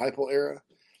in the Heupel era,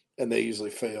 and they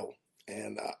usually fail.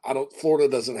 And Florida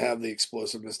doesn't have the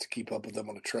explosiveness to keep up with them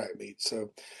on a track meet.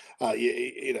 So,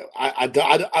 I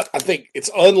think it's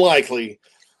unlikely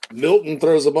Milton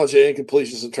throws a bunch of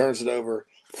incompletions and turns it over.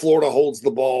 Florida holds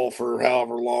the ball for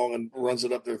however long and runs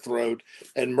it up their throat,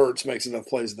 and Mertz makes enough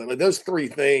plays. I mean, those three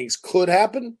things could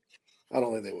happen. I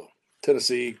don't think they will.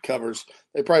 Tennessee covers.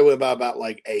 They probably win by about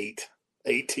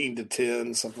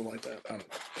 18-10, something like that. I don't know.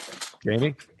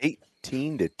 Jamie?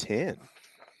 18-10.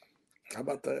 How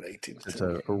about that? 18-10. It's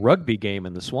a rugby game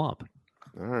in the swamp.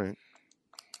 All right.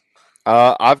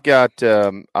 I've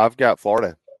got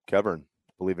Florida covering.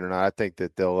 Believe it or not, I think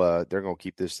that they're going to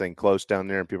keep this thing close down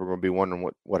there, and people are going to be wondering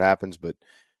what happens. But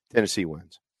Tennessee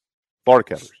wins. Florida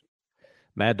covers.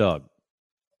 Mad Dog.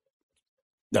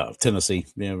 No, Tennessee.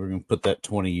 Yeah, we're going to put that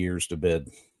 20 years to bed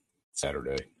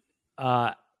Saturday.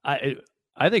 I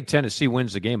think Tennessee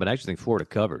wins the game, but I actually think Florida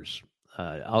covers.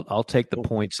 I'll take the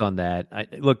points on that.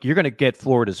 Look, you're going to get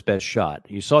Florida's best shot.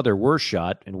 You saw their worst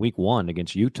shot in Week 1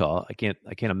 against Utah. I can't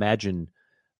imagine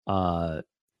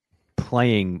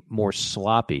playing more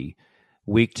sloppy.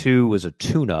 Week 2 was a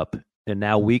tune-up, and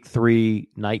now Week 3,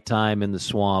 nighttime in the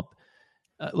swamp.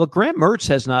 Look, Graham Mertz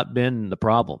has not been the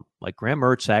problem. Graham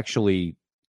Mertz actually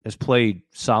has played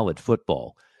solid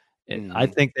football. And I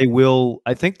think they will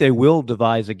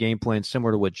devise a game plan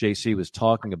similar to what JC was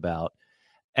talking about.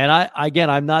 And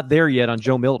I'm not there yet on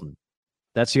Joe Milton.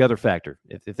 That's the other factor.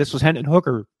 If this was Hendon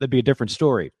Hooker, that'd be a different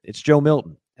story. It's Joe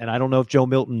Milton, and I don't know if Joe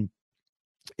Milton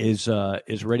is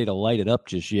ready to light it up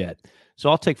just yet. So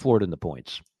I'll take Florida in the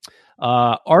points.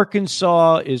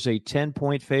 Arkansas is a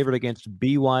 10-point favorite against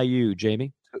BYU.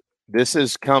 Jamie? This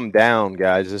has come down,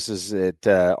 guys. This is it.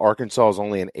 Arkansas is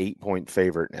only an 8-point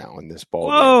favorite now in this ball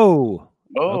game. Oh,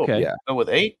 okay. Yeah. Oh, with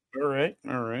 8? All right.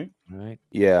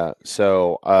 Yeah.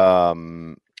 So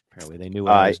apparently they knew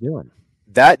what I was doing.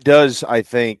 That does, I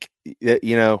think,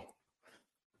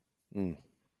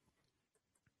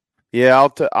 Yeah,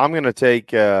 I'm going to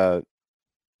take. I'm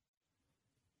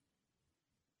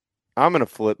going to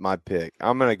flip my pick.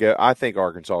 I'm going to go. I think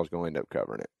Arkansas is going to end up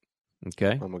covering it.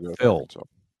 Okay. I'm going to go Phil. Arkansas.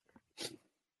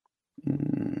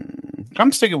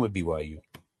 I'm sticking with BYU.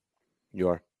 You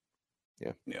are?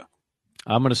 Yeah.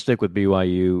 I'm going to stick with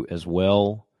BYU as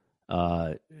well.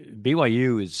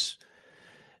 BYU is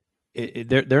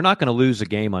they're not going to lose a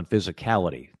game on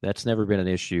physicality. That's never been an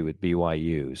issue with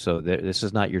BYU. So this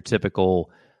is not your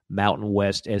typical Mountain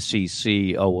West SEC.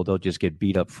 Oh, well, they'll just get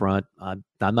beat up front. I'm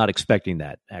not expecting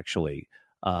that, actually.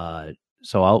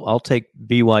 So I'll take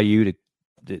BYU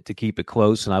to keep it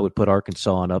close, and I would put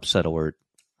Arkansas on upset alert.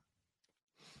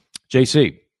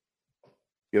 JC.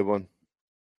 Good one.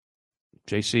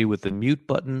 JC with the mute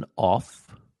button off.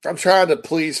 I'm trying to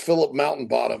please Philip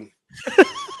Mountainbottom.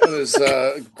 His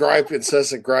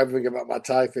incessant griping about my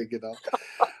typing,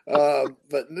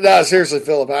 but no, seriously,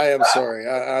 Philip, I am sorry.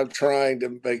 I'm trying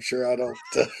to make sure I don't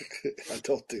do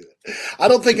it. I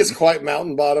don't think it's quite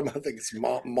mountain bottom. I think it's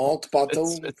Mont Bottom,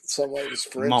 something like it's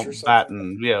French or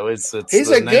something. He's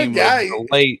a good guy.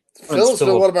 Phil's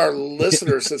been one of our listeners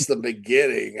listeners since the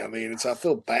beginning. I mean, I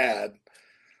feel bad.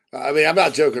 I mean, I'm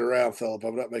not joking around, Philip.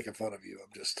 I'm not making fun of you.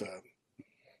 I'm just,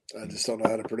 I just don't know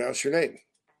how to pronounce your name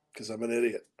because I'm an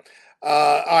idiot.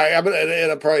 All right, I'm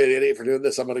probably an idiot for doing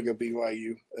this. I'm going to go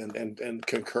BYU and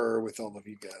concur with all of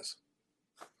you guys.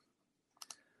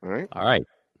 All right.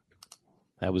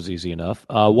 That was easy enough.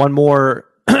 One more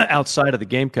outside of the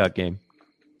Gamecock game.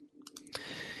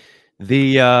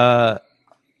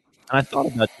 I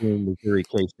thought about doing Missouri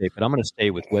K-State, but I'm going to stay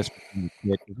with West Virginia.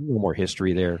 There's a little more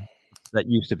history there. That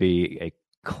used to be a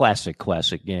classic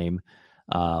game.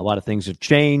 A lot of things have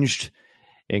changed,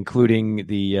 including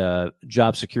the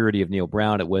job security of Neil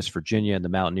Brown at West Virginia and the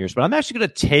Mountaineers. But I'm actually going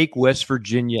to take West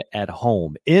Virginia at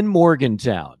home in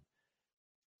Morgantown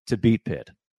to beat Pitt.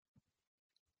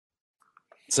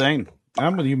 Same.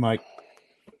 I'm with you, Mike.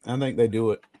 I think they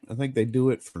do it. I think they do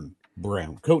it for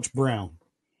Brown, Coach Brown.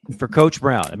 For Coach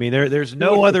Brown. I mean, there's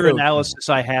no other analysis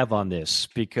I have on this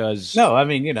because no, I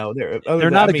mean, they're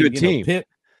not a good team. Pitt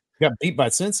got beat by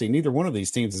Cincy. Neither one of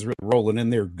these teams is really rolling in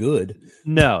there good.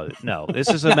 No. This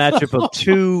is a matchup of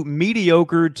two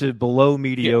mediocre to below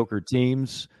mediocre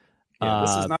teams. Yeah,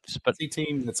 this is not a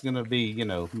team that's going to be,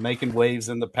 making waves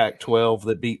in the Pac-12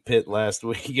 that beat Pitt last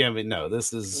week. I mean, no,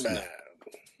 this is. No.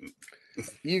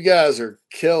 You guys are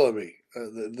killing me.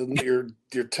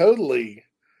 You're totally,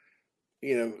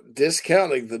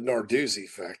 discounting the Narduzzi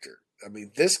factor. I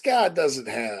mean, this guy doesn't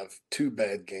have two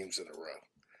bad games in a row.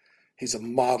 He's a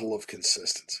model of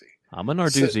consistency. I'm a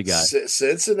Narduzzi guy.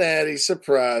 Cincinnati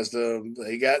surprised them.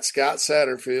 They got Scott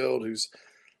Satterfield, who's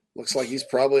looks like he's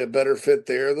probably a better fit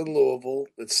there than Louisville.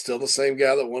 It's still the same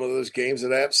guy that won one of those games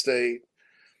at App State.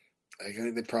 I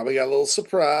think they probably got a little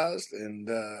surprised, and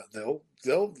they'll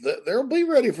be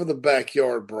ready for the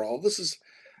backyard brawl. This is,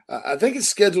 I think it's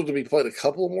scheduled to be played a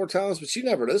couple of more times, but you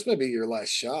never know. This may be your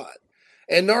last shot.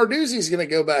 And Narduzzi's going to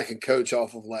go back and coach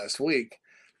off of last week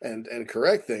and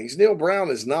correct things. Neil Brown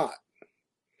is not.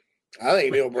 I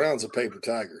think Neil Brown's a paper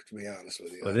tiger, to be honest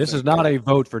with you. Well, this is not a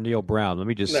vote for Neil Brown. Let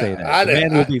me just say that. The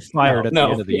man will be fired at the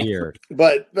end of the year.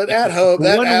 But at home,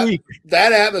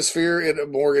 that atmosphere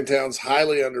in Morgantown's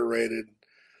highly underrated.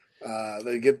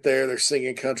 They get there, they're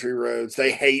singing country roads.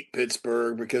 They hate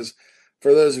Pittsburgh because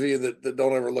for those of you that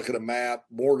don't ever look at a map,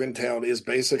 Morgantown is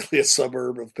basically a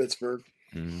suburb of Pittsburgh,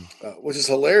 which is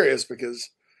hilarious because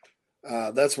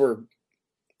that's where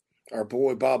our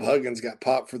boy Bob Huggins got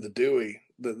popped for the Dewey.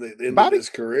 The end of his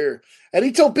career, and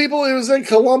he told people he was in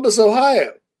Columbus,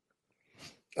 Ohio.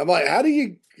 I'm like, how do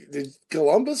you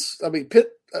Columbus? I mean,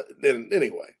 Pitt.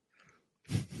 Anyway,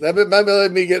 that might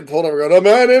let me get pulled over. Going, I'm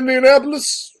in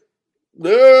Indianapolis.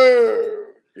 No,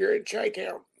 you're in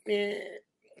Chi-Town. Yeah.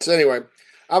 So anyway,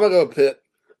 I'm gonna go with Pitt,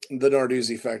 the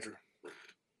Narduzzi factor.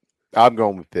 I'm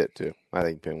going with Pitt too. I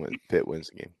think Pitt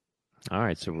wins the game. All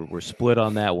right, so we're split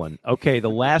on that one. Okay, the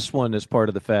last one is part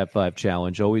of the Fab Five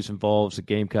Challenge. Always involves the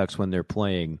Gamecocks when they're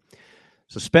playing.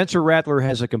 So Spencer Rattler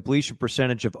has a completion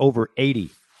percentage of over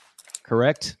 80,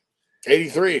 correct?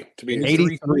 83 to be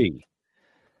 83.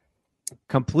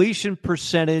 Completion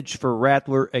percentage for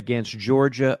Rattler against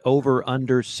Georgia over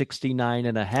under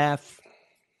 69.5.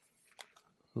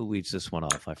 Who leads this one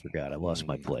off? I forgot. I lost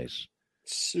my place.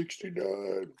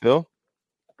 69. Bill?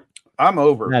 I'm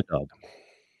over. Mad Dog.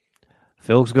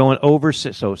 Phil's going over,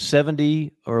 so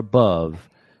 70 or above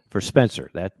for Spencer.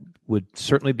 That would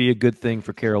certainly be a good thing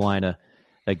for Carolina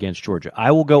against Georgia.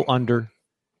 I will go under.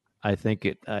 I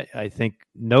think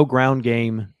no ground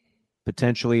game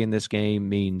potentially in this game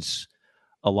means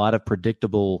a lot of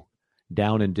predictable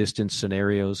down and distance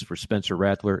scenarios for Spencer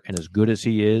Rattler. And as good as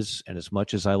he is, and as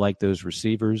much as I like those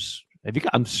receivers,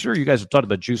 I'm sure you guys have talked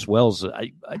about Juice Wells.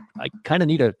 I kind of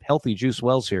need a healthy Juice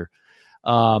Wells here.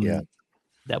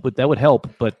 That would help.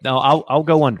 But no, I'll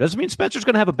go under. Doesn't mean Spencer's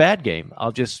going to have a bad game.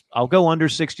 I'll go under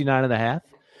 69.5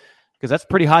 because that's a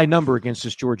pretty high number against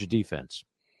this Georgia defense.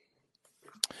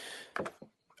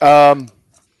 It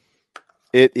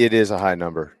is a high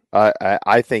number.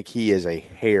 I think he is a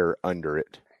hair under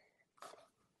it.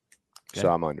 Okay. So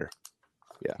I'm under.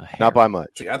 Yeah, not by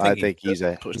much. See, I think he's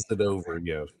a pushes it over.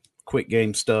 Yeah, quick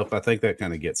game stuff. I think that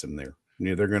kind of gets him there.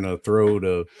 They're going to throw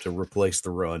to replace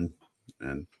the run,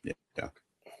 and yeah.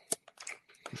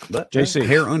 But JC,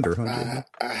 hair under 100.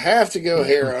 I have to go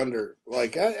hair under.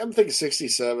 Like I'm thinking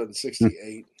 67,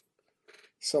 68,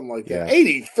 something like that. Yeah.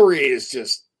 83 is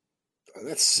just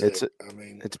that's sick.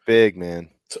 It's big, man.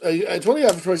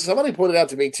 25 for 20. Somebody pointed out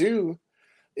to me too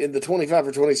in the 25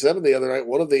 for 27 the other night.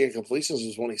 One of the incompletions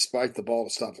was when he spiked the ball to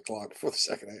stop the clock before the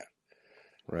second half.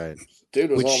 Right, dude,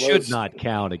 was which almost, should not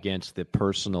count against the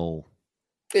personal.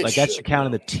 Like that should count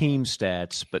in the team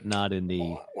stats, but not in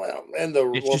the. Well, and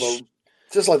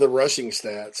just like the rushing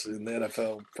stats in the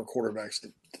NFL for quarterbacks,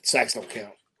 the sacks don't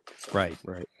count. So. Right.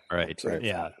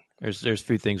 Yeah, there's a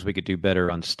few things we could do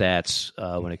better on stats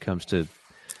when it comes to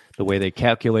the way they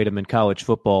calculate them in college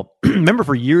football. Remember,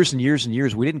 for years and years and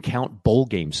years, we didn't count bowl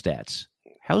game stats.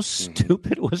 How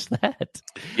stupid was that?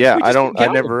 Yeah, I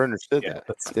never understood that.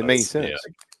 It makes sense. Yeah.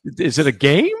 Is it a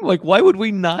game? Like, why would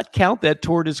we not count that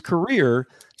toward his career?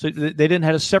 So they didn't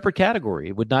have a separate category.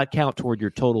 It would not count toward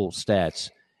your total stats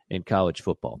in college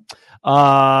football.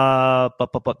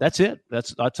 But that's it.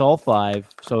 That's all 5.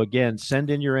 So again, send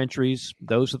in your entries.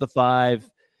 Those are the 5,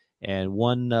 and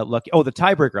one lucky. Oh, the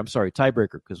tiebreaker. I'm sorry,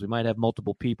 tiebreaker, because we might have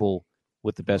multiple people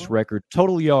with the best record.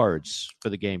 Total yards for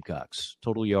the Gamecocks.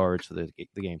 Total yards for the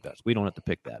Gamecocks. We don't have to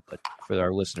pick that, but for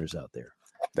our listeners out there,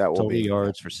 that will total be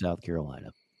yards for South Carolina.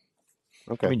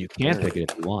 Okay. I mean, you can pick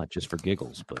it if you want, just for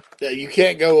giggles, but yeah, you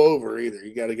can't go over either.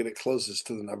 You got to get it closest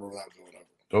to the number without going over.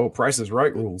 Oh, Price is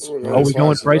Right rules. Are we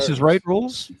going Price is Right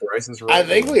rules? Price is Right. I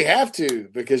think we have to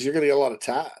because you're going to get a lot of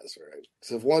ties, right?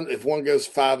 So if one goes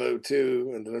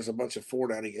 502 and there's a bunch of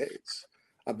 498s,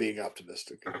 I'm being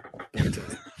optimistic.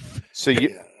 So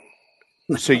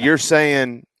you're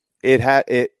saying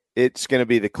it's going to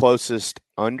be the closest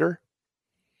under?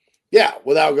 Yeah,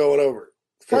 without going over.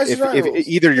 If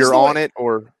either you're on it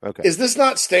or okay. Is this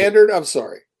not standard? I'm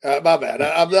sorry, my bad.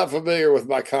 I'm not familiar with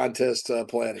my contest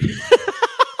planning.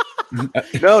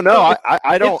 No,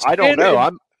 I don't know.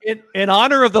 I'm in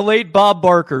honor of the late Bob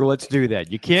Barker. Let's do that.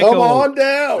 You can't come go on over.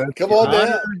 down. Come on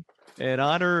down. In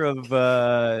honor of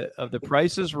the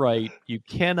Price is Right, you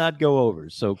cannot go over.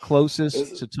 So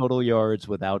closest to total yards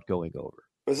without going over.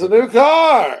 It's a new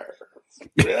car.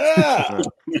 Yeah.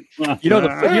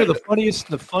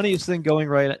 The funniest thing going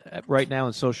right now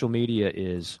in social media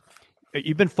is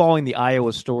you've been following the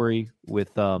Iowa story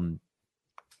with and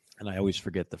I always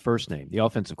forget the first name, the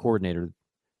offensive coordinator,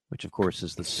 which of course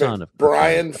is the son of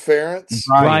Brian Ferentz.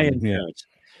 Brian Ferentz.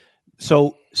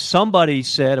 So somebody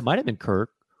said, it might have been Kirk,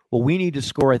 well, we need to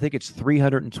score, I think it's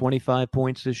 325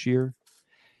 points this year.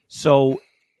 So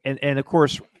and of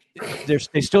course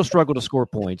they still struggle to score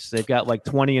points. They've got like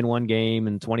 20 in one game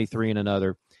and 23 in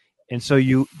another. And so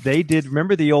they did,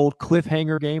 remember the old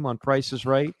cliffhanger game on Price is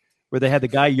Right, where they had the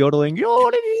guy yodeling,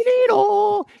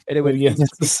 and it would, the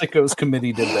Sickos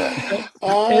committee did that.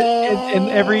 and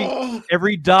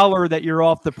every dollar that you're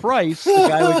off the price, the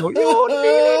guy would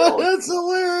go, that's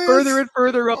hilarious. Further and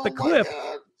further up the cliff.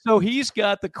 So he's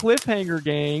got the cliffhanger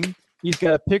gang. He's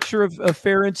got a picture of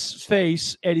Ferentz's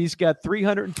face, and he's got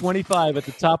 325 at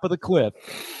the top of the cliff.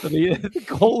 So the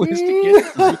goal is to get.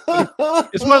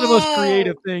 It's one of the most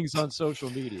creative things on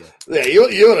social media. Yeah, you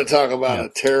want to talk about a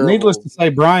terrible. Needless to say,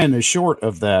 Brian is short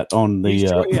of that on the. He's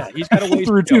got a ways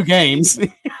through to go. 2 games.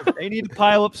 They need to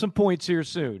pile up some points here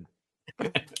soon.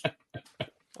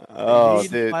 Oh,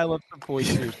 dude! Pile up some points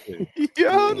here soon.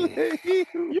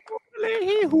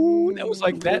 That was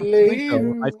like that.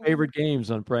 My favorite games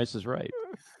on Price is Right.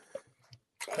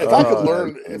 If I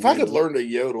could learn to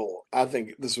yodel, I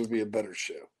think this would be a better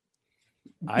show.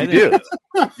 You do?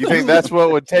 You think that's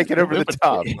what would take it over the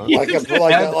top? Huh?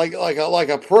 Like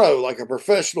a pro, like a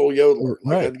professional yodeler.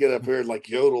 Like I'd get up here and like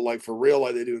yodel, like for real,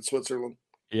 like they do in Switzerland.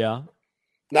 Yeah,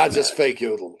 not just fake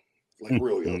yodel, like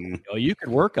real yodel. Oh, you could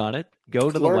work on it. Go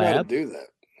to the learn lab. How to do that.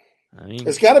 I mean,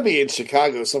 it's got to be in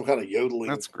Chicago, some kind of yodeling.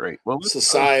 That's great.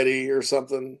 Society or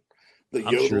something. The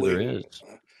I'm yodeling. sure there is.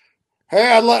 Hey,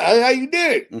 how you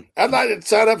doing? I'd like to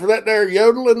sign up for that there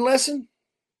yodeling lesson.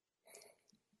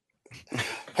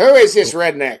 Who is this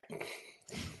redneck?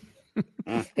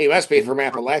 He must be from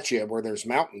Appalachia, where there's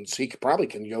mountains. He probably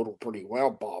can yodel pretty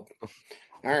well, Bob.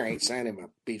 All right, sign him a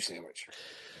beef sandwich.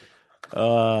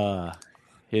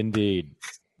 Indeed.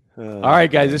 All right,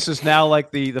 guys, this is now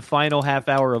like the final half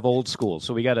hour of Old School.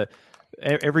 So we got to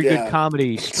every good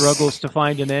comedy struggles to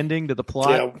find an ending to the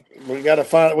plot. Yeah, we got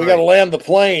to land the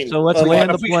plane. So let's land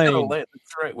the plane. That's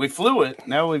right. We flew it.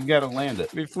 Now we've got to land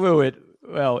it. We flew it.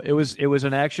 Well, it was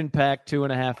an action-packed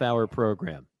 2.5 hour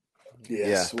program.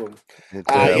 Yes.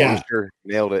 Yeah. Sure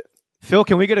nailed it. Phil,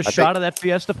 can we get a shot of that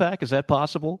Fiesta Pack? Is that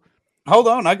possible? Hold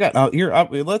on, I got here.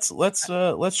 Let's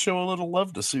show a little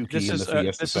love to Suki. This is the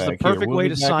Fiesta this is Pack the perfect here. way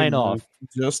to sign off.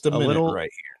 Just a minute, right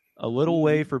here. A little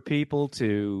way for people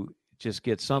to just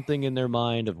get something in their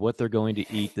mind of what they're going to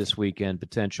eat this weekend,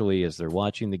 potentially as they're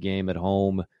watching the game at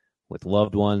home with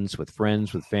loved ones, with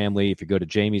friends, with family. If you go to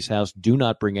Jamie's house, do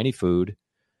not bring any food.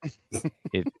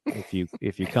 if you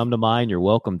come to mine, you're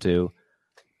welcome to.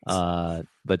 But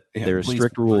there are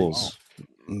strict rules.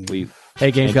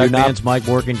 Hey, Gamecock fans, Mike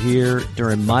Morgan here.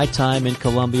 During my time in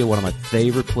Columbia, one of my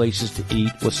favorite places to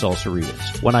eat was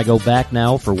Salsaritas. When I go back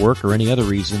now for work or any other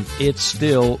reason, it's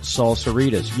still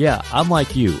Salsaritas. Yeah, I'm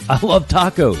like you. I love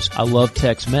tacos. I love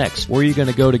Tex-Mex. Where are you going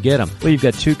to go to get them? Well, you've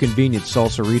got two convenient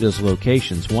Salsaritas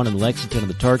locations, one in Lexington in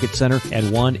the Target Center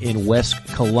and one in West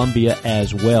Columbia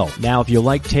as well. Now, if you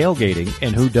like tailgating,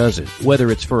 and who doesn't, whether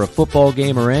it's for a football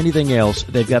game or anything else,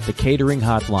 they've got the catering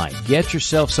hotline. Get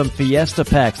yourself some Fiesta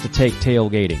Packs to take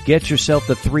tailgating. Get yourself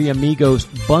the Three Amigos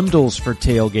bundles for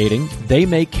tailgating. They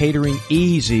make catering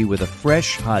easy with a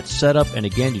fresh, hot setup. And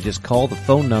again, you just call the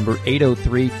phone number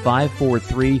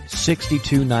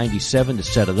 803-543-6297 to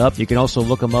set it up. You can also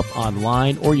look them up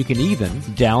online, or you can even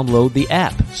download the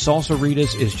app.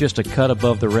 Salsaritas is just a cut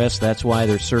above the rest. That's why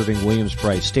they're serving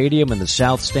Williams-Brice Stadium and the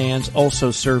South Stands,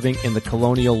 also serving in the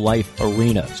Colonial Life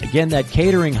arenas. Again, that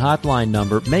catering hotline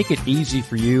number, make it easy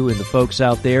for you and the folks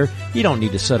out there. You don't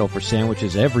need to settle for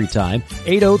sandwiches every time.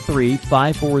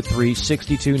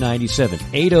 803-543-6297.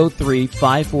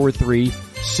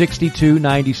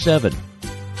 803-543-6297.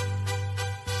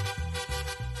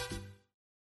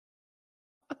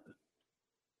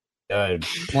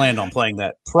 Planned on playing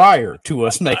that prior to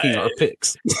us making our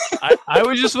picks. I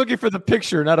was just looking for the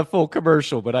picture, not a full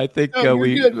commercial, but I think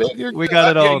we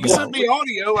got it all. You sent me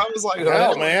audio. I was like,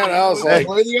 oh man, I was like,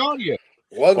 play the audio.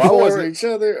 One for each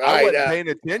other. I wasn't paying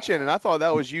attention, and I thought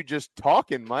that was you just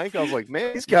talking, Mike. I was like,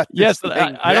 man, he's got this thing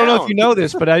I don't know if you know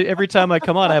this, but every time I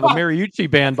come on, I have a Mariucci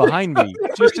band behind me,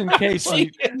 just in case. In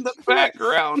the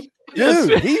background.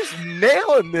 Dude, he's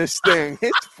nailing this thing.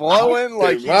 It's flowing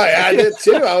like right. I did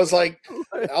too. I was like,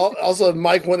 also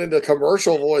Mike went into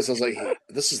commercial voice. I was like,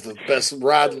 this is the best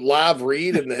live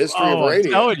read in the history of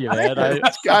radio. I'm telling you, man. I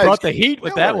brought the heat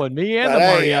with that one. Me and the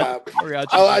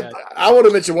Mariachi. I want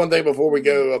to mention one thing before we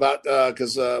go about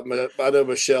because I know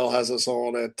Michelle has us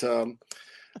on at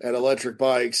Electric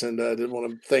Bikes, and I didn't want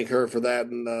to thank her for that.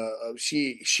 And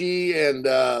she and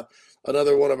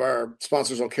another one of our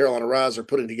sponsors on Carolina Rise are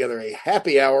putting together a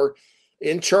happy hour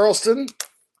in Charleston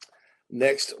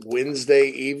next Wednesday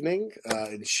evening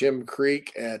in Shem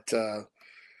Creek at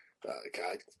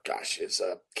it's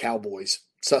Cowboys.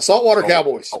 Saltwater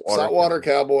Cowboys. Saltwater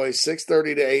Cowboys,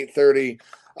 6:30 to 8:30.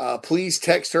 Please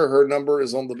text her. Her number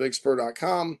is on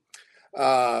thebigspur.com.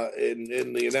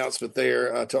 In the announcement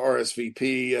there to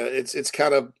RSVP. It's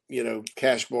kind of,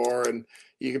 cash bar, and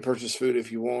you can purchase food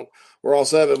if you want. We're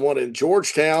also having one in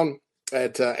Georgetown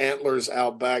at Antlers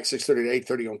Outback, 6:30 to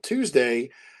 8:30 on Tuesday.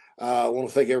 I want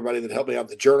to thank everybody that helped me out,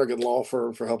 the Jernigan Law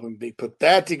Firm, for helping me put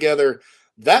that together.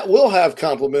 That will have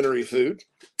complimentary food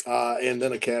and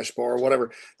then a cash bar,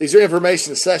 whatever. These are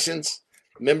information sessions,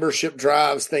 membership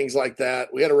drives, things like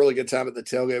that. We had a really good time at the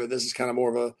tailgate, but this is kind of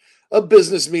more of a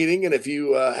business meeting. And if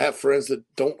you have friends that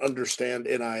don't understand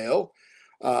NIL,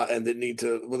 and that need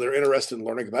to, when they're interested in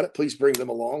learning about it, please bring them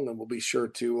along, and we'll be sure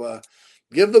to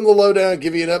give them the lowdown,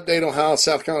 give you an update on how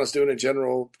South Carolina's doing in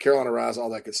general, Carolina Rise, all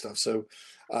that good stuff. So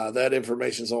that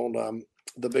information's on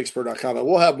thebigspur.com, and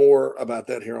we'll have more about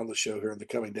that here on the show here in the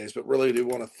coming days. But really do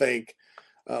want to thank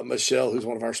Michelle, who's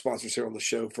one of our sponsors here on the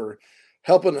show, for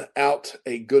helping out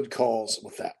a good cause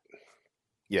with that.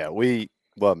 Yeah, we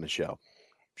love Michelle.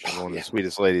 She's one of the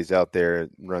sweetest ladies out there.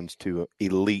 Runs two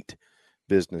elite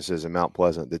businesses in Mount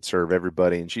Pleasant that serve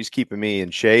everybody, and she's keeping me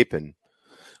in shape and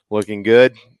looking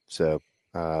good. So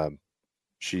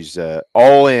she's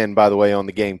all in, by the way, on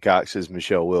the Gamecocks, is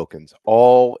Michelle Wilkins.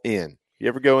 All in. You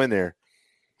ever go in there,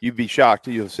 you'd be shocked.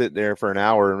 You'll sit there for an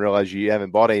hour and realize you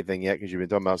haven't bought anything yet because you've been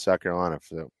talking about South Carolina.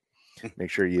 So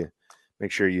make sure you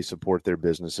support their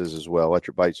businesses as well.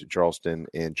 Electric Bikes in Charleston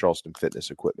and Charleston Fitness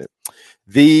Equipment.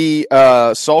 The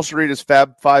Salsaritas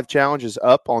Fab 5 Challenge is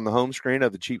up on the home screen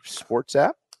of the Chiefs Sports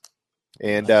app.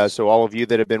 And so all of you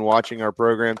that have been watching our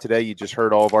program today, you just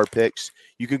heard all of our picks.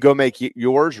 You can go make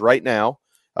yours right now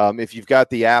If you've got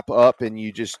the app up and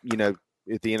you just,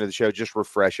 at the end of the show, just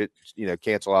refresh it,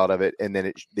 cancel out of it, and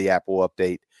then the app will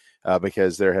update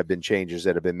because there have been changes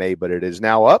that have been made, but it is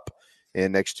now up.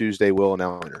 And next Tuesday, we'll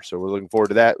announce winner. So we're looking forward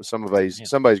to that. Somebody's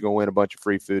going to win a bunch of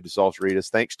free food to Salsaritas,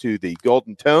 thanks to the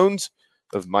Golden Tones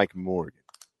of Mike Morgan.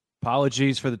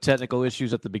 Apologies for the technical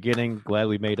issues at the beginning. Glad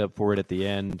we made up for it at the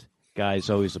end. Guys,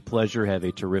 always a pleasure. Have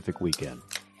a terrific weekend.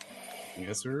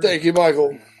 Yes, sir. Thank you,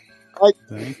 Michael. All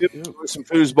right. Some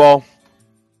foosball,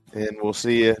 and we'll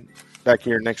see you back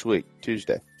here next week,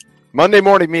 Tuesday. Monday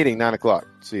morning meeting, 9 o'clock.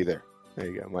 See you there. There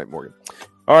you go, Mike Morgan.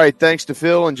 All right, thanks to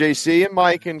Phil and JC and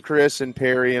Mike and Chris and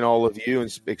Perry and all of you,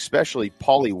 and especially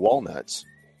Paulie Walnuts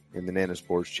in the Nana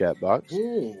Sports chat box.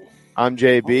 I'm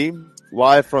JB,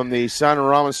 live from the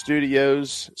Sonorama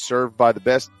Studios, served by the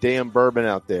best damn bourbon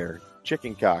out there,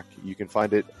 Chicken Cock. You can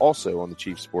find it also on the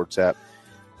Chief Sports app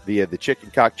via the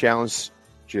Chicken Cock Challenge.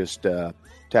 Just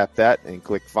tap that and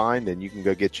click find, and you can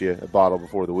go get you a bottle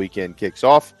before the weekend kicks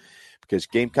off, because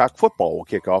Gamecock football will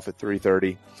kick off at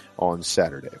 3:30 on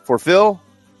Saturday. For Phil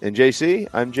and JC,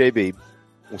 I'm JB.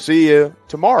 We'll see you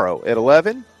tomorrow at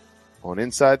 11 on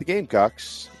Inside the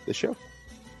Gamecocks, the show.